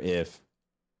there if,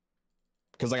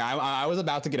 because like I was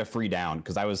about to get a free down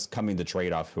because I was coming to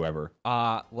trade off whoever.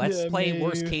 Let's play me,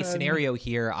 worst you case had scenario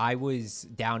here. I was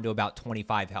down to about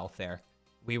 25 health there.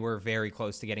 We were very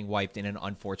close to getting wiped in an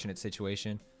unfortunate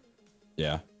situation.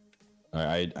 Yeah.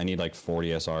 I need like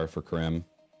 40 SR for Krim.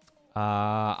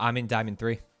 I'm in Diamond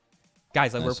 3.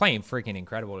 Guys, like Nice. we're playing freaking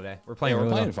incredible today. We're playing Yeah, we're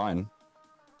really playing well. fine.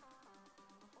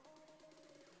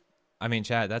 I mean,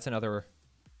 Chad, that's another.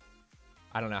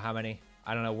 I don't know how many.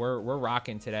 I don't know. We're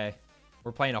rocking today.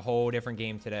 We're playing a whole different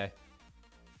game today.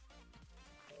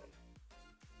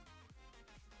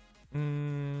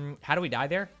 How do we die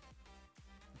there?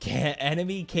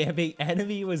 Enemy camping.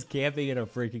 Enemy was camping in a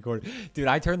freaking corner. Dude,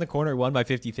 I turned the corner, won by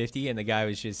 50-50, and the guy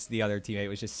was just, the other teammate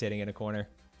was just sitting in a corner.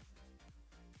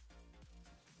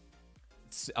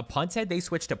 A punt said they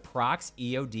switched to procs,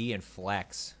 EOD, and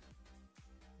flex.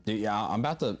 Dude, yeah, I'm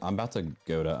about to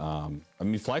go to I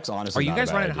mean flex honestly. Are you not a guys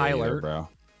bad running idea high either, alert? bro?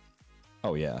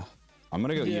 Oh yeah. I'm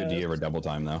gonna go EOD over double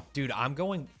time though. Dude, I'm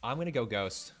gonna go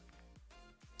ghost.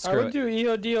 I would do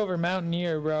EOD over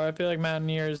Mountaineer, bro. I feel like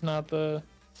Mountaineer is not the.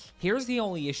 Here's the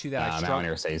only issue that I struggle.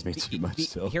 Mountaineer saves me too much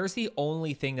still. Here's the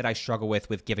only thing that I struggle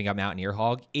with giving up Mountaineer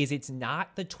Hog is it's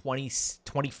not the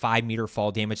 25 meter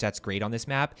fall damage that's great on this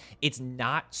map. It's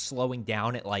not slowing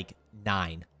down at like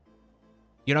 9.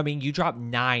 You know what I mean? You drop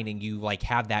 9 and you like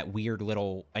have that weird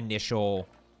little initial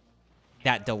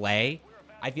that delay.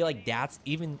 I feel like that's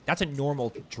a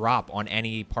normal drop on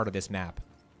any part of this map.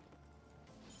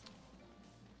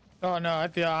 Oh no, I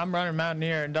feel I'm running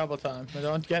Mountaineer in double time. But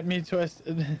don't get me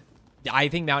twisted. I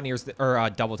think Mountaineer's or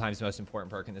double time is the most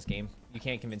important perk in this game. You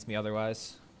can't convince me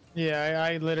otherwise. Yeah,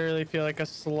 I literally feel like a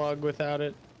slug without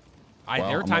it.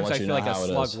 There are times I feel like a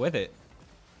slug with it.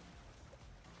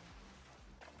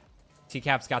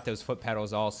 T-Cap's got those foot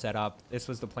pedals all set up. This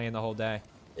was the plan the whole day.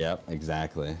 Yep,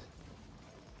 exactly.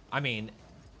 I mean,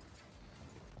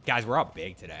 guys, we're up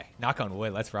big today. Knock on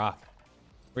wood. Let's rock.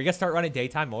 We're gonna start running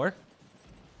daytime more.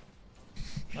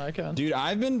 I can. Dude,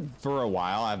 for a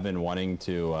while, I've been wanting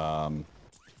to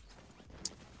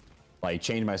like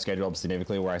change my schedule up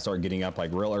significantly where I start getting up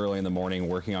like real early in the morning,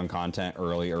 working on content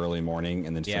early morning,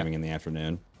 and then streaming in the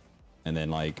afternoon. And then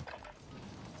like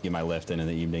get my lift in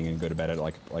the evening and go to bed at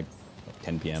like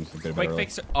 10 p.m. So go to bed Quick early.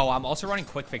 fix. Oh, I'm also running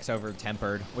quick fix over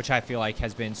tempered, which I feel like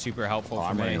has been super helpful for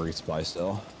I'm me. running resupply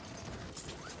still.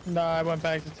 No, I went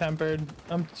back to tempered.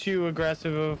 I'm too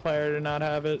aggressive of a player to not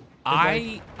have it.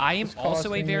 I am it's also a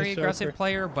costing me very so aggressive quick.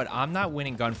 player, but I'm not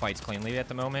winning gunfights cleanly at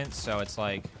the moment, so it's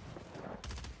like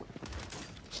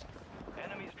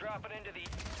Enemies dropping into the.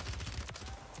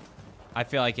 I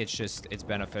feel like it's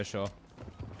beneficial.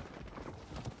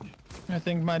 I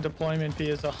think my deployment fee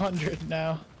is 100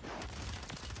 now.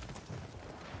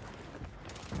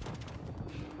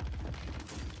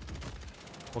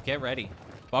 Well, get ready.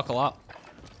 Buckle up.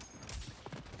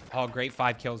 Oh, great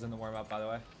 5 kills in the warm-up, by the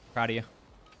way. Proud of you.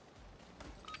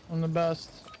 I'm the best.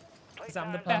 'Cause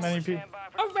I'm the Not best. many people.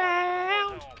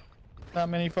 Around. Not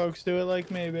many folks do it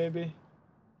like me, baby.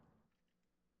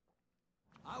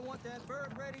 I want that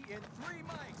bird ready in 3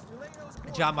 mics. Relay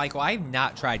those John Michael, I have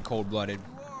not tried cold-blooded.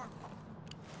 You are.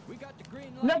 We got the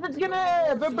green light. Nothing's gonna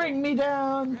ever bring me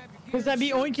down. Cause I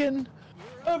be oinking.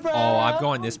 Oh, I'm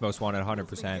going this most wanted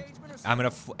 100%. I'm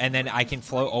gonna and then I can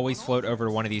always float over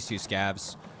to one of these 2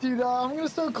 scabs. Dude, I'm gonna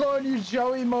start calling you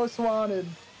Joey Most Wanted.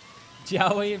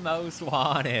 Joey Most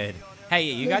Wanted. Hey,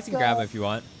 you guys can grab him if you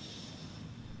want.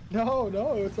 No,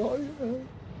 it's all you.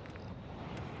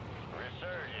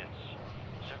 Resurgence.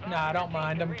 Nah, I don't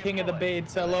mind. I'm king of the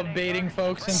baits. I love baiting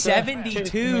folks into chasing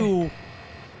 72. me.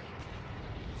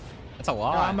 That's a No,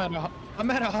 lot. I'm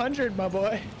at 100, my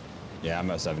boy. Yeah, I'm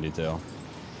at 72.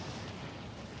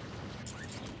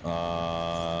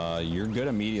 You're good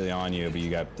immediately on you, but you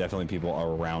got definitely people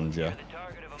around you.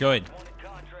 Good.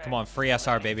 Come on, free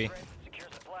SR, baby. Secure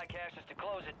supply caches to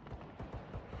close it.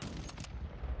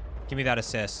 Give me that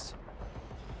assist.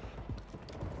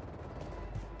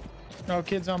 No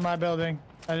kids on my building.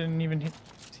 I didn't even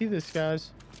see this,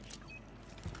 guys.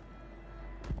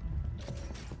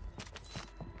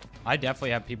 I definitely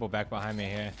have people back behind me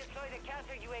here. Deploy the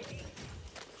counter UAV.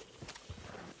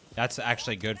 That's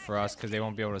actually good for us because they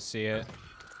won't be able to see it.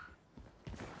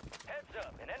 Heads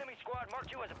up, an enemy squad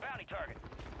marked you as a bounty target.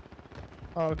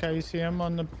 Oh, okay, you see him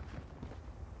on the...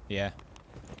 Yeah.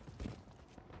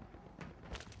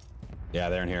 Yeah,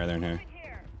 they're in here. They're in here.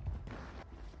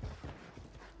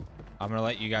 I'm gonna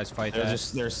let you guys fight They're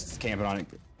that. they're camping on it.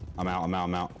 I'm out.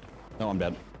 No, I'm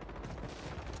dead.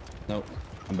 Nope,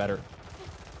 I'm better.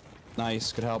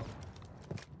 Nice, good help.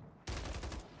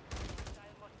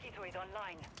 Mosquito is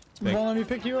online. big. Well, let me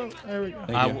pick you up. There we go.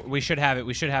 Thank you. We should have it.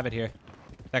 We should have it here.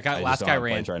 That guy, I just last don't guy have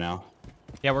ran. plates right now.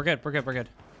 Yeah, we're good. We're good. We're good.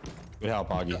 Good help,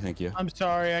 Augie. Thank you. I'm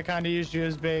sorry, I kind of used you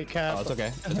as bait, Cap. Oh, it's okay.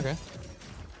 It's okay.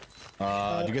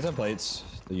 Do you get some plates?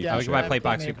 that you Yeah, can we sure. can buy share? plate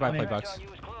box. plenty, You can buy plenty. plate box. On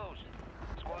you is closed.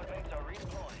 Squad mates are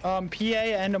redeploying. PA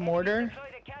and a mortar. Deploy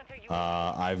the counter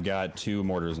UAV. I've got 2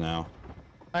 mortars now.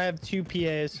 I have 2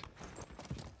 PAs.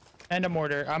 And a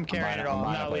mortar. I'm carrying it all. I'm I'm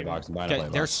buying a not plate leaving. box. I'm buying a Okay,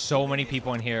 plate there's box. so many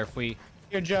people in here. If we,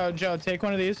 Here, Joe, take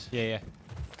one of these. yeah.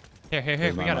 Here.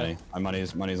 Here's We my got money. it. My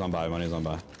money's on buy. Money's on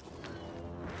buy.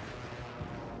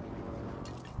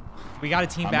 We got a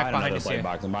team I'm back buying behind another us plate here.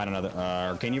 box. I'm buying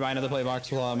another. Can you buy another plate box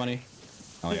for a lot of money?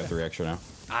 I only have 3 extra now.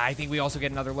 I think we also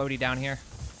get another loadie down here.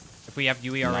 If we have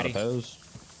UE I'm not already. opposed.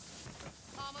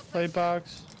 Plate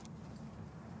box.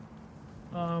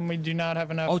 We do not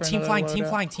have enough. Oh, for team another flying. loadout. Team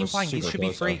flying. These Super should be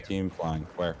close free. up. Team flying.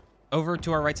 Where? Over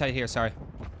to our right side here. Sorry.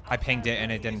 I pinged it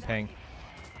and it didn't ping.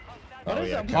 What Oh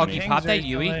is yeah. up with Augie, pings pop that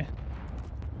recently? Yui.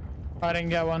 I didn't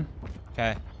get one.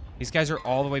 Okay. These guys are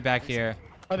all the way back here.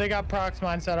 Oh, they got prox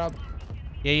mine set up.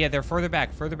 Yeah. They're further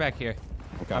back. Further back here.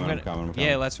 I'm coming. I'm coming.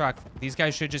 Yeah, let's rock. These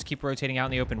guys should just keep rotating out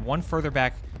in the open. One further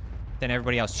back than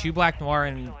everybody else. 2 black noir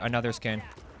and another skin.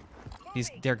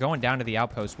 They're going down to the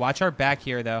outpost. Watch our back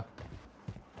here, though.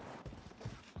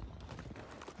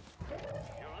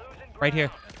 Right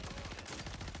here.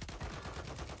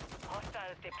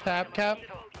 Hostiles deploying Tap, Cap.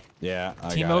 mosquito. Yeah. I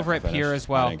Team got it. over I at pier finished. as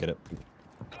well. I didn't get it.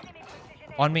 Enemy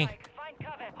precision On me. airstrike. Find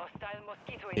cover. Hostile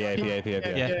mosquito is PA, online. PA, PA,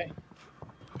 PA. Yeah. Okay.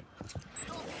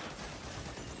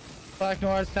 Black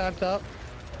Noir's tapped up.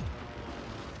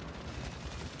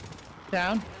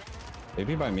 Down.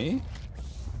 Maybe by me?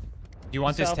 You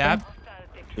want this Selfing. tab? Hostiles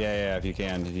deploying. Yeah, if you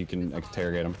can. If you can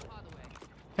interrogate him.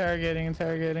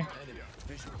 Interrogating.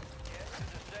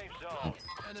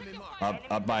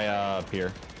 Up by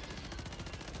pier.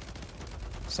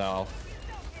 South.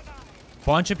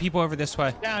 Bunch of people over this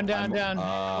way. Down.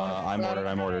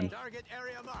 I'm ordered. Target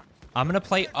area marked. I'm gonna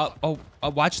play up. Oh,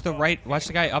 watch the right. Watch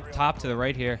the guy up top to the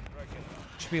right here.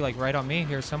 Should be like right on me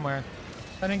here somewhere.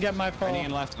 I didn't get my phone. Running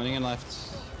in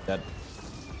left. Dead.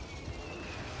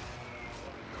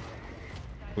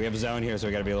 We have zone here, so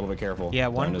we gotta be a little bit careful. Yeah,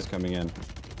 one- Zone is coming in.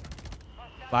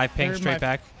 Live ping Here's straight my-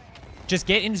 back. Just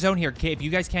get in zone here. If you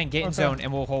guys can, get in Okay. zone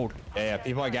and we'll hold. Yeah,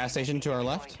 people at gas station to our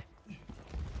left.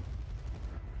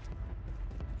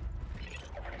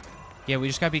 Yeah, we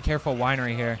just gotta be careful.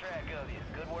 Winery here. Track of you.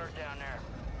 Good work down there.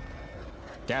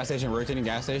 Gas station, rotating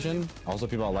gas station. Also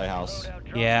people at lighthouse. Loadout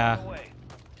drone Yeah. on the way.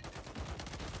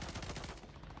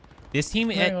 This team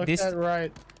Hey, at look this. at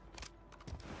right.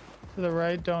 To the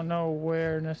right, don't know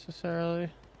where necessarily.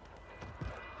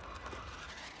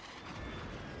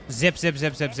 Zip.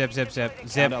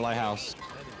 Down to lighthouse.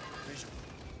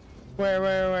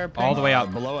 Where? All the way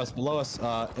up. Below us.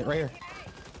 Right here.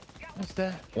 What's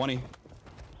that? 20.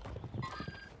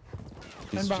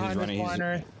 And behind this running.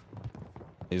 winery.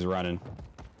 He's running.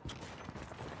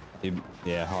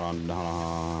 Yeah, hold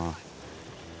on.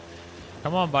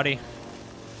 Come on, buddy.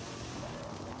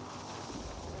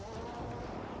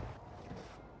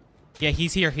 Yeah,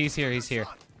 he's here.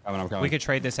 I'm coming. We could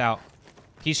trade this out.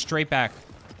 He's straight back.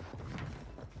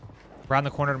 Around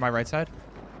the corner to my right side.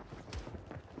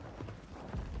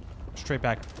 Straight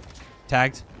back.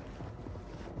 Tagged.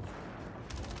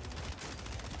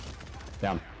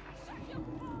 Down.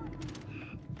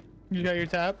 You got your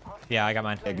tap? Yeah, I got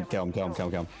mine. Yeah, kill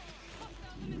him.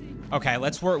 Okay,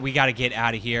 let's work. We got to get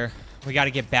out of here. We got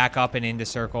to get back up and into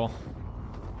circle.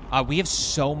 We have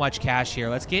so much cash here.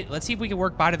 Let's see if we can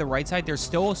work by to the right side. There's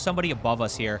still somebody above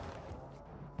us here.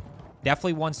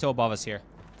 Definitely one still above us here.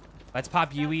 Let's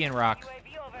pop UE and rock.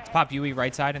 Let's pop UE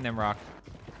right side and then rock.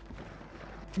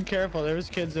 Be careful. There was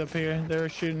kids up here. They were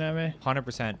shooting at me.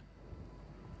 100%.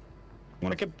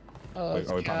 Wanna, Wait,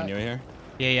 are we popping you here?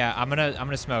 Yeah. I'm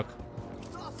gonna smoke.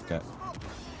 Okay.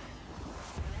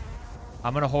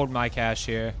 I'm gonna hold my cash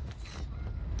here.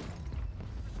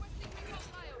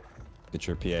 Get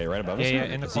your PA right above us. Yeah,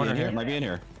 in the corner here. Might be in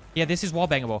here. Yeah, this is wall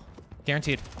bangable.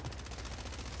 Guaranteed.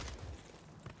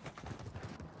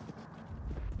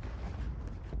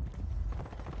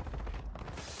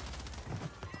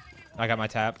 I got my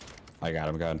tap. I got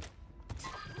him. Good.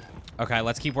 Okay,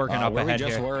 let's keep working up where ahead we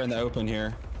just here. were in the open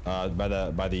here. By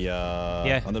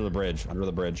the under the bridge. Under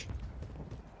the bridge.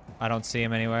 I don't see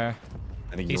him anywhere.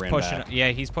 I think He's he ran pushing. back. Yeah,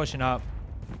 he's pushing up.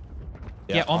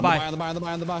 Yeah, on by. On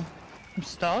the buy. I'm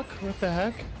stuck. What the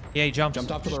heck? Yeah, he jumped.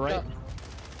 Jumped off to the right.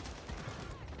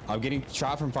 I'm getting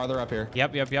shot from farther up here.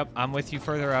 Yep. I'm with you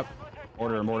further up.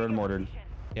 Mortared.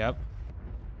 Yep.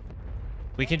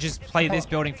 We can just play this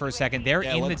building for a second. They're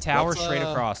in the tower straight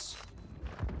across.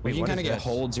 We Wait, can what kind of is get this?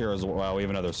 holds here as well. We have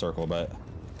another circle, but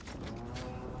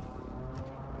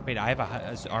Wait, I have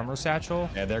a armor satchel.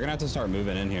 yeah, they're gonna have to start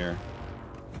moving in here.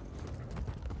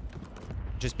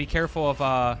 Just be careful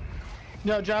of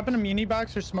Yo, dropping a muni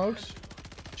box or smokes.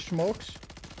 Smokes.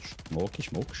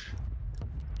 Smokes.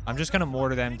 I'm just gonna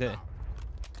mortar them to.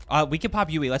 We can pop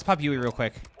UE. Let's pop UE real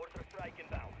quick.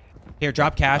 Here,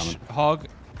 drop cash, hog.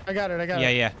 I got it.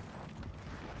 Yeah.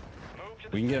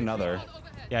 We can get another.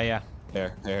 Yeah.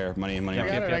 Here. Money.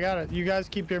 Yep. I got it. You guys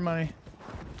keep your money.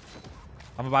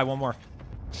 I'm gonna buy one more.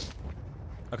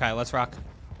 Okay, let's rock.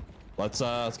 Let's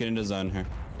get into zone here.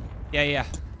 Yeah.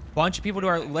 Bunch of people to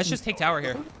our. Let's just take tower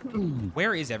here.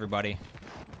 Where is everybody?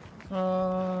 Team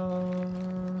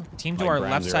to Like our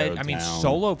ground left zero side. I mean, down.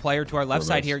 solo player to our left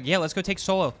side Reverse. here. Yeah, let's go take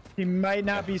solo. He might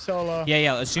not be solo.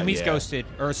 Yeah. Assume he's Yeah. ghosted,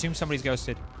 or assume somebody's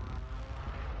ghosted.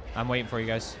 I'm waiting for you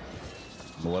guys.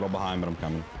 I'm a little behind, but I'm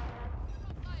coming.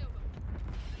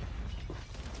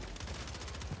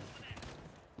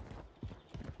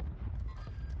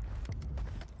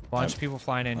 Bunch of people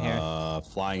flying in here.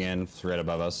 Flying in, right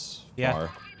above us. Yeah. Far.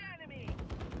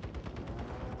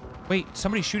 Wait,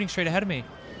 somebody's shooting straight ahead of me.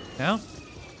 No,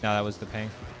 that was the ping.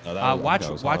 No, that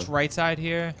was Watch hard. right side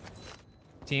here.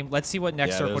 Team, let's see what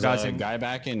next Yeah, circle there's does. a guy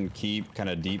back in keep, kind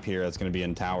of deep here. That's gonna be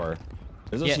in tower.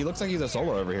 Yeah. He looks like he's a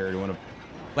solo over here. Do you want to?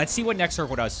 Let's see what next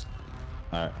circle does.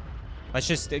 All right. Let's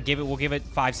just give it. We'll give it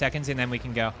 5 seconds and then we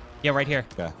can go. Yeah, right here.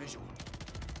 Okay.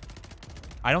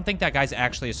 I don't think that guy's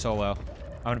actually a solo.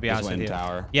 I'm gonna be Just honest went with you. in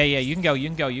tower. Yeah, you can go.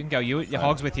 You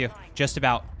Hog's with you. Just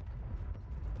about.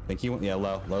 I think he went. Yeah,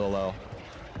 low.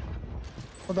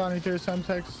 Hold on, he threw some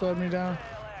text, slowed me down.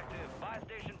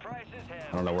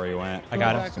 I don't know where he went. I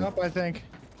got Back him. up, I think.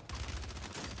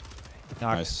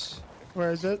 Knocked. Nice.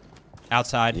 Where is it?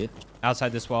 Outside. Yeah.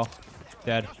 Outside this wall.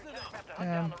 Dead.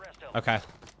 Damn. Okay.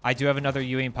 I do have another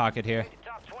Ewing pocket here.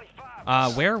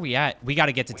 Where are we at? We got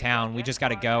to get to town. We just got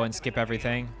to go and skip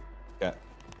everything. Okay.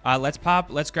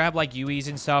 Let's grab like UEs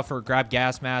and stuff, or grab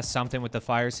gas mask, something with the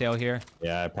fire sale here.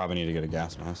 Yeah, I probably need to get a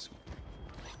gas mask.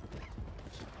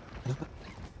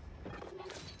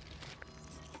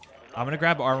 I'm gonna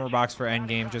grab armor box for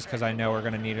endgame just because I know we're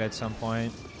gonna need it at some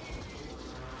point.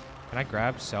 Can I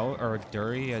grab cell or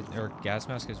Dury or gas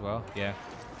mask as well? Yeah.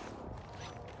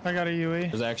 I got a UE.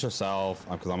 There's extra self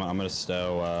because I'm gonna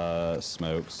stow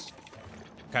smokes.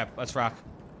 Okay, let's rock.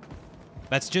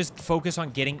 Let's just focus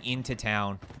on getting into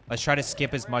town. Let's try to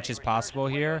skip as much as possible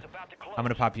here. I'm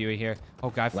gonna pop UE here. Oh,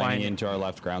 guy Landing flying. into our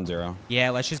left, ground zero. Yeah,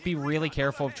 let's just be really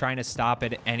careful of trying to stop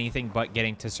at anything but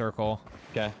getting to circle.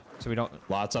 Okay. So we don't.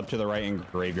 Lots up to the right in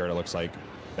graveyard. It looks like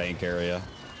bank area.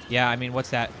 Yeah, I mean, what's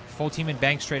that? Full team and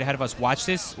bank straight ahead of us. Watch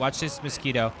this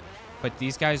mosquito. But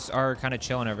these guys are kind of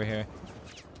chilling over here.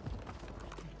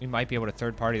 We might be able to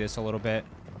third party this a little bit.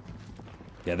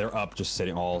 Yeah, they're up, just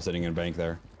sitting in bank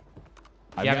there.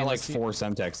 I've Yeah, I got mean, like let's see. 4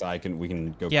 Semtex. We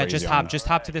can go. Yeah, crazy just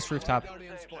hop to this rooftop.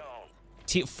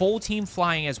 Full team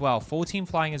flying as well. Full team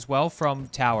flying as well from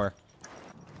tower.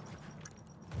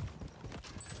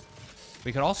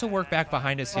 We could also work back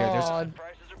behind us here. Oh, There's I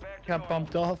got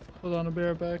bumped off. Hold on, I'll be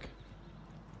right back.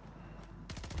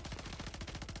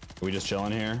 Are we just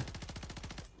chilling here?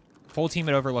 full team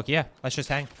at overlook. Yeah, let's just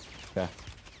hang. Okay.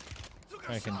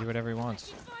 I can do whatever he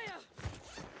wants.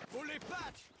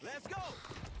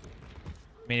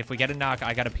 I mean, if we get a knock,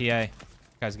 I got a PA. You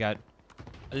guys got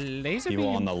a laser People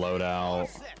beam. on the loadout.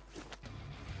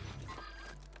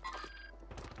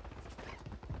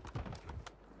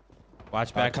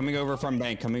 Watch back. Coming over from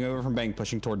bank. Coming over from bank.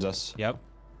 Pushing towards us. Yep.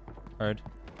 Heard.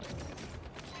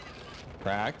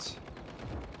 Cracked.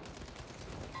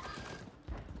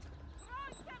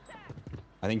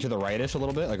 I think to the rightish a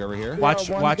little bit, like over here. Watch.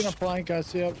 One's Watch. gonna flank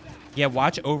us. Yep. Yeah.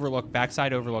 Watch overlook.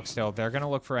 Backside overlook. Still, they're gonna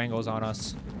look for angles on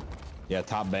us. Yeah,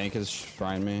 top bank is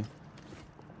frying me.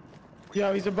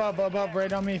 Yo, he's above,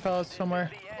 right on me, fellas, somewhere.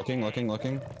 Looking.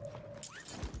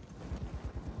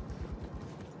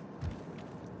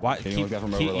 What? Can you look that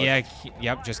from overlook? Yeah.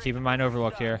 Yep. Just keep in mind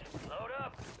overlook here.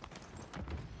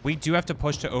 We do have to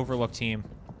push to overlook team.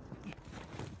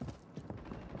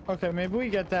 Okay, maybe we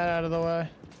get that out of the way.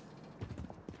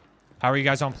 How are you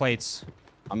guys on plates?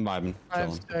 I'm vibing. I have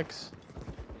Chilling. 6.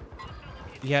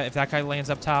 Yeah. If that guy lands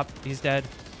up top, he's dead.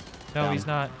 No, Down. he's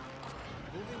not.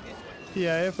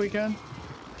 Yeah, if we can.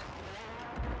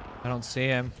 I don't see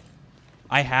him.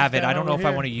 I have it. down I don't know over if I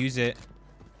here. want to use it.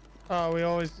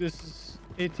 Oh, this is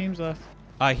 8 teams left.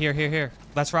 Here.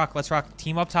 Let's rock.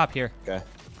 Team up top here. Okay.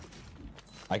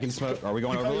 I can smoke. Are we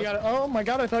going Oh, over? you got it. Oh my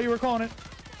god, I thought you were calling it.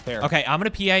 Here. Okay, I'm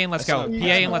gonna PA and let's go. That's PA not-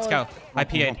 and let's go. I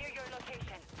PA'd.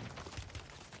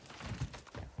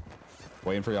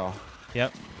 Waiting for y'all.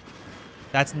 Yep.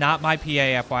 That's not my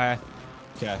PA, FYI.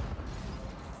 Okay.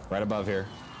 Right above here.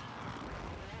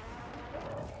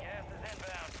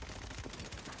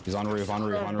 He's on roof. On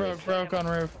roof. Broke on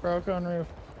roof.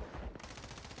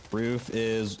 Roof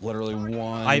is literally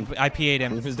one. I PA'd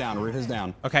him. Roof is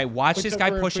down. Okay, watch We this took guy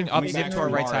roof, pushing we up took zip roof. to our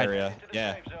right Our side. area.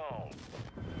 Yeah.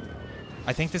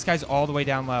 I think this guy's all the way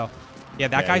down low. Yeah,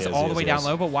 that Yeah, guy's he is, all he the is, way he down is.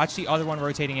 low, but watch the other one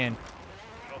rotating in.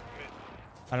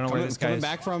 I don't know where this guy Coming is.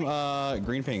 back from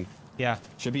green ping. Yeah.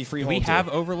 Should be free Do hold. we have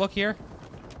too. overlook here?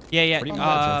 Yeah. Pretty much,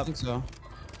 I think so.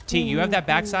 T, you have that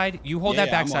backside? You hold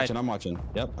that backside. I'm watching.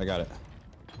 Yep, I got it.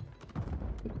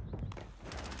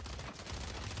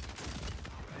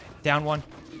 Down one.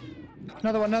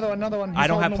 Another one. He's I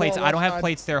don't holding have the plates. wall I don't have outside.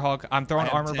 plates there, Hog. I'm throwing I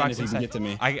have armor 10 box if you can inside. get to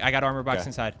me. I got armor box Okay.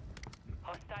 inside.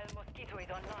 Hostile mosquito is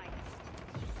online.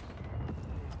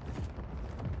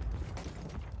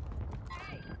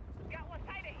 Got one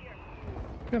sighted here.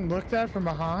 Couldn't look that from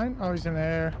behind. Oh, he's in the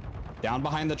air. Down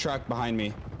behind the truck behind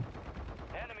me.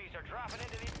 Enemies are dropping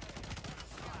into the.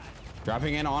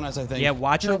 Dropping in on us, I think. Yeah,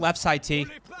 watch your left side, T.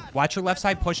 Watch your left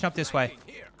side pushing up this way.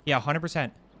 Yeah, 100%.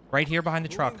 Right here behind the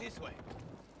truck.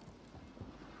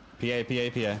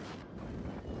 PA.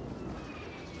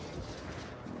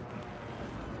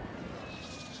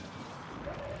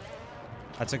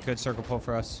 That's a good circle pull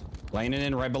for us. Laning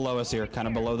in right below us here, kind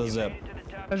of below the zip.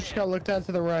 I just got looked at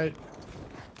to the right.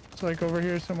 It's like over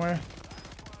here somewhere.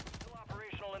 Still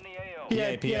operational in the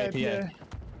AO. PA.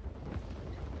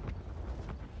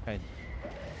 Okay.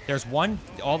 There's one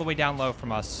all the way down low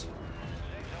from us.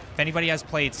 If anybody has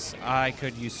plates, I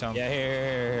could use some. Yeah,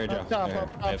 here, Joe. Up top, Here,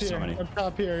 up top I have here. so many. Up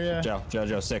top here, yeah.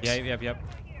 Joe, 6. Yep.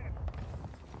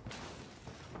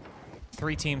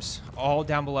 3 teams, all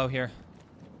down below here.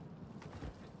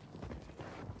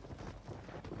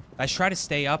 Let's try to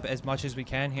stay up as much as we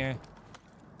can here.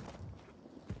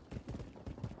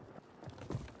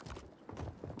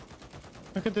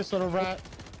 Look at this little rat.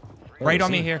 Right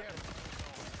on me here.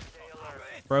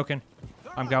 Broken.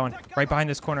 I'm going. Right behind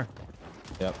this corner.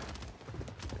 Yep.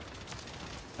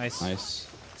 Nice.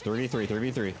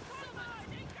 3v3.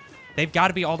 They've got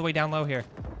to be all the way down low here.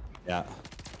 Yeah.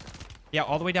 Yeah,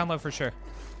 all the way down low for sure.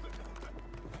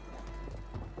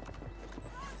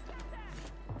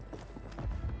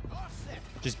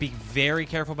 Just be very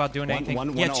careful about doing anything.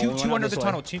 Yeah, two under the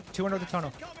tunnel. Two under the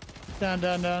tunnel.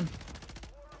 Down.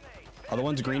 Other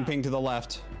one's green ping to the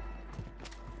left.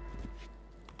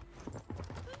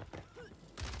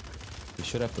 We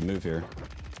should have to move here.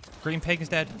 Green pig is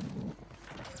dead.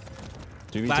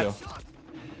 2v2.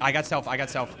 I got self.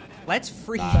 Let's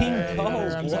freaking go.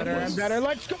 I'm better.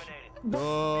 Let's go.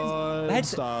 Good Let's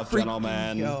stuff, freaking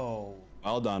gentlemen. go.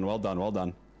 Well done.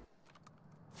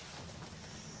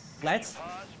 Let's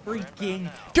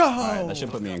freaking go. All right, that should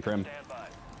put me in crim.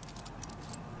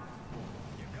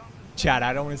 Chad,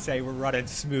 I don't want to say we're running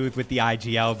smooth with the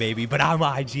IGL, baby, but I'm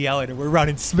IGL and we're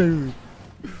running smooth.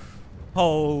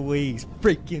 Holy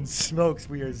freaking smokes,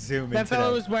 we are zooming That fellow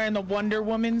today. was wearing the Wonder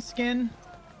Woman skin.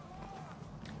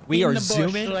 We in are the bush,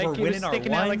 zooming, like we're he was winning our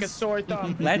sticking out like a ones. sore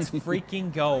thumb. Let's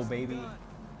freaking go, baby.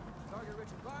 Target-rich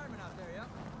environment out there, yeah?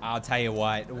 I'll tell you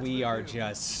what, we are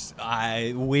just,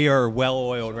 we are well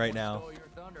oiled right now. Stole your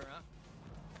thunder, huh?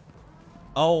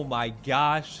 Oh my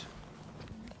gosh.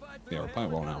 Yeah, we're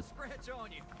playing well now. Scratch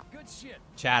on you. Good shit.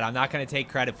 Chad, I'm not going to take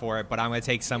credit for it, but I'm going to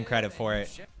take some credit for it.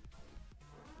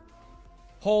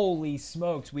 Holy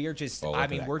smokes, we are just, Oh, look I at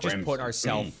mean, that we're just Grims. putting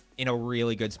ourselves in a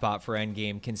really good spot for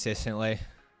endgame consistently.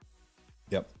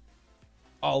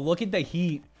 Oh, look at the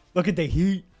heat. Look at the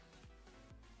heat.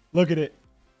 Look at it.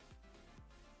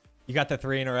 You got the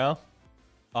 3 in a row?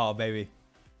 Oh, baby.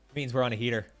 Means we're on a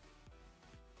heater.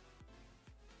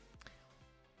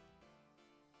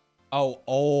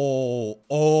 Oh.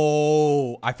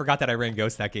 I forgot that I ran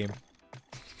Ghost that game.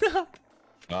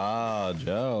 Ah,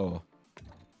 Joe.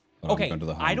 Oh, Okay,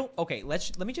 okay,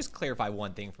 let me just clarify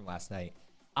one thing from last night.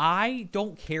 I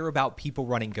don't care about people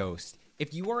running Ghost.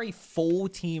 If you are a full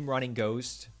team running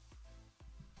Ghost,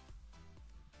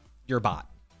 you're a bot.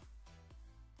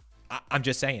 I'm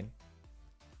just saying.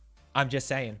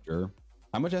 Sure.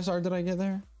 How much SR did I get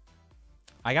there?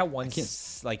 I got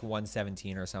like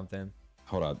 117 or something.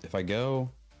 Hold up. If I go...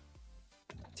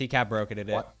 TCAP broke it, did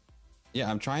it? What? Yeah,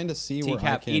 I'm trying to see where I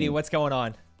TCAP, can... Edie, what's going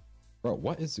on? Bro,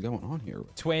 what is going on here?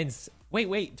 Twins.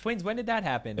 Wait. Twins, when did that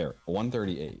happen? There,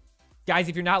 138. Guys,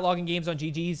 if you're not logging games on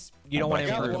GG's, you don't want to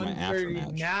got improve.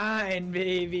 139,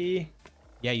 baby.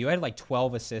 Yeah, you had like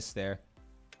 12 assists there.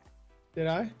 Did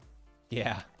I?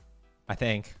 Yeah, I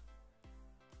think.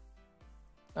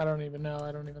 I don't even know.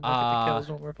 I don't even look at the kills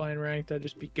when we're playing ranked. I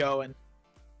just be going.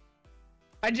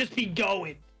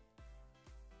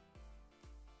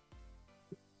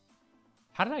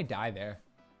 How did I die there?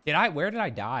 Where did I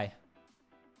die?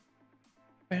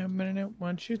 Wait a minute, why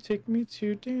don't you take me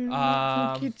to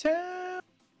down Cookie Town?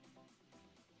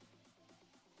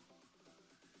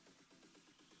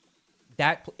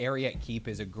 That area at Keep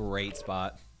is a great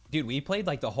spot. Dude, we played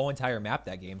like the whole entire map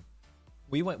that game.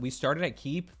 We started at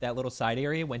Keep, that little side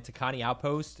area, went to Connie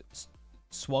Outpost,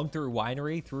 swung through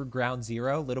Winery, through Ground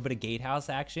Zero, a little bit of Gatehouse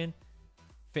action,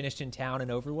 finished in town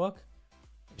and Overlook.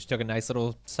 Just took a nice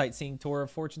little sightseeing tour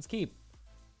of Fortune's Keep.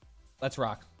 Let's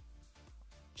rock.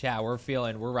 Chat, we're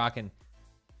rocking.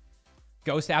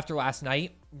 Ghost after last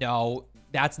night? No,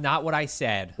 that's not what I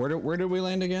said. Where did we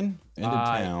land again? Ended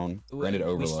town. Landed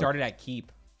Overlook. We started at Keep.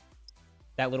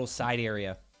 That little side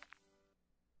area.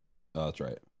 Oh, that's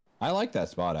right. I like that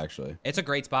spot, actually. It's a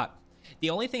great spot. The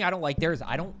only thing I don't like there is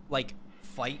I don't like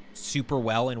fight super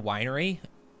well in Winery.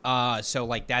 So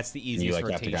like that's the easiest you like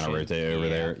rotation. have to kind of rotate over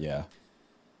there. Yeah.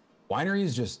 Winery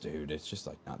is just, dude, it's just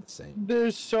like not the same.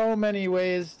 There's so many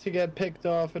ways to get picked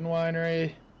off in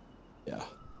Winery. Yeah.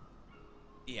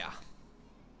 Yeah.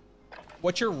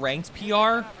 What's your ranked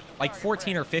PR? Like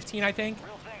 14 or 15, I think.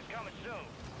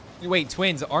 Wait,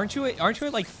 Twins, aren't you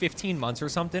at like 15 months or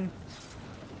something?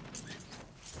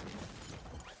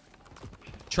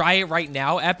 Try it right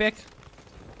now, Epic.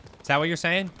 Is that what you're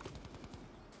saying?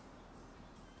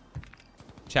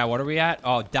 Chat, what are we at?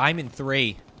 Oh, Diamond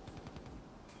 3.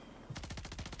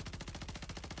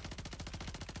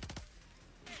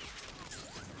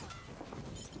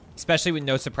 Especially with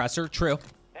no suppressor. True.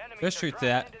 There's truth to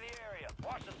that.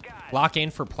 Lock in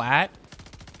for Plat.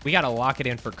 We got to lock it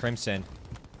in for Crimson.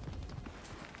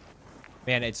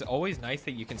 Man, it's always nice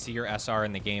that you can see your SR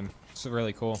in the game. It's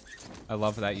really cool. I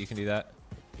love that you can do that.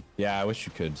 Yeah, I wish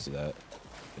you could see that.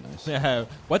 Be nice.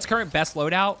 What's current best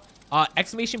loadout?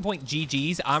 Exclamation point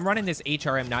GG's. I'm running this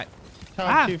HRM not.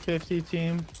 Top 250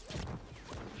 team.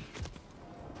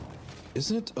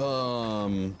 Isn't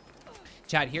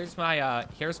Chad, here's my oh,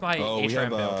 HRM we have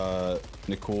build.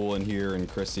 Nicole in here and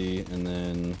Chrissy, and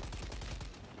then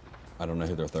I don't know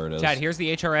who their third is. Chad, here's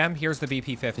the HRM. Here's the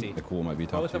BP50. Nicole might be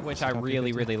top Both two. of which I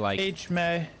really like.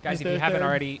 H-May. Guys, if you haven't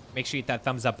already, make sure you hit that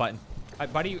thumbs up button.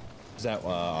 Buddy, Is that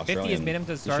 50 is minimum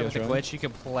to start with the glitch. You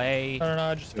can play. I don't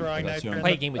know, just throwing knife.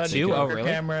 Play a game with 2. Oh, really?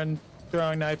 Camera and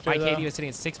throwing knife. My KD was sitting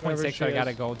at 6.6, so I got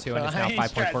to go to, and it's now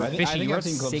 5.4. Fishy, you're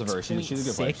 6.6.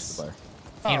 She's a good player.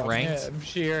 In ranked. Yeah,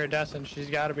 she iridescent. She's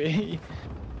got to be.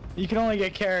 You can only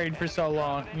get carried for so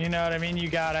long. You know what I mean? You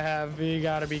gotta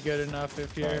be good enough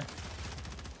if you're.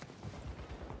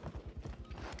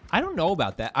 I don't know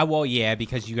about that. Well, yeah,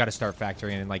 because you got to start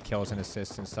factoring in like kills and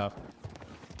assists and stuff.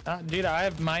 Dude, I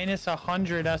have minus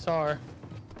 100 SR.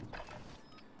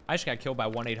 I just got killed by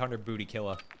 1-800 booty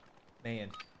killer. Man.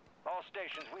 All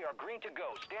stations, we are green to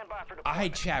go. Stand by for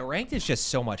deployment. Chat, ranked is just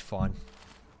so much fun.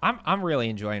 I'm really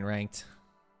enjoying ranked.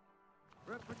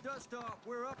 Rep for dust off.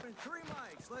 We're up in 3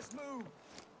 mics. Let's move.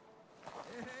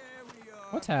 There we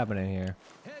are. What's happening here?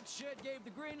 Head shed gave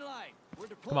the green light. We're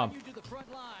Come on. deploying you to the front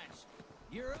lines.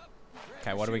 You're up. Grab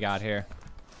Okay, your what do we got shoes. here?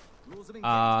 Rules of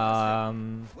engagement.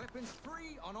 Um, Weapons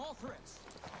free on all threats.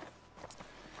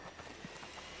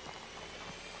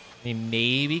 I mean,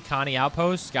 maybe Connie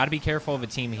Outpost. Got to be careful of a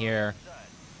team here.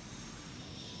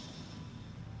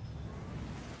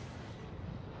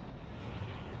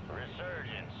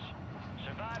 Resurgence.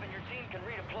 Survive and your team can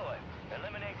redeploy.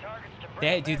 Eliminate targets to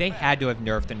bring They had to have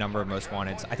nerfed the number of most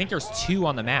wanteds. I think there's 2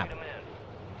 on the map.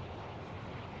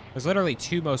 There's literally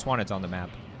 2 most wanteds on the map.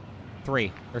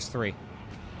 3. There's 3.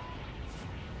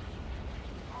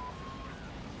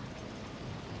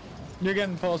 You're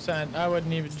getting full sent. I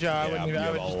wouldn't even, Joe. I Yeah, wouldn't you even. I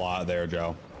have would a just lot there,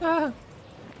 Joe.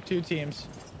 2 teams.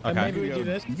 And Okay. maybe we do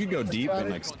this. You could go deep and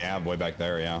it. like scab way back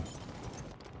there, yeah.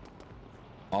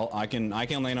 I can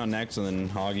land on next, and then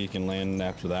Hoggy can land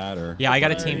after that, or Yeah, I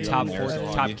got a There team you top go. 4,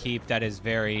 There's top Hoggy. keep that is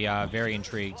very, very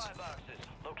intrigued. Supply boxes.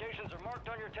 Locations are marked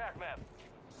on your attack map.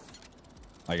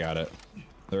 I got it.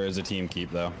 There is a team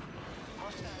keep though.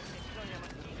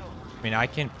 I mean, I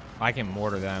can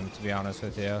mortar them, to be honest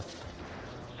with you.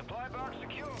 Supply box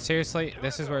secure. Seriously,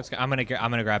 this is where it's. I'm gonna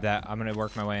grab that. I'm gonna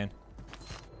work my way in.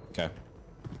 Okay.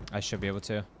 I should be able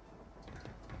to.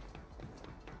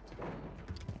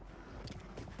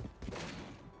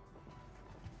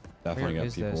 Definitely Where got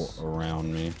is people this?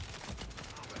 around me.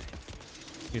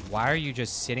 Dude, why are you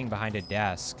just sitting behind a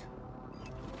desk?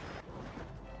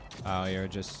 Oh, you're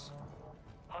just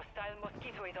Hostile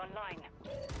mosquito is online.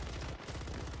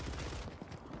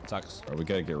 sucks. Bro, we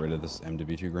gotta get rid of this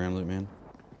MW2 Grand Loot, man.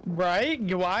 Right?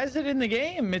 Why is it in the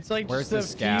game? It's like Where's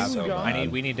just the a scab? few So guns.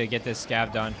 We need to get this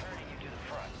scab done.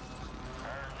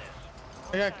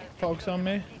 I got folks on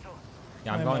me.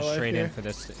 Yeah, I'm I going know, I straight in fear. for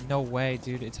this. No way,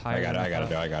 dude. It's higher. I got it. than I got it.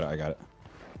 thought. I got it.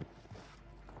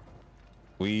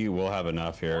 We will have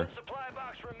enough here. One supply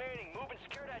box remaining. Move and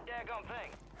secure that daggone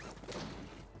thing.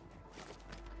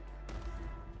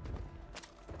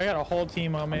 I got a whole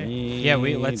team on me. Yeah,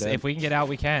 if we can get out,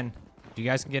 we can. You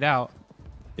guys can get out.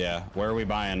 Yeah, where are we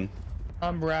buying?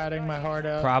 I'm ratting my heart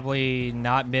out. Probably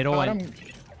not middle. And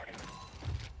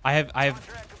I have.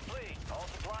 Contract complete. All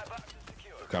supply boxes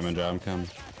secure. Coming, Joe. I'm coming.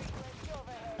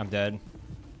 I'm dead.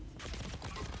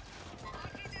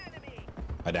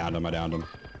 I downed him.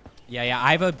 Yeah.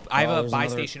 I have a there's buy another-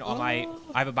 station on my.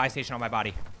 I have a buy station on my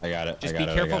body. I got it. Just I be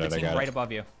got careful it. of the team right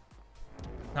above you.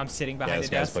 I'm sitting Yeah, behind this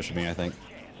the guy's desk. pushing me, I think.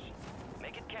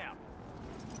 Make it count.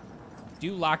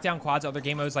 Do lockdown quads other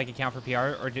game modes like account for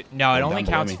PR or no? It They're only down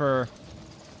below counts me. for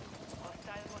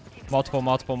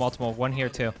multiple. One here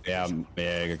too. Yeah,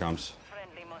 here comes.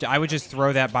 I would just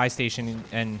throw that buy station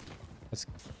and let's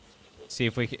see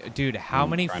if we can. Dude, how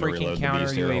many trying to freaking reload the counter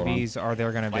beast here, hold on. UAVs are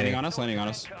there gonna be? Landing on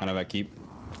us. Kind of at keep.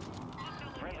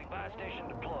 Friendly buy station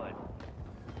deployed.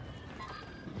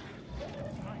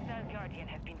 Hostile Guardian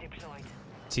has been deployed.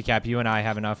 TCAP, you and I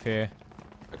have enough here.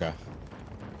 Okay.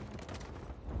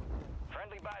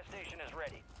 Friendly buy station is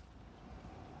ready.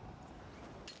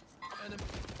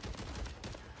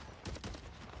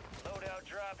 Loadout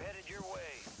drop headed your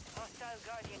way. Hostile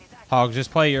Guardian is active. Hog,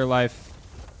 just play your life.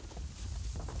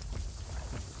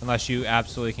 Unless you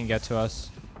absolutely can get to us.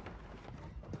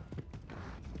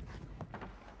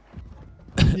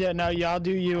 Yeah, no, y'all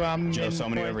do you. Joe, in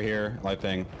somebody point. over here. Light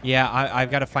ping. Yeah, I've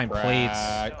got to find plates.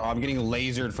 Oh, I'm getting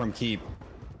lasered from keep.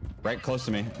 Right close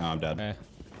to me. Oh, I'm dead. Okay.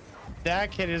 That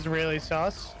kid is really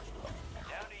sus.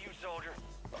 Down to you, soldier.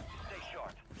 Stay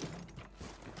sharp.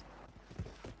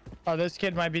 Oh, this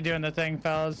kid might be doing the thing,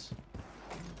 fellas.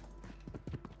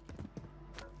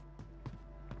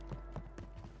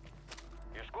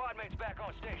 Your squad mate's back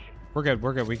on station. We're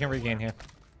good. We can regain here.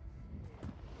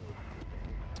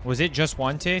 Was it just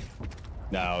one, T?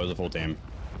 No, it was a full team.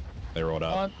 They rolled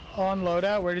up. On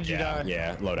loadout, where did you Yeah, die?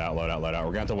 yeah. Load out. We're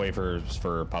gonna have to wait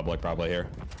for public probably here.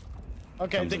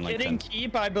 Okay, Comes the in like kid in 10.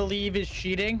 keep, I believe, is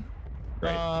cheating.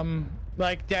 Great.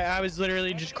 Like that, I was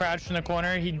literally just crouched in the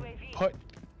corner. He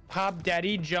popped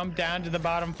daddy, jumped down to the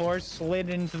bottom floor, slid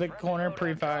into the corner,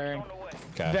 pre-firing.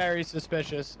 Okay. Very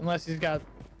suspicious. Unless he's got.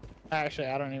 Actually,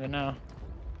 I don't even know.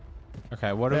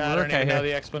 Okay, what Yeah, I are don't we okay even know the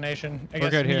here? explanation. I We're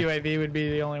guess good the here. UAV would be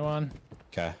the only one.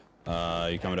 Okay.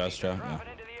 You coming to us, Joe? Yeah. Dropping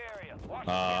into the area. Watch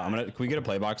I'm gonna. Can we get a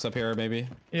play box up here, maybe?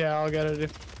 Yeah, I'll get it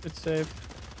if it's safe.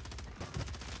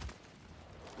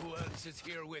 Who else is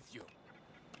here with you?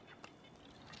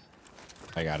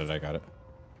 I got it. You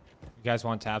guys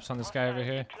want taps on this guy over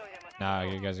here? Nah,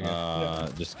 you guys are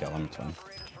good. Just kill him. It's fine.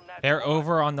 They're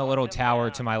over on the little tower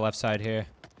to my left side here.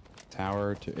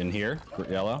 Tower to in here.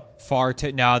 Yellow. Far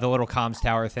to no, the little comms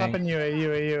tower Up thing. in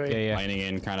UAV. Yeah. Lining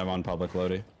in kind of on public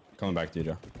loading. Coming back to you,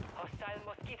 Joe. Hostile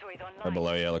mosquito is online. Or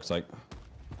below you, it looks like.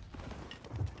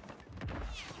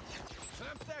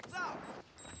 Semtex out.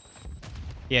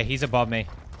 Yeah, he's above me.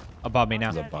 Above me now.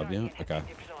 Is it above you? Okay.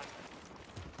 Deployed.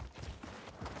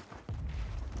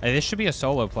 Hey, this should be a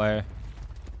solo player.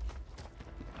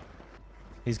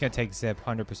 He's gonna take zip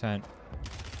 100%.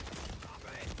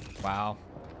 Wow.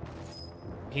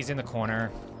 He's in the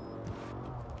corner.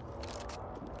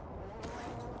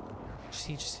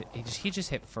 He just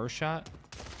hit first shot.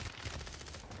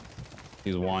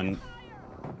 He's one.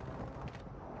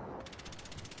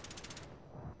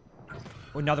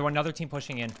 Oh, another team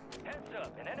pushing in. Heads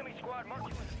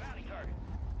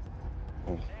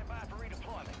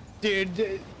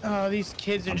Dude, these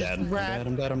kids are I'm just dead. rat.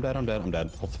 I'm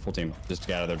dead. Full team. Just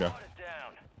get out of there, Joe. One is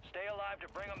down. Stay alive to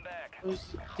bring them back. It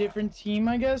was a different team,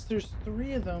 I guess. There's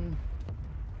 3 of them.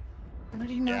 Why did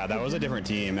he not Yeah, that go was a down? different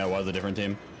team. That was a different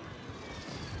team.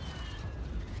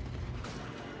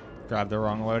 Grab the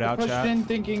wrong loadout, Pushed chat. in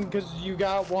thinking because you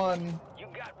got one You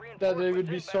got that they would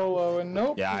be reinforcements solo, and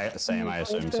nope. Yeah, same. I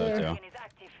assume so too. Guardian is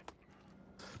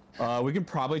active. We can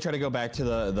probably try to go back to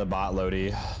the bot Lodi.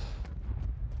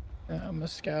 Yeah, I'm gonna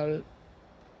scout it.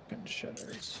 Fucking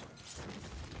shitters.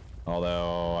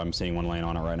 Although I'm seeing one laying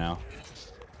on it right now.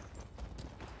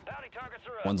 Bounty targets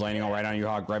are up. One's landing on right on you,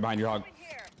 Hog. Right behind you, Hog.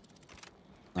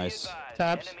 Nice. Advised,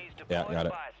 Taps. enemies Yeah, deploying got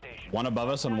it. buy station. One above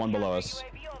us and one below us.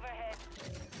 UAV overhead.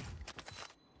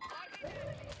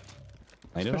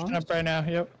 Landed Pushing on us? up right now.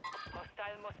 Yep.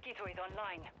 Hostile mosquito is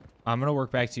online. I'm gonna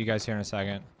work back to you guys here in a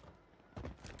second.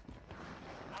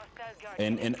 Hostile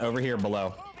guardian. And over here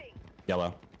below. Moving.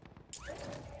 Yellow. You're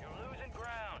losing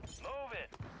ground. Move it.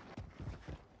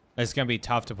 It's gonna be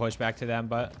tough to push back to them,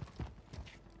 but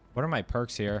what are my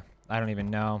perks here? I don't even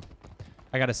know.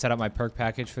 I gotta set up my perk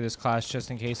package for this class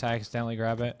just in case I accidentally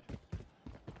grab it.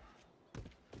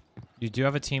 You do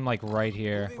have a team like right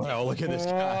here. Oh, look at this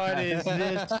guy. What is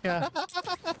this guy?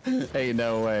 Hey,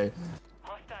 no way.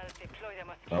 Hostiles deploy the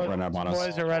mosquito. Don't run up on us.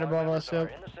 Boys are right above us. Are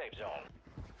Yep. in the safe zone.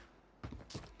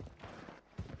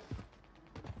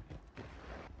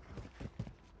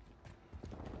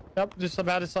 Yep. Just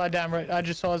about to slide down. Right. I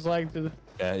just saw his leg through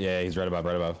the. Yeah, he's right above,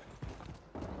 right above.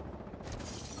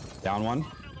 Down one.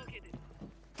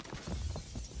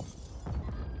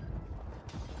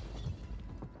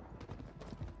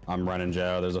 I'm running,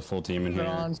 Joe. There's a full team in They're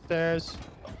here. on stairs.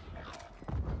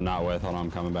 Not with. Hold on,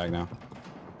 I'm coming back now.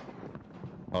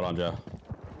 Hold on, Joe.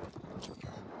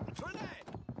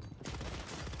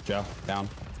 Joe, down.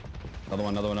 Another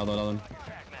one.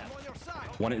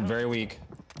 One very weak.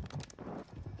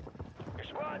 Your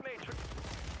squad mates are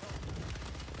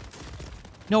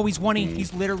No, he's 1E.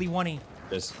 He's literally 1E.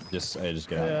 Just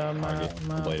get out. Yeah, I'm Argue. out,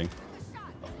 I'm out. Bleeding.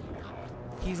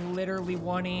 He's literally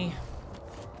 1E.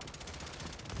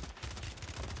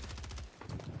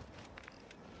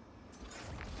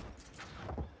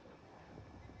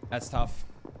 That's tough.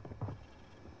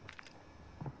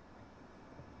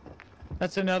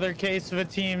 That's another case of a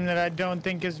team that I don't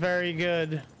think is very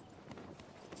good.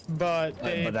 But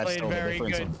they But that's played still the very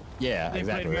difference good. of- yeah, They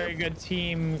exactly. played very good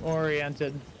team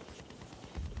oriented.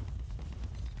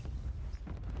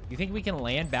 You think we can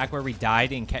land back where we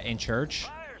died in church?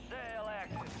 fire sale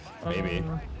active. Maybe.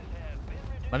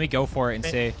 Let me go for it and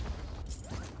see.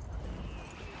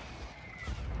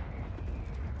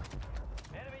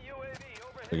 Enemy UAV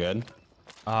overhead. We good?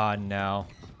 No.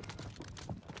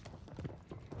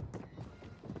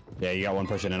 Yeah, you got one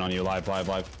pushing in on you. Live.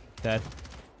 Dead.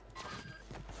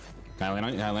 Can I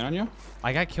land on you?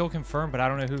 I got kill confirmed, but I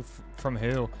don't know who from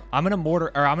who. I'm gonna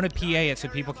mortar, or I'm gonna PA it so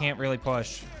people can't really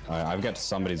push. Alright, I've got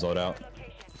somebody's loadout.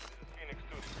 Phoenix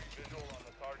 2, visual on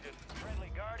the target.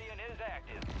 Friendly Guardian is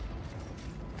active.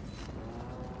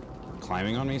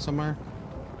 Climbing on me somewhere?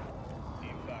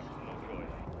 Team back, no choice.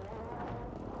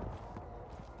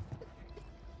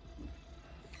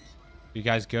 You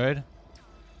guys good?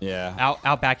 Yeah.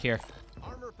 Out back here.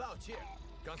 Armor pouch here.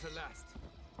 Guns are last.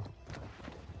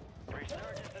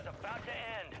 Resurgence is about to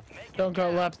end. Make it Don't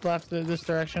go count. left this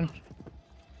direction.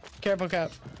 Careful,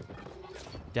 Cap.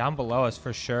 Down below us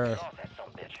for sure. Lost that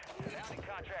sumbitch. Bounty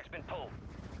contract's been pulled.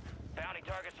 Bounty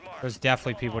targets marked. There's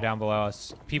definitely people down below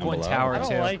us. People in below? tower I don't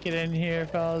too. like it in here,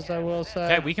 fellas. I will say.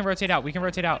 Okay, we can rotate out.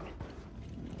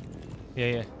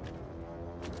 Yeah.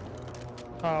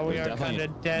 Oh, we There's are definitely kind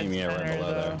of dead enemy right center,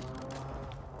 below though. there.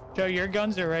 Joe, your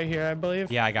guns are right here, I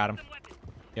believe. Yeah, I got him.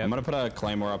 Yep. I'm gonna put a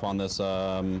claymore up on this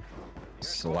ladder. To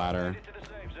the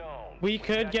safe zone. We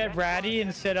could get ratty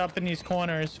and sit up in these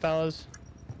corners, fellas.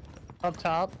 Up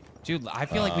top. Dude, I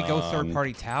feel like we go third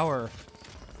party tower.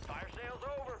 Fire sale's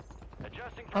over.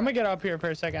 Adjusting. I'm gonna get up here for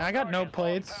a second. I got no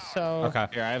plates, so. Okay.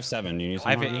 Here, I have 7. You need some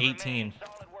I have more? an 18.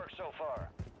 Solid work so far.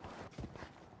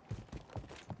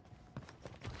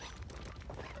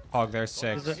 Hog, there's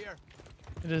 6. Is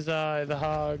it is the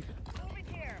hog.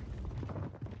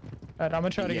 Alright, I'm gonna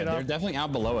try to Yeah, get they're up. definitely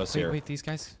out below us here. Wait, these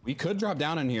guys? We could drop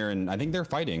down in here, and I think they're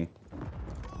fighting.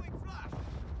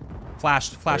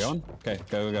 Flash. Are we going? Okay,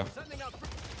 go.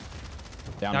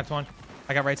 Down. Knocked one.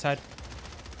 I got right side.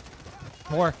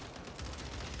 More.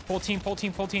 Full team.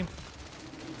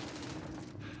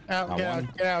 Out, Got get one.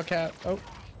 out, get out, Cap. Oh,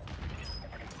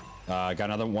 Got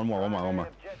another one more.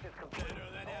 Objective completed.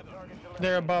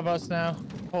 they're above us now,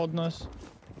 holding us.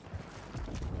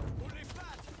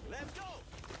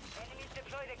 Enemies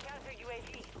deploy the counter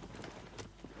UAV.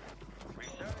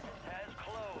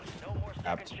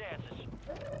 Trapped.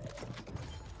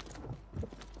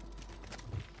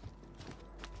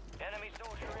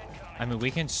 I mean,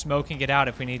 we can smoke and get out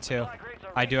if we need to.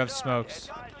 I do have smokes.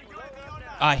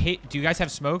 Hey, do you guys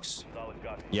have smokes?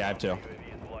 Yeah, I have two.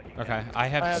 Okay, I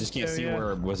have. I I have just can't two, see yeah.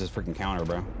 where was this freaking counter,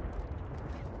 bro.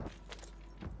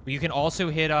 You can also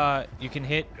hit. You can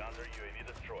hit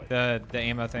the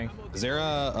ammo thing. Is there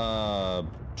a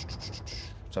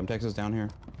some Texas down here?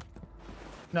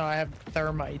 No, I have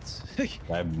thermites.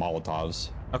 I have Molotovs.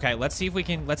 Okay, let's see if we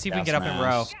can. Let's see if we can Gas get up in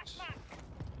row. mask.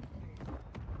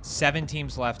 7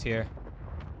 teams left here.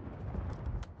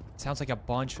 Sounds like a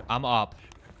bunch. I'm up.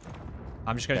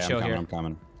 I'm just gonna Okay, chill I'm coming, here. I'm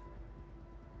coming.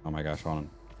 Oh my gosh, hold on.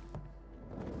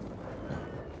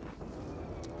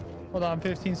 Hold on,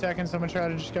 15 seconds. I'm gonna try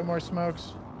to just get more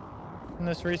smokes in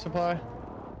this resupply.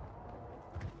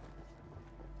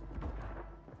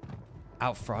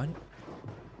 Out front.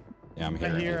 Yeah, I'm I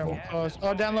here. hear him close.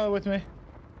 Oh, down low with me.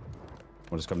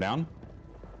 We'll just come down.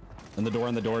 In the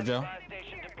door, Joe.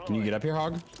 Can you get up here,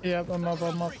 Hog? Yep, I'm up,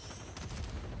 I'm up.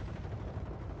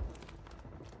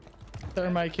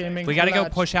 Thermite came in. We gotta go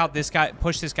clutch. push out this guy.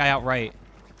 Push this guy out right.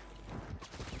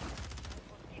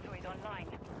 Mosquito is online.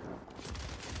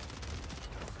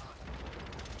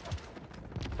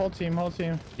 Whole team, whole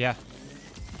team. Yeah.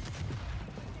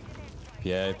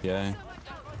 PA. Strike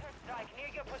near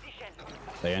your position.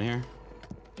 Stay in here.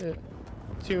 Yeah.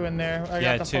 Two in there. I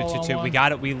Yeah. got the Two. follow-on We one.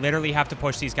 got it. We literally have to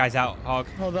push these guys out. Hog.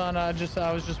 Hold on, I was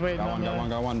just waiting Got on one, got that. one,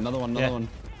 got one. Another one, Yeah. another one.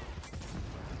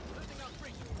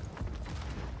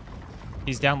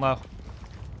 He's down low.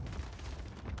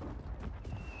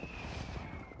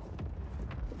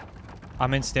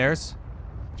 I'm in stairs.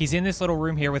 He's in this little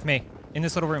room here with me. In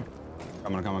this little room.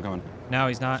 Coming. No,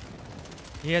 he's not.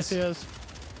 He is. He is.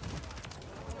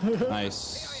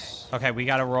 Nice. Okay, we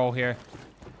gotta roll here.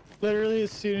 Literally,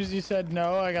 as soon as you said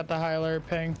no, I got the high alert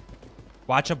ping.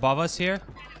 Watch above us here.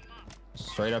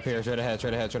 Straight up here, straight ahead.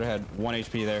 1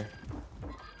 HP there.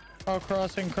 Oh,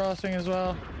 crossing as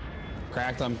well.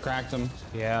 Cracked him.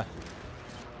 Yeah.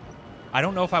 I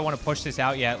don't know if I want to push this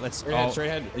out yet. Let's. Straight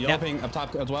ahead. Yellow Yeah. ping up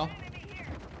top as well.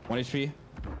 1 HP.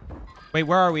 Wait,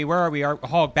 where are we?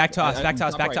 Hog, back to us. Back to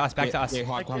us. Top Back to right. us. Back to us. Yeah,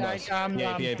 Hawk, I'm-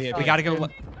 PA. We gotta go.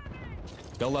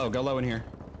 Go low in here.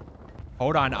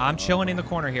 Hold on. I'm chilling in the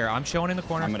corner here. I'm chilling in the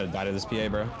corner. I'm gonna die to this PA,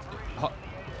 bro.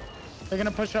 They're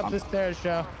gonna push up the stairs,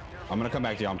 Joe. I'm gonna come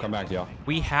back to y'all.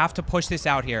 We have to push this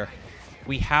out here.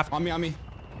 We have. On me.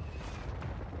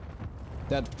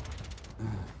 Dead.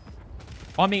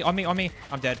 On me.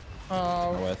 I'm dead.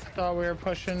 Oh, with. thought we were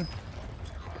pushing.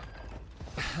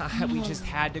 We just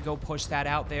had to go push that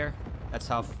out there. That's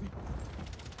tough.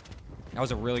 That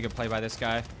was a really good play by this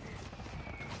guy.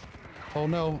 Oh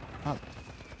no.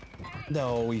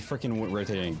 No, we freaking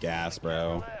rotating gas,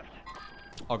 bro.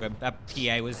 All good. That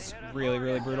PA was really,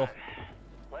 really brutal.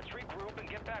 Let's regroup and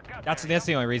get back up. That's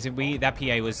the only reason that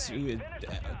PA was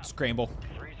scramble.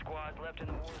 3 squads left in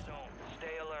the war zone.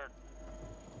 Stay alert.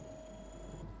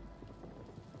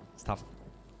 It's tough.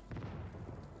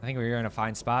 I think we're in a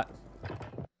fine spot.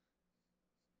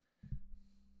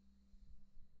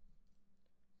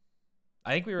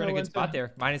 I think we were in a good spot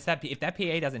there. Minus that, if that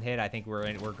PA doesn't hit, I think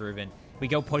we're grooving. We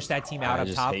go push that team out I up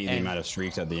just top. hate the amount of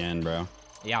streaks at the end, bro.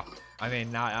 Yeah, I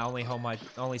mean, not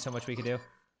only so much we could do.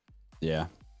 Yeah.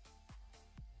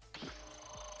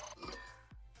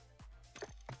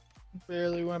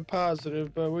 Barely went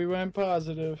positive, but we went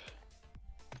positive.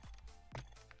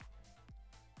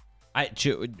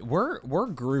 We're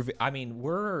grooving. I mean,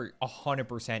 we're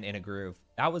 100% in a groove.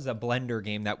 That was a blender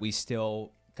game that we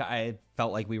still. I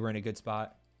felt like we were in a good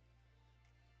spot.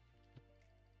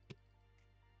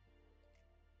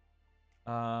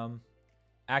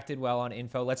 Acted well on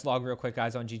info. Let's log real quick,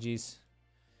 guys, on GG's.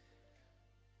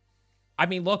 I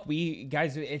mean, look,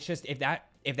 guys, it's just if that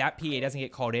PA doesn't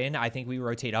get called in, I think we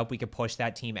rotate up. We could push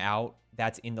that team out.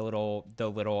 That's in that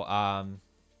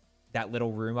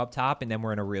little room up top, and then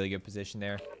we're in a really good position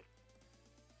there.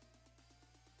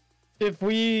 If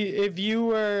you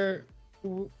were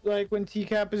like when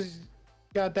TCAP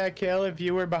got that kill, if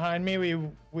you were behind me,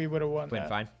 we would have won Went that.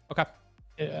 fine. Okay.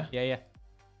 Yeah. Yeah.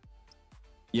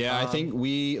 Yeah, I think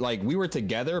we were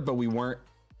together, but we weren't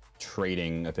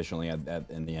trading efficiently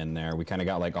in the end there. We kind of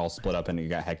got like all split up and it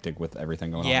got hectic with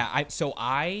everything going on. Yeah,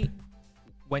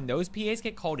 when those PAs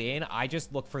get called in, I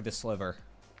just look for the sliver.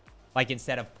 Like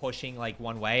instead of pushing like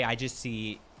one way, I just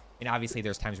see, and obviously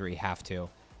there's times where you have to,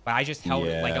 but I just held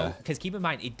it like because keep in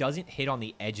mind, it doesn't hit on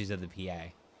the edges of the PA.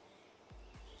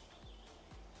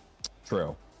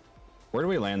 True. Where do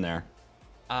we land there?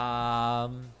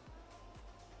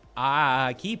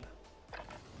 Keep.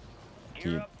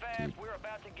 Keep. fast. We're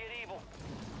about to get evil.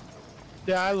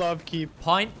 Yeah, I love keep.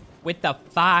 Punt with the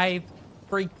 5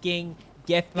 freaking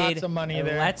gifted. Lots of money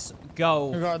there. Let's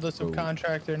go. Regardless of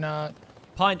contract or not.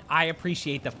 Punt, I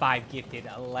appreciate the 5 gifted.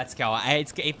 Let's go.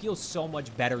 It feels so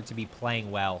much better to be playing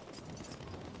well.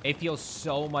 It feels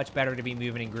so much better to be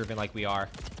moving and grooving like we are.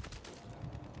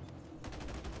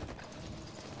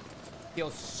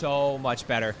 Feels so much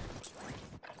better.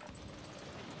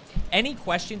 Any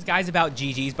questions, guys, about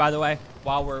GGs, by the way,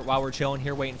 while we're chilling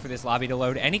here waiting for this lobby to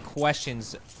load? Any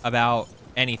questions about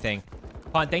anything?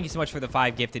 Punt, thank you so much for the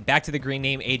 5 gifted. Back to the green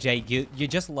name, AJ. You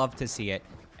just love to see it.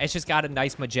 It's just got a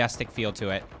nice, majestic feel to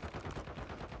it.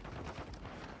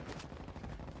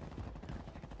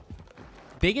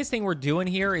 Biggest thing we're doing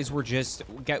here is we're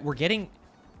getting...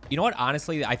 You know what?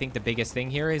 Honestly, I think the biggest thing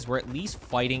here is we're at least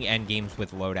fighting end games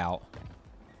with loadout.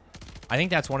 I think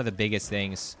that's one of the biggest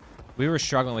things. We were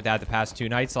struggling with that the past 2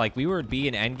 nights. Like, we would be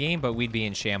in end game, but we'd be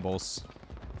in shambles.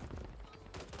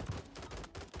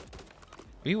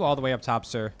 Are you all the way up top,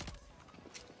 sir?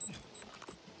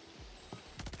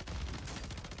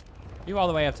 You all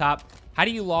the way up top. How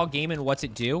do you log game and what's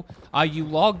it do? You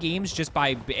log games just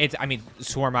by... I mean,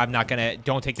 Swarm, I'm not going to...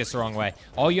 Don't take this the wrong way.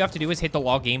 All you have to do is hit the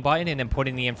log game button and then put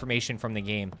in the information from the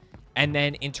game. And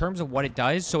then in terms of what it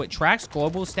does, so it tracks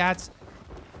global stats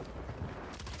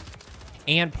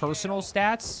and personal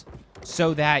stats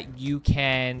so that you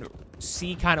can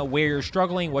see kind of where you're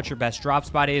struggling, what your best drop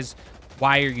spot is,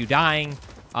 why are you dying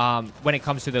when it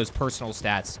comes to those personal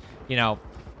stats. You know,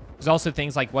 there's also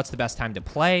things like what's the best time to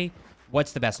play,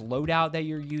 what's the best loadout that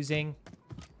you're using.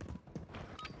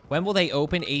 When will they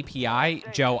open API?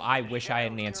 Joe, I wish I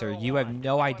had an answer. You have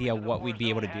no idea what we'd be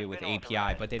able to do with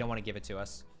API, but they don't want to give it to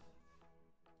us.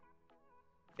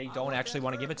 They don't actually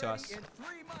want to give it to us.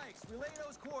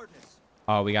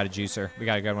 Oh, we got a juicer. We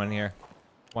got a good one here.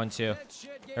 1, 2.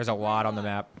 There's a lot on the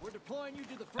map.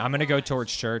 I'm going to go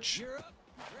towards church.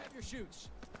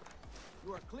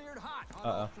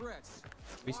 Uh-oh.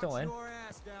 We still in?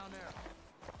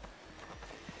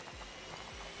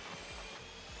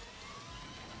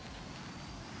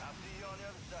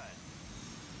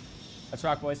 Let's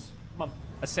rock, boys. Come on.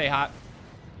 Let's stay hot.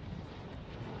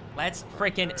 Let's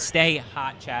freaking stay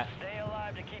hot, chat.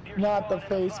 Not the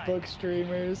Facebook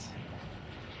streamers.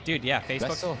 Dude, yeah, Facebook.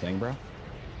 That's still a thing, bro.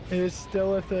 It is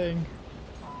still a thing.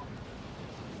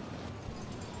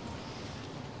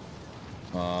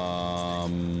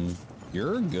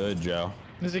 You're good, Joe.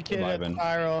 There's a kid at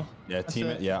Pyro. Yeah, team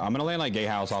it. Yeah, I'm gonna land like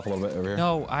gatehouse off a little bit over here.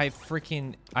 No, I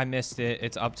missed it.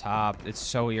 It's up top. It's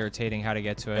so irritating how to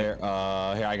get to it. Here,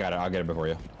 I got it. I'll get it before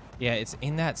you. Yeah, it's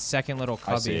in that second little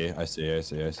cubby. I see.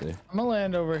 I'm gonna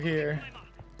land over here.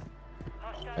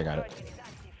 I got it.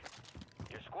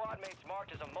 Your squad mate's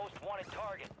marked as a most wanted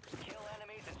target. Kill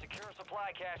enemies and secure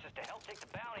supply caches to help take the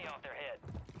bounty off their head.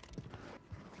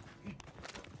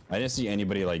 I didn't see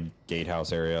anybody like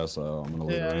gatehouse area, so I'm gonna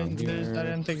leave around here. I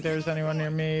didn't think there was anyone near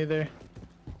me either.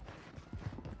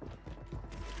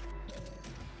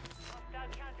 Hostile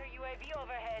counter UAV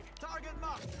overhead. Target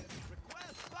marked.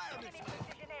 Request fire Enemy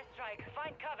precision airstrike.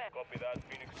 Find cover. Copy that,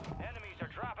 Phoenix. Enemies are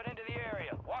dropping into the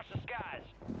area. Watch the skies.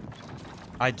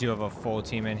 I do have a full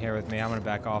team in here with me. I'm going to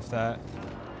back off that.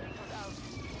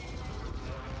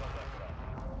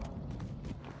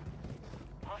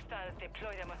 Hostiles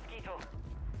deploy the mosquito.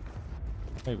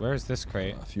 Wait, where's this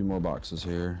crate? A few more boxes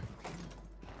here.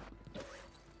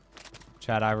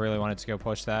 Chad, I really wanted to go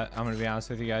push that. I'm going to be honest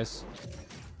with you guys.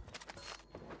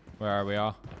 Where are we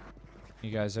all? You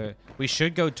guys are... We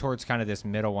should go towards kind of this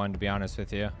middle one, to be honest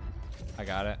with you. I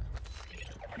got it.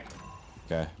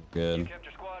 Okay, good.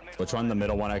 Which one? The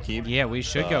middle one I keep? Yeah, we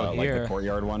should go here. Like the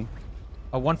courtyard one?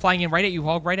 Oh, one flying in right at you,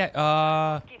 Hog. Right at...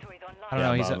 I don't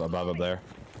know. He's above up there.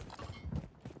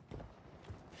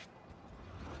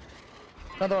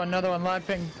 Another one, live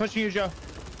ping. Pushing you, Joe.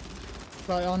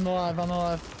 Right, on the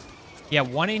live. Yeah,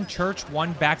 one in church,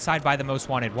 one backside by the most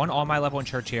wanted. One on my level in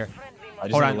church here.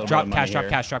 Hold on, drop cash.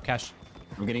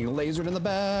 I'm getting lasered in the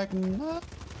back.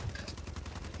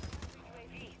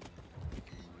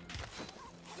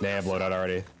 They have loadout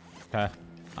already. Okay.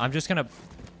 I'm just gonna...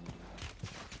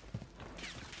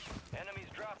 Enemies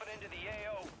dropping into the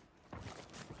AO.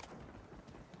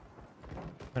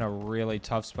 I'm in a really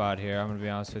tough spot here. I'm gonna be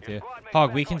honest with you.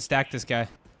 Hog, we can stack this guy.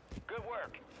 Good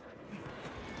work.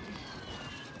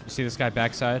 You see this guy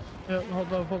backside? Yeah,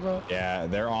 hold up. Yeah,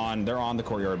 they're on the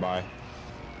courtyard by.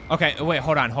 Okay, wait,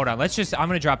 hold on. Let's just... I'm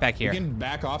gonna drop back here. You can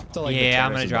back off to like yeah,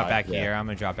 I'm gonna drop back here. I'm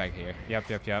gonna drop back here.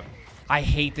 Yep. I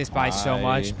hate this buy so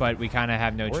much, but we kind of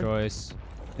have no choice.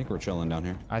 I think we're chilling down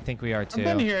here. I think we are too.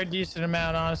 I've been here a decent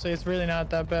amount, honestly. It's really not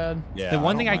that bad. Yeah. The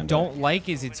one thing I mind don't like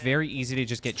is it's very easy to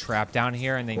just get trapped down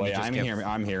here and then Wait, you just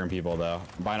I'm hearing people though.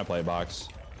 I'm buying a play box.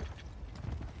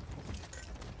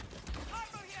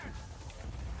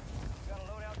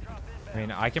 I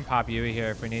mean, I can pop Yui here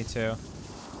if we need to.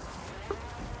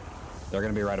 They're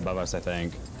gonna be right above us, I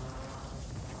think.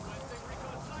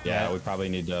 Yeah, we probably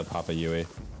need to pop a Yui.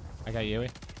 I got Yui.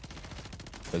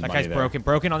 There's That money guy's there. broken.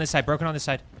 Broken on this side. Broken on this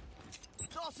side.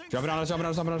 Jumping on us, jumping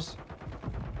on us, jumping on us.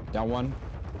 Down one.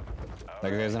 That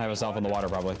guy doesn't have himself in the water,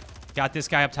 probably. Got this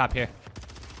guy up top here.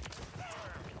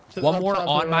 To One up more top to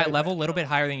on the my right. level, a little bit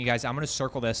higher than you guys. I'm gonna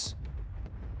circle this.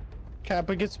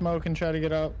 Kappa, get smoke and try to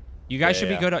get up. You guys should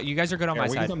Yeah. be good. You guys are good on Here, my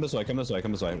we can side. come this way, come this way,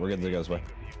 come this way. We're good to go this way.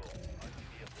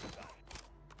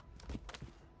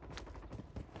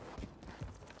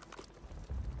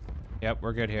 Yep,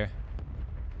 we're good here.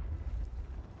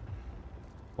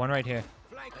 One right here.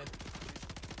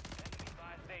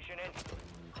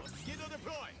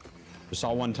 Just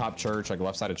saw one top church, like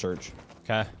left side of church.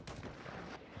 Okay.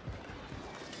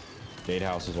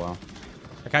 Gatehouse as well.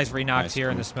 That guy's re-knocked Nice. here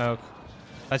in the smoke.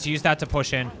 Let's use that to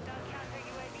push in.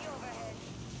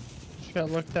 Just got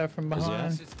looked at from Is he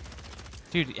behind. us?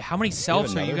 Dude, how many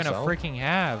selves are you another gonna self? freaking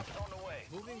have?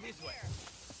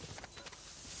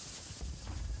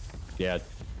 Yeah.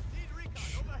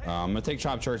 I'm gonna take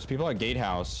chop church. People at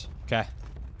gatehouse. Okay.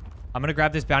 I'm gonna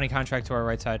grab this bounty contract to our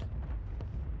right side.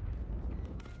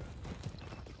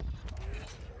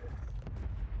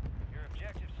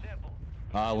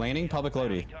 Landing public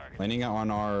Lodi. Landing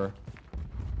on our.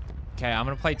 Okay, I'm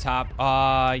gonna play top.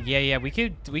 Yeah, we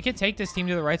could take this team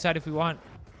to the right side if we want.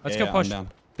 Let's Yeah, go push. I'm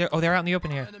down. They're out in the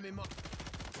open here.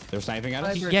 They're sniping at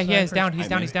us. Sniper. Yeah, he's Sniper. down. He's down.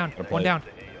 Sniping. He's down. Gotta One play. down.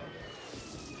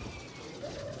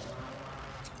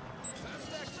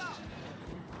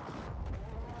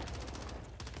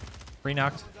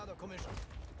 Re-knocked.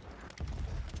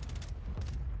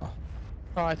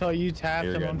 Oh, I thought you tapped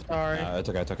You're him. good. I'm sorry. It's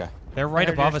okay. It's okay. They're right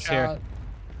Heard above your us here. shot.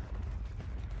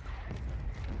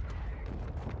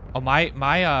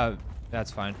 Oh,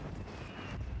 that's fine.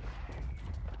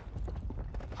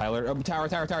 High alert. Oh, tower.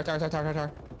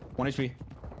 1 HP.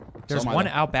 There's So am I one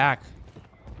there. out back.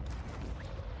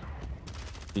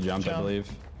 He jumped, I Jump.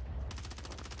 believe.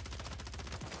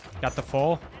 Got the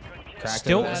full. Cracked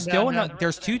Still, it. down.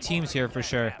 there's two teams here for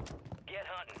sure.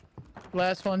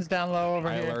 Last one's down low over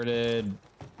I here. alerted.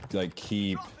 Like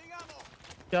keep.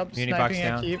 Yep, Muni box sniping at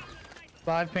down. keep.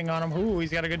 Live ping on him. Ooh,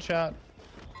 he's got a good shot.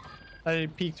 I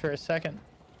peeked for a second.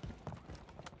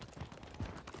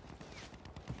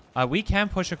 We can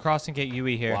push across and get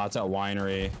Yui here. Lots at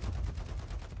winery.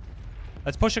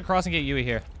 Let's push across and get Yui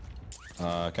here.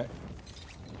 Okay.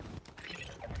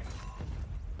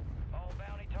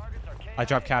 I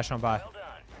dropped cash on buy.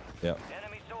 Yep.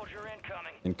 Enemy soldier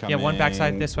incoming. Incoming. Yeah, one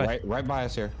backside this way. Right by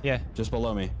us here. Yeah. Just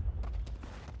below me.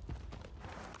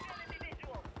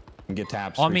 And get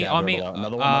taps. On free me, tab on right me. below.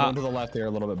 Another one to the left here, a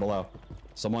little bit below.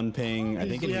 Someone ping. I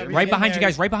think. Yeah, It, we- Right in behind you there.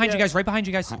 guys. Right behind you Yeah. guys. Right behind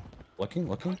you guys. looking.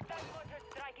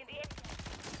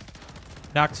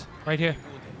 Knocked. Right here.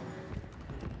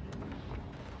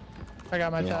 I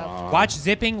got my tap. Yeah. Watch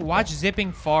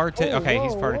zipping far to. Okay,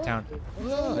 he's part of town.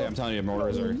 Hey, I'm telling you,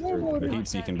 mortars are they're heat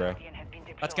seeking, bro.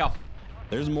 Let's go.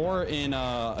 There's more in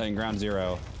ground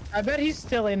zero. I bet he's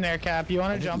still in there, Cap. You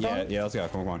want to jump Yeah, on? yeah. Let's go.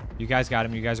 Come on. You guys got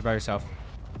him. You guys are by yourself.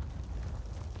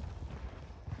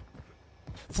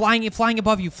 Flying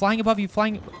above you. Flying.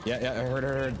 Yeah. I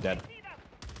heard. Dead.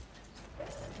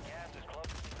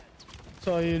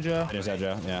 Saw you, Joe. I just had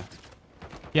Joe. Yeah.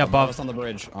 Yeah, Above us above.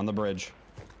 on the bridge.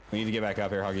 We need to get back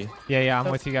up here, Huggy. Yeah,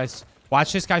 I'm with you guys.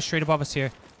 Watch this guy straight above us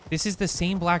here. This is the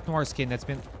same Black Noir skin that's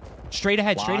been straight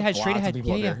ahead. Lots of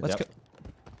people up Yeah. here. Let's Yep. go.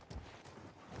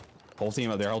 Whole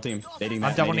team up there. Whole team. Nading I'm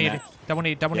that. double nading naded. that. Double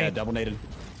Yeah, nade. double naded.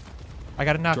 I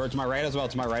got a knock. George, to my right as well.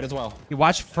 To my right as well. You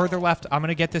watch further left. I'm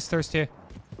gonna get this thirst here.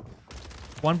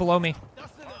 One below me.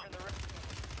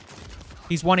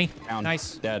 He's 1-y. Down.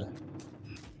 Nice. Dead.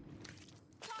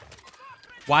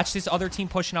 Watch this other team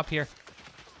pushing up here.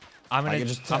 I'm I gonna can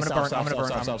just burn. I'm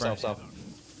gonna burn. self.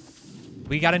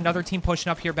 We got another team pushing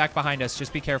up here back behind us.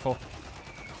 Just be careful.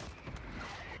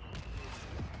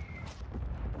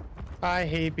 I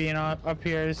hate being up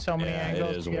here. There's so many Yeah, it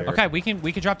angles. is to get- weird. Okay, we can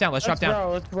drop down. Let's drop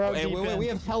down. Let's row Hey, deep in. we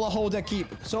have hella hold at keep.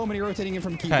 So many rotating in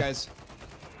from keep, Okay. guys.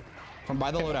 From by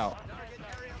the loadout.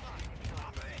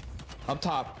 Up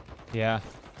top. Yeah.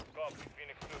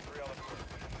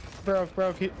 Broke.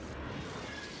 Yeah,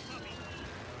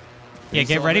 He's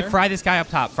get still ready. there? Fry this guy up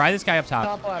top. Top left.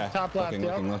 Okay, Top left.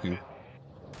 Looking.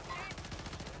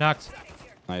 Knocked.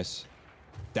 Nice.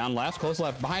 Down left, close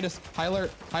left. Behind us. High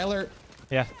alert.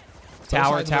 Yeah.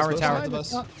 Tower.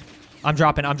 I'm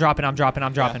dropping.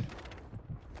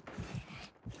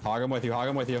 Hog him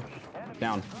with you.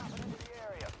 Down.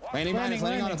 Landing on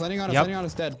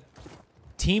us, dead.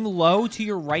 Team low to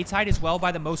your right side as well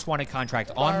by the most wanted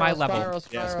contract on my level.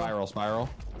 Yeah, spiral.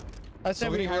 I said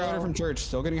Still getting highlighter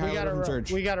from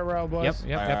church. We got a row, boys.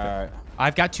 Yep. All right.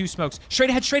 I've got 2 smokes. Straight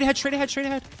ahead.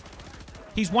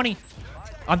 He's 1-y.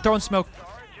 I'm throwing smoke.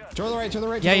 To the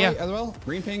right. Yeah. As well.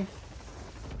 Green ping.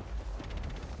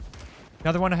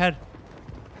 Another one ahead.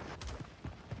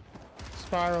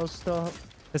 Spiral's still.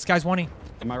 This guy's 1-y.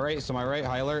 To my right.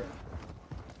 High alert.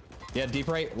 Yeah, deep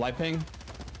right. Light ping.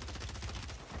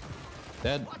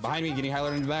 Dead. Behind me. Getting high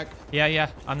alert in the back. Yeah.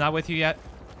 I'm not with you yet.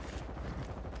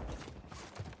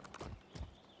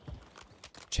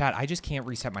 Chat, I just can't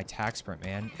reset my tac sprint,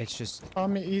 man. It's just...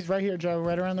 He's right here, Joe.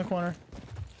 Right around the corner.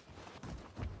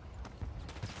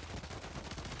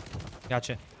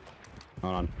 Gotcha.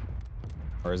 Hold on.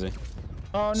 Where is he?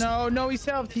 Oh, no. He's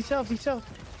selfed.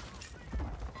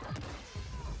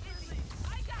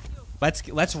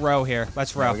 Let's row here.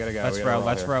 Let's row. Yeah, we gotta go.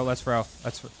 Let's row.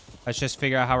 Let's just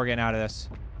figure out how we're getting out of this.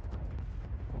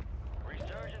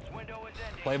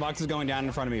 Playbox is going down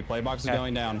in front of me. Playbox is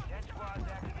going down.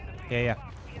 Yeah.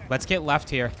 Let's get left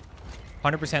here.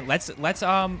 100%. Let's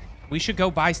we should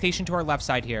go buy station to our left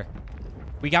side here.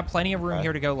 We got plenty of room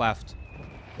here to go left.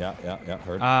 Yeah.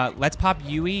 Heard. Let's pop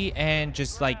Yui and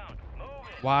just like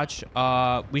watch.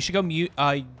 We should go mute.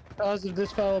 Because if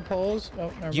this fellow pulls.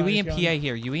 Oh, never Yui mind, and PA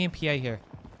here. Yui and PA here.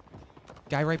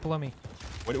 Guy right below me.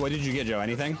 What did you get, Joe?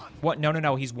 Anything? What?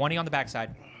 No. He's 1-y on the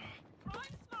backside.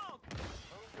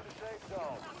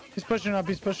 He's pushing up.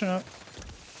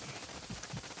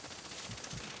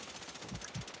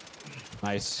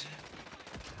 Nice.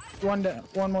 One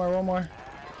more.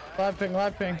 Live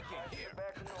ping.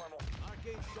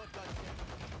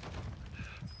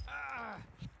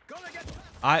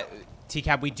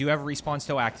 TCAP, we do have a respawn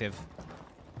still active.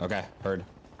 Okay, heard.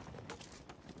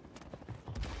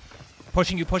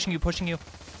 Pushing you.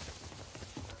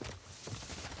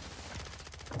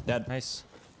 Dead. Nice.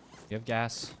 You have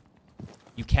gas.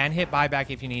 You can hit buyback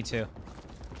if you need to.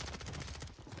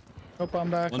 Hope I'm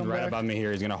back. One's right above me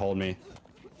here. He's gonna hold me.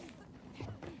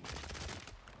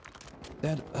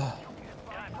 Dead.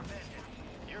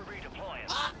 You're redeploying.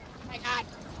 Oh my god.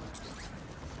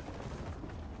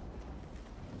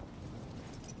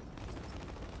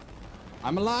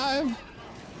 I'm alive.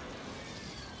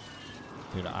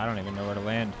 Dude, I don't even know where to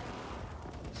land.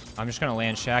 I'm just gonna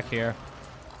land shack here.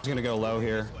 He's gonna go low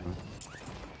here.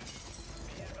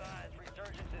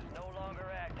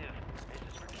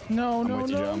 No. I'm with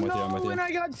you. And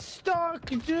I got stuck,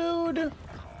 dude.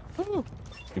 Whew.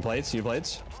 You plates?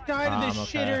 Died to the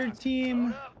shitter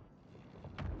team.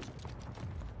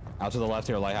 Out to the left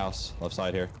here, lighthouse. Left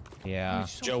side here. Yeah.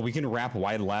 Joe, we can wrap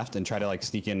wide left and try to like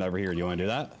sneak in over here. Do you want to do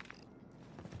that?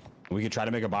 We could try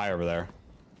to make a buy over there.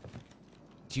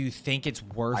 Do you think it's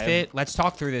worth it? Let's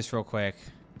talk through this real quick.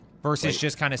 Versus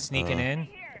just kind of sneaking in.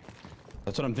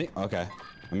 That's what I'm thinking. Okay.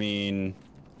 I mean,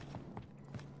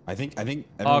 I think everyone's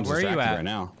Hog, where are you distracted at? right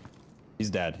now. He's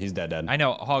dead. He's dead. I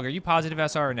know. Hog, are you positive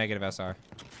SR or negative SR?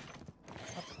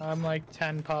 I'm like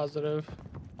 10 positive.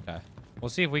 Okay. We'll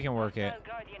see if we can work it.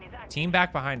 Team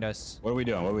back behind us. What are we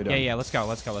doing? Yeah, let's go.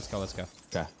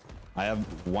 Okay. I have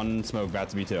 1 smoke, about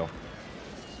to be 2.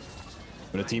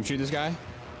 Would a team shoot this guy?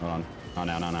 Hold on. Oh,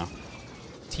 no.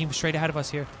 Team straight ahead of us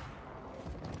here.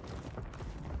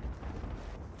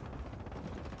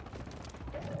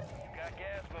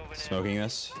 Smoking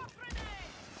this.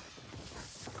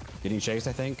 Getting chased,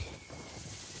 I think.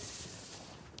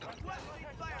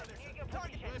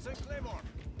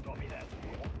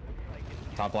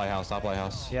 Top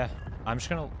lighthouse. Yeah. I'm just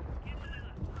gonna...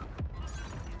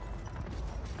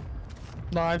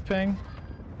 Live ping.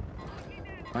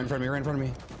 Right in front of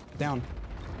me. Down.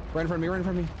 Right in front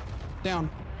of me. Down.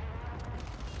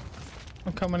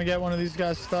 I'm coming to get one of these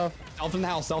guys' stuff. Self in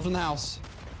the house.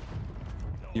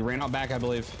 You ran out back, I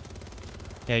believe.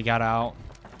 Yeah, he got out.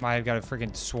 I've got a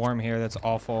freaking swarm here. That's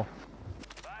awful.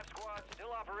 5 squads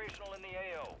still operational in the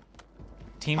AO.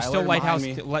 Team I still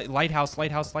alerted lighthouse.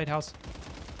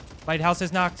 Lighthouse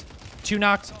is knocked. 2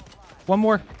 knocked. 1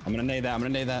 more. I'm gonna nade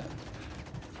that.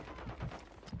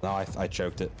 No, I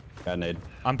choked it. Got a nade.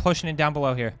 I'm pushing it down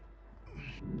below here.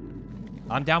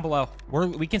 I'm down below.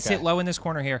 We can sit low in this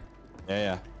corner here.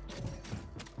 Yeah.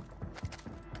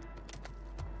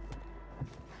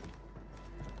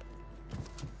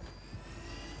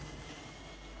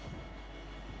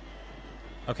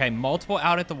 Okay, multiple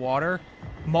out at the water.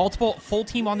 Multiple full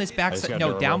team on this back side.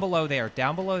 No, down below there.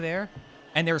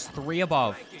 And there's 3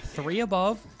 above. 3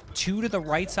 above. 2 to the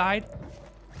right side,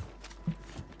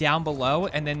 down below,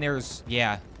 and then there's,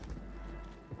 yeah.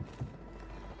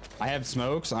 I have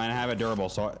smokes and I have a durable,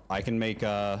 so I can make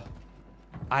I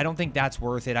don't think that's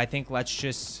worth it. I think let's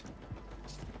just...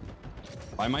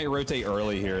 I might rotate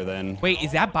early here then. Wait,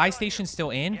 is that buy station still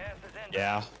in?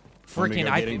 Yeah. Freaking,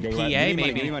 I think PA, maybe.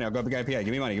 Give me money. I'll go PA. Give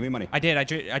me money. Give me money. I did.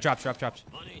 I dropped.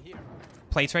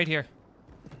 Plates right here.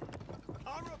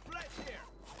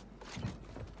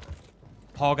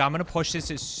 Hog, I'm gonna push this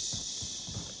as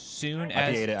soon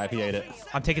as... I PA'd it.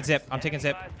 I'm taking zip. I'm taking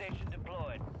zip.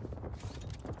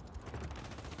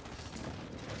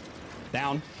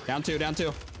 Down. Down two. Down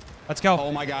two. Let's go.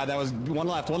 Oh my god, that was one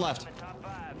left. One left.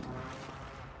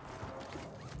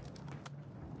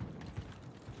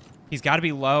 He's got to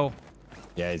be low.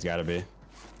 Yeah, he's got to be.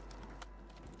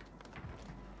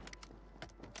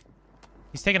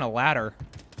 He's taking a ladder.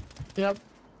 Yep.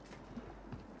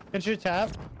 Get your tap.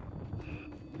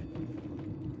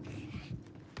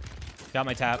 Got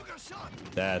my tap.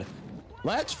 Dead.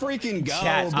 Let's freaking go.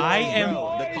 Chat, bro, I am...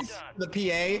 bro. The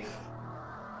PA.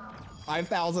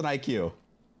 5,000 IQ.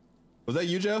 Was that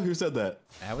you, Joe? Who said that?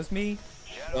 That was me.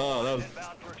 Oh, that was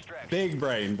big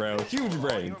brain, bro. Huge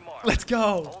brain. Let's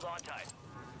go.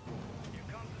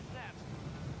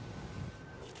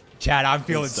 Chad, I'm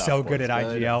feeling so good at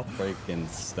IGL. Freaking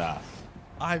stuff.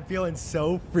 I'm feeling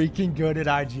so freaking good at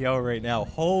IGL right now.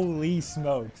 Holy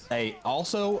smokes. Hey,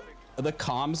 also, the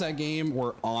comms that game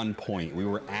were on point. We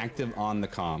were active on the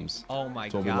comms. Oh my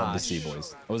god. That's what we love to see,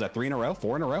 boys. What was that, 3 in a row?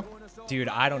 4 in a row? Dude,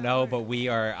 I don't know, but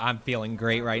I'm feeling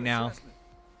great right now.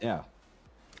 Yeah.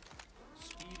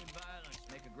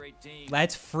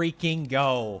 Let's freaking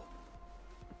go.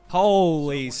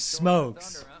 Holy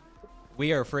smokes.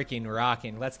 We are freaking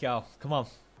rocking. Let's go. Come on.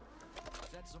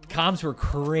 Comms were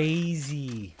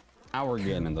crazy. Now we're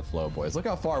getting in the flow, boys. Look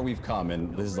how far we've come,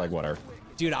 and this is like what our...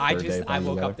 Dude, I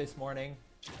woke up this morning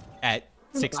at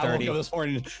 6:30. I woke up this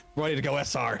morning ready to go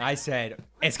SR. I said,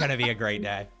 it's going to be a great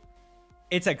day.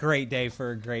 It's a great day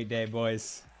for a great day,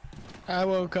 boys. I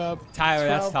woke up. Tyler,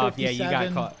 that's tough. Yeah, you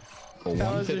got caught.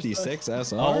 156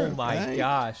 SR. Oh my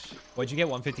gosh. What'd you get?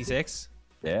 156?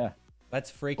 Yeah.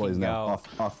 Let's freaking Boys, go.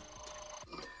 Off.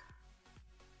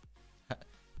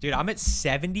 Dude, I'm at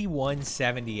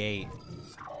 71-78.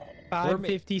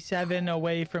 557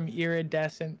 away from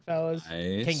Iridescent, fellas.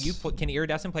 Nice. Can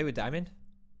Iridescent play with Diamond?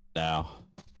 No.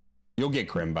 You'll get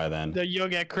Crim by then. You'll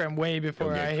get Crim way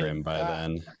before You'll I get hit. Crim by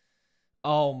then.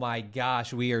 Oh my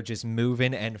gosh, we are just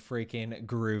moving and freaking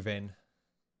grooving.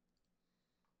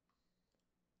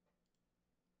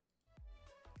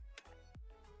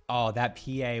 Oh, that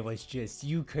PA was just,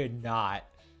 you could not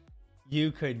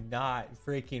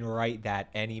freaking write that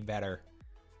any better.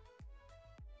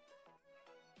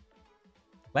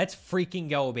 Let's freaking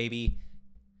go, baby.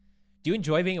 Do you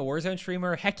enjoy being a Warzone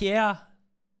streamer? Heck yeah.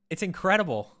 It's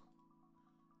incredible.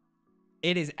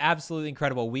 It is absolutely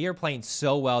incredible. We are playing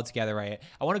so well together, right?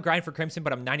 I want to grind for Crimson,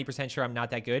 but I'm 90% sure I'm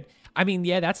not that good. I mean,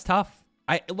 yeah, that's tough.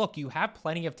 Look, you have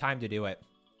plenty of time to do it.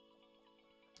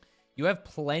 You have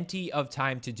plenty of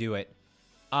time to do it.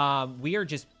 We are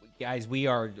just, guys, we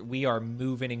are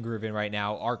moving and grooving right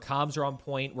now. Our comms are on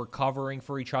point. We're covering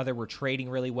for each other. We're trading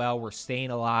really well. We're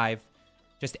staying alive.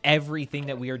 Just everything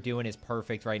that we are doing is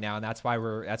perfect right now, and that's why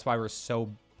we're so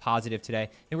positive today. I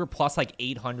think we're plus like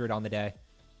 800 on the day.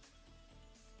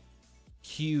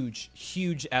 Huge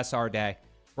SR day.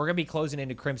 We're gonna be closing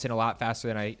into Crimson a lot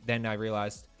faster than I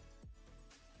realized.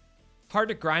 Hard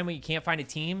to grind when you can't find a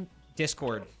team.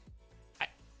 Discord.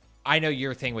 I know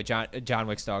your thing with John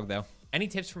Wick's dog though. Any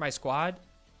tips for my squad?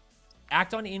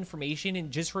 Act on information and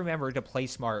just remember to play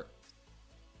smart.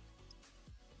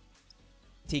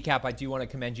 TCAP, I do want to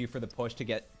commend you for the push to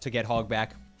get Hog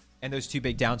back, and those 2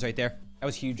 big downs right there. That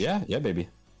was huge. Yeah, baby.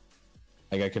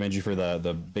 I gotta commend you for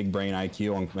the big brain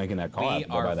IQ on making that call. We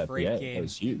are that freaking that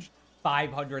was huge.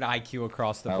 500 IQ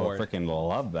across the board. I freaking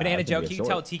love that. Banana Joe, can you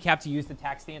tell TCAP to use the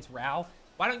tac stance row?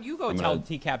 Why don't you go tell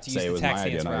TCAP to use the tac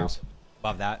stance row?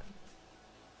 Love that.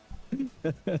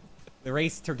 The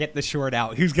race to get the short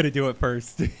out. Who's gonna do it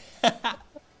first?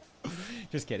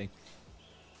 Just kidding.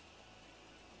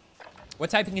 What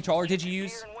type of controller did you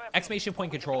use? Exclamation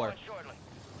point controller.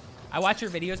 I watch your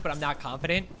videos, but I'm not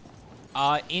confident.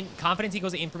 Confidence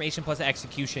equals information plus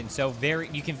execution. So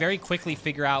you can very quickly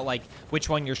figure out like which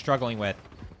one you're struggling with.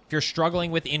 If you're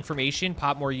struggling with information,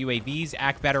 pop more UAVs,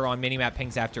 act better on minimap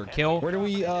pings after a kill. Where do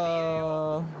we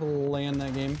land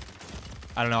that game?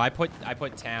 I don't know. I put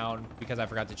town because I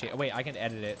forgot to change. Oh, wait, I can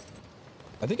edit it.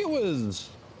 I think it was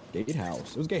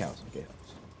Gatehouse. It was Gatehouse.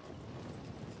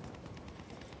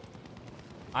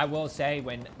 I will say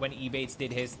when Ebates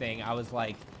did his thing, I was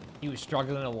like, He was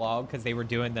struggling to log because they were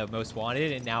doing the most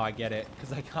wanted, and now I get it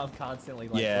because I'm constantly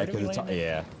like, Yeah, where do we because land it?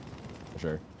 yeah, for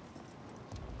sure.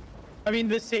 I mean,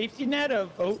 the safety net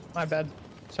of... Oh, my bad.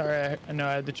 Sorry, I know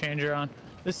I had the changer on.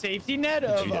 The safety net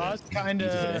of us kind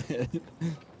of...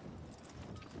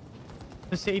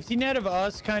 The safety net of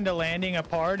us kind of landing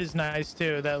apart is nice,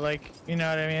 too. That, like, you know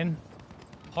what I mean?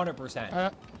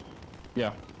 100%.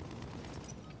 Yeah.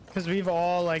 Because we've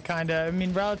all, like, kind of... I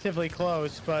mean, relatively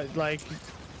close, but, like...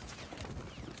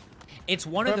 It's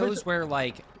one of those where,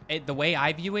 like, the way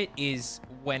I view it is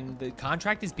when the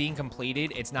contract is being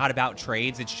completed, it's not about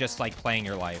trades. It's just, like, playing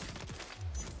your life.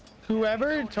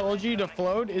 Whoever told you to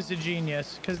float is a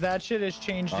genius, because that shit has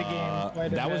changed the game quite a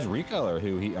bit. That was Recolor,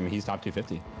 who I mean, he's top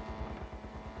 250.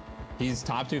 He's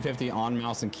top 250 on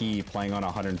mouse and key, playing on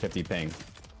 150 ping.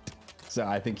 So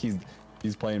I think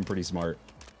he's playing pretty smart.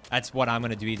 That's what I'm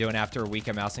gonna be doing after a week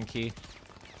of mouse and key.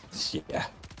 Yeah.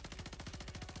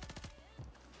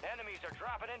 Enemies are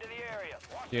dropping into the area.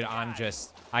 Watch Dude, the I'm skies.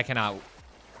 just... I cannot...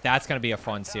 That's gonna be a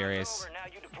fun series. Now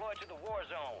you deploy to the war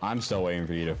zone. I'm still waiting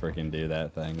for you to freaking do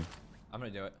that thing. I'm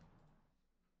gonna do it.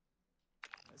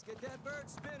 Let's get that bird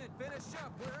spinning. Finish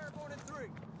up. We're airborne in 3.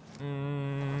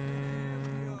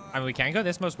 I mean, we can go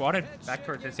this most wanted back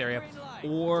towards this area,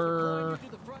 or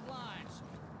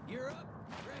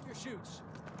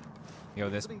go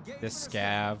this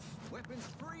scav.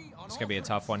 It's gonna be a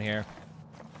tough one here.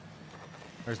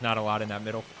 There's not a lot in that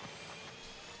middle.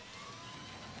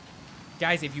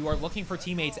 Guys, if you are looking for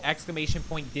teammates, !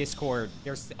 Discord.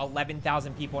 There's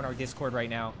 11,000 people in our Discord right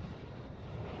now.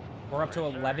 We're up to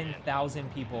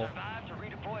 11,000 people.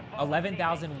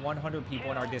 11,100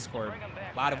 people in our Discord.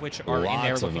 A lot of which are in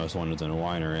there. Lots of most wanted in a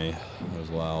winery as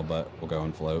well, but we'll go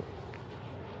and float.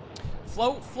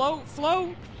 Float, float,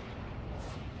 float.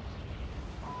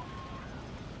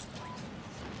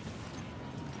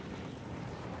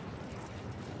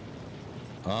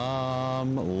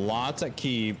 Lots at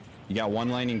keep. You got one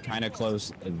landing kind of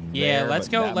close. Yeah, there, let's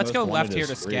but go. that Let's go most left wanted here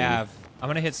to is free. scav. I'm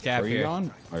gonna hit scav Where are you here.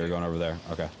 going? Oh, you're going over there.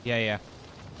 Okay. Yeah, yeah.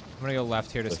 I'm gonna go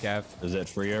left here to scav. Is it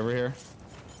free over here?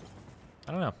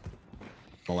 I don't know.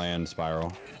 The land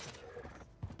spiral.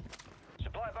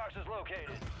 Supply box is located.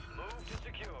 Move to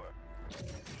secure.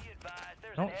 Be advised,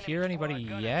 there's I don't an hear enemy anybody squad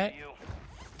gunning yet. for you.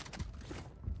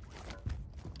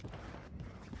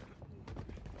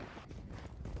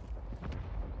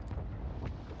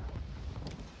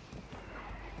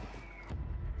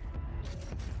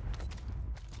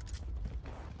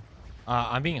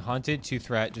 I'm being hunted. 2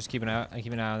 threat. Just keep an eye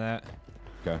on that.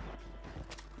 Okay.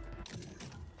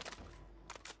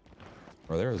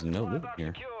 Or there is no loot Box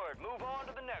here. secured. Move on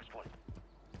to the next one.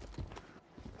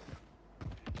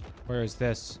 Where is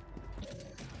this?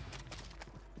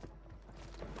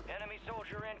 Enemy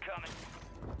soldier incoming.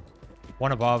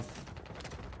 One above.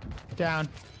 Down.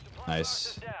 Supply Nice.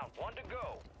 box is down. One to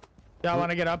go. Y'all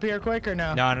want to get up here quick or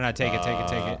no? No, no, no. Take it. Take it.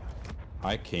 Take it.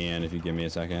 I can if you give me a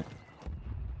second.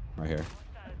 Right here.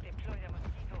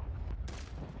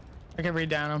 I can read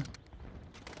down him.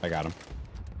 I got him.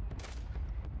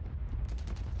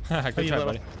 Good try,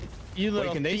 buddy. You little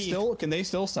Wait, can they thief.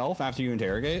 still self after you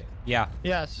interrogate? Yeah.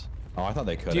 Yes. Oh, I thought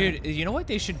they could. Dude, you know what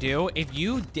they should do? If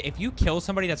you kill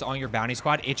somebody that's on your bounty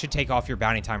squad, it should take off your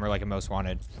bounty timer like a most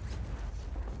wanted.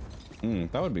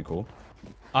 That would be cool.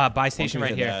 Buy station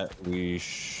right here. That, we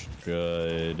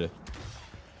should.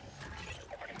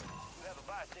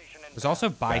 There's also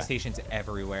buy stations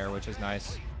everywhere, which is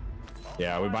nice.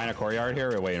 Yeah, are we buying a courtyard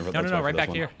here or waiting for No, let's no, wait no, for right this back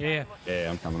one? here. Yeah, yeah.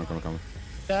 Yeah, I'm coming.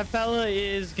 That fella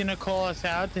is gonna call us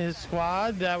out to his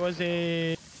squad. That was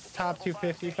a top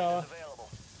 250 fella.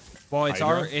 Well, it's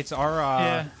Hydra? our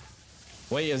Yeah.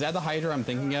 Wait, is that the Hydra I'm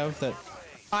thinking of? That.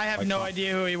 I have no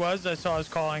idea who he was. I saw his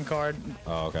calling card.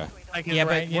 Oh, okay. Like his yeah,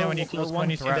 rank, but you know, we're, when you we're close one when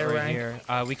you see threat their right rank.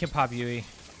 here. We can pop UE.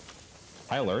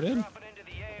 I alerted.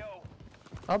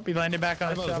 Oh, he landed back on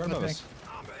Right his above us, stuff. right I above think.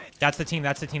 us. That's the team.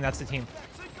 That's the team. That's the team.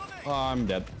 Oh, I'm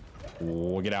dead.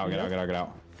 Oh, get out.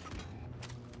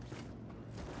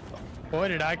 Boy,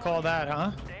 did I call that,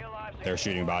 huh? They're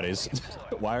shooting bodies.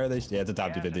 Why are they? Yeah, it's a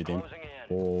top 250 team.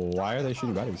 Oh, why are they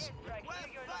shooting bodies?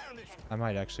 I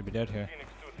might actually be dead here.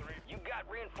 You got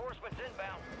reinforcements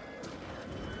inbound.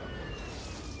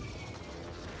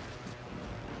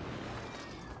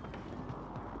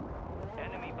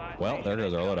 Enemy buy Well, there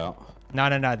goes our loadout. No,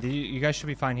 no, no. You guys should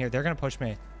be fine here. They're gonna push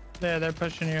me. Yeah, they're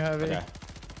pushing you heavy. Okay.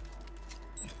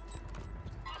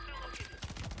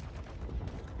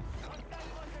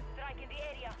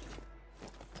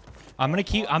 I'm gonna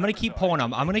keep pulling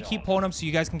them. I'm gonna keep pulling them so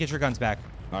you guys can get your guns back.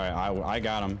 All right, I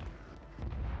got him.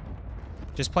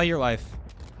 Just play your life.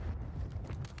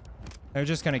 They're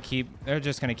just gonna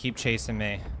keep chasing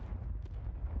me.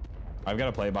 I've got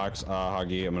a play box,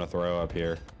 Huggy. I'm gonna throw up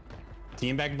here.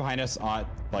 Team back behind us on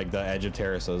like the edge of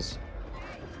terraces.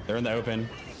 They're in the open.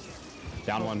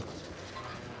 Down one.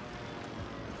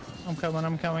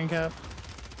 I'm coming, Cap.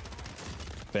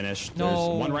 Finished. No.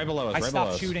 There's one right below us. I Right below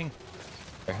stopped us. shooting.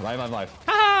 Live.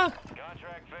 Ah!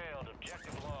 Contract failed.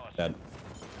 Objective lost. Dead.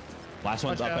 Last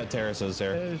one's Watch up out. at terraces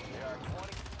here.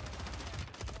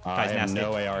 I Guy's have nasty.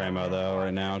 no AR ammo though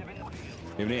right now. Do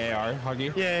you have any AR,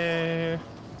 Huggy? Yeah.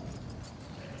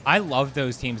 I love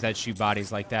those teams that shoot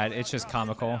bodies like that. It's just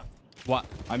comical. What?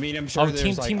 I mean, I'm sure Oh, there's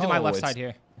team like, to my oh, left it's side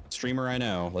here. streamer I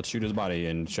know. Let's shoot his body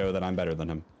and show that I'm better than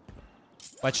him.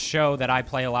 Let's show that I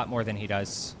play a lot more than he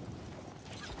does.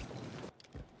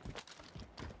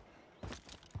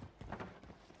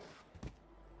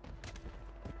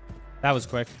 That was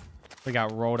quick. We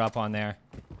got rolled up on there.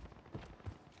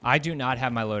 I do not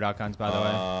have my loadout guns, by the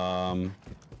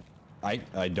way.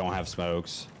 I don't have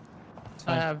smokes.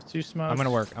 I have 2 smokes. I'm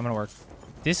gonna work.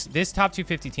 This top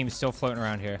 250 team is still floating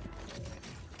around here.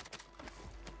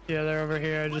 Yeah, they're over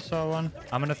here. I just saw one.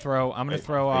 I'm gonna throw are you going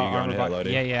armor to box. load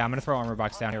it? Yeah, I'm gonna throw armor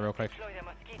box down here real quick. Deploy the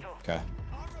mosquito. Okay.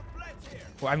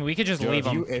 Well, I mean, we could just Joe, leave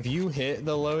them. if you hit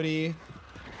the Lodi,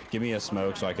 give me a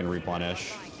smoke so I can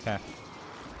replenish. Okay.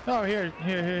 Oh, here.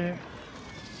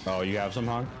 Oh, you have some,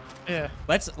 Hog? Yeah.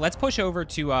 Let's push over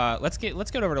to let's get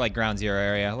over to like ground zero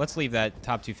area. Let's leave that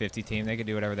top 250 team. They can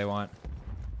do whatever they want.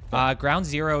 Ground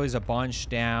zero is a bunch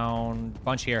down,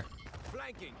 bunch here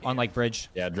on like bridge.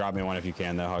 Yeah, drop me one if you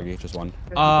can, though, Hoggy. Just one.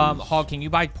 Hog, can you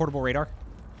buy portable radar?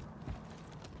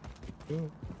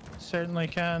 Certainly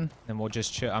can. Then we'll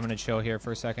just chill. I'm gonna chill here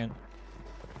for a second.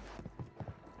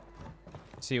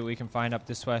 See what we can find up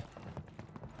this way.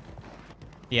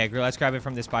 Yeah, let's grab it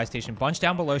from this buy station. Bunch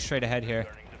down below, straight ahead here.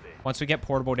 Once we get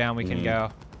portable down, we can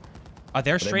go.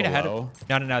 They're straight ahead. below?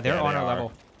 No. They're Yeah, on they our are.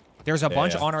 level. There's a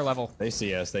bunch on our level. They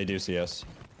see us. They do see us.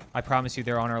 I promise you,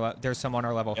 they're on our. There's some on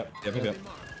our level. Yep.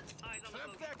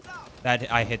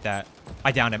 That I hit that.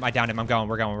 I downed him. I'm going.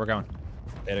 We're going.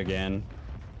 Hit again.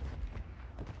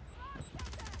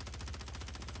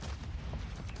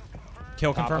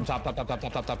 Kill confirmed. Top.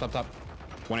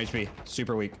 1 HP.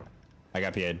 Super weak. I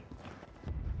got PA'd.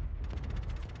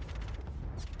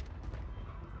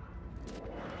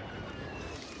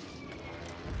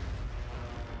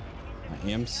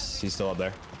 He's still up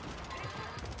there.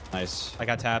 Nice. I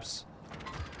got taps.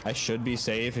 I should be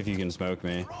safe if you can smoke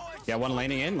me. Yeah, one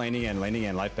landing in,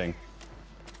 life ping.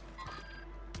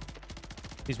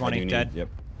 He's I one do ink need- dead. Yep.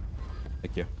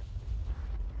 Thank you.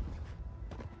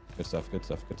 Good stuff.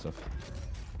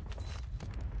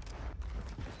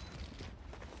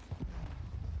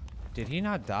 Did he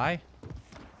not die?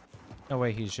 No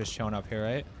way, he's just showing up here,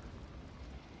 right?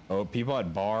 Oh, people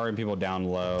at bar and people down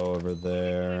low over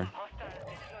there. Hostiles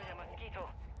deploy the mosquito.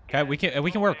 Okay,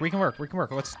 we can work.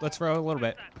 Let's throw a little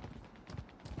bit.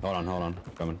 Hold on.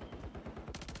 Coming.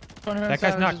 That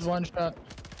guy's knocked. Is 1 shot.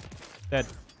 Dead.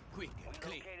 Quick and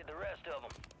clean. Located the rest of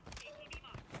them.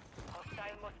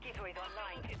 Hostile mosquito is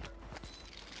online.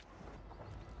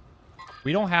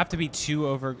 We don't have to be too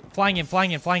over. Flying in.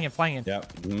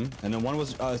 Yep. And then one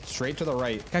was straight to the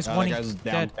right. Guy's that one guy's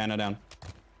down. dead. Anna down.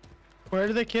 Where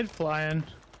did the kid fly in?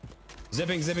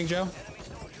 Zipping, Joe.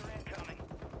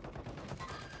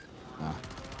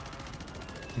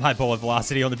 My bullet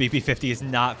velocity on the BP-50 is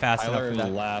not fast Tyler enough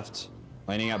for that. left.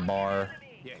 Landing at bar.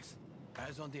 Yes.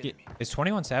 Eyes on the Yeah, enemy. is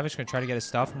 21 Savage gonna try to get his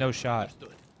stuff? No shot.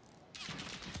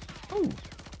 Understood.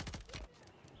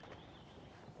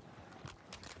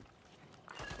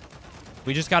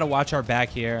 We just gotta watch our back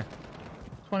here.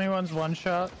 21's 1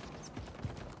 shot.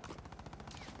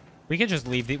 We can just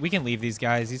leave. We can leave these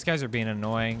guys. These guys are being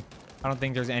annoying. I don't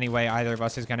think there's any way either of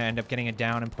us is gonna end up getting it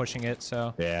down and pushing it.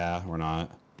 So. Yeah, we're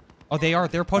not. Oh, they are.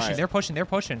 They're pushing. All right. They're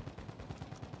pushing.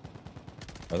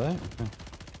 Are they? Okay.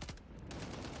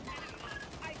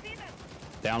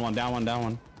 Down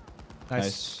one.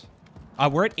 Nice.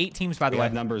 We're at 8 teams, by the We way.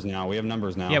 have numbers now.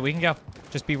 Yeah, we can go.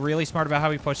 Just be really smart about how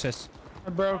we push this. I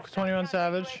broke 21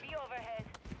 Savage. UAV overhead.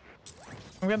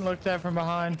 I'm getting looked at from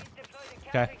behind. Deploy the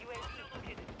Okay. counter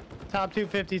UAV. Top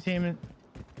 250 team.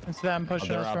 It's them Oh, pushing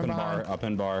they're us up from in behind. bar. Up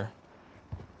in bar.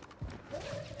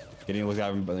 Getting looked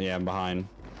at. Yeah, I'm behind.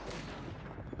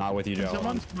 Not with you, Can Joe.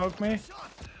 someone smoke me?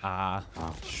 Oh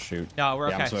shoot. No, we're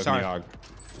Yeah, I'm okay. smoking Sorry. you, Hog.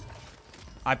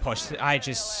 I pushed. I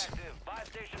just. Buy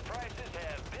station prices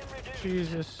have been reduced.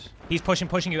 Jesus. He's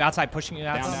pushing you outside. Pushing you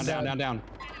outside. Down.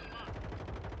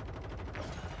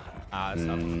 That's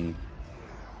tough.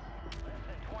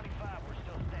 25 were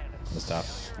still standing. That's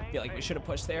tough. I feel like we should have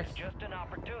pushed there. Just an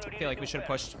opportunity. I feel like we should have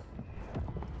pushed.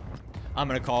 I'm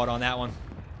gonna call it on that one.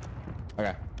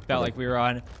 Okay. felt like we were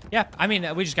on. Yeah, I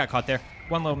mean, we just got caught there.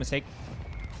 One little mistake.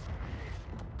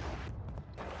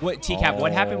 What, TCAP,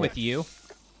 what happened with you?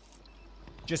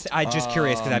 Just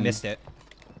curious because I missed it.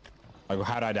 Like,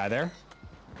 how did I die there?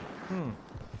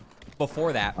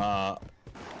 Before that,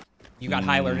 you got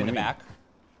high alert in the back.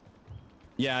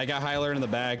 Yeah, I got high alert in the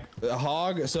back.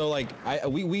 Hog, so like,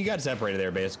 we got separated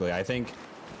there basically. I think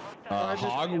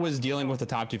Hog was dealing with the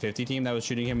top 250 team that was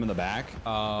shooting him in the back.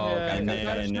 Oh, Yeah, okay. if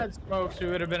I just had smokes, we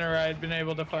would have been alright, been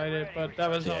able to fight it, but that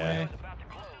was not me.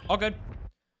 All good.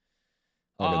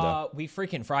 All good, though. We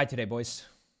freaking fried today, boys.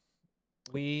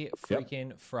 We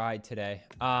freaking fried today.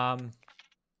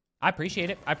 I appreciate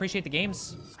it. I appreciate the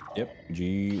games. Yep.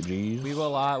 GG's. We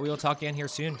will talk again here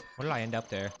soon. What did I end up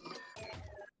there?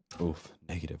 Oof.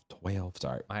 -12.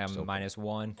 Sorry. I am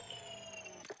 -1.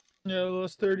 Yeah, we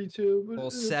lost 32. But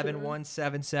Little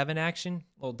 7-1-7-7 action.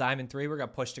 Little diamond 3. We're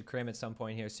gonna push to Crim at some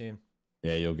point here soon.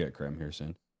 Yeah, you'll get Crim here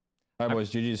soon. All right,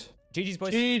 boys. GG's. GG's,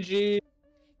 boys. GG.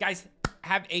 Guys,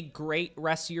 have a great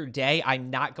rest of your day. I'm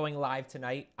not going live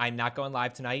tonight.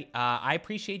 I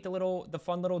appreciate the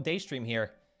fun little day stream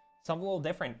here. Something a little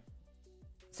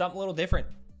different.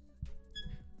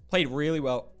 Played really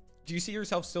well. Do you see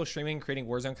yourself still streaming and creating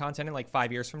Warzone content in like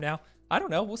 5 years from now? I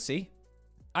don't know. We'll see.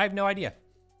 I have no idea.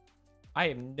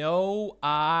 No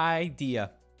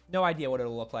idea what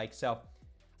it'll look like. So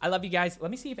I love you guys.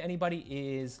 Let me see if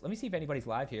anybody's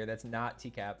live here. That's not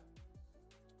TCAP.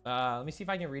 Let me see if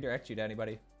I can redirect you to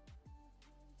anybody.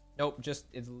 Nope,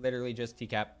 it's literally just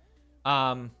TCAP.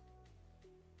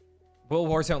 Will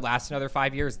Warzone last another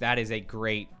 5 years? That is a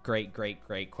great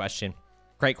question.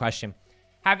 Great question.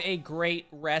 Have a great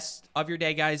rest of your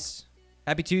day, guys.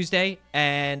 Happy Tuesday.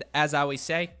 And as I always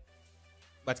say,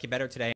 let's get better today.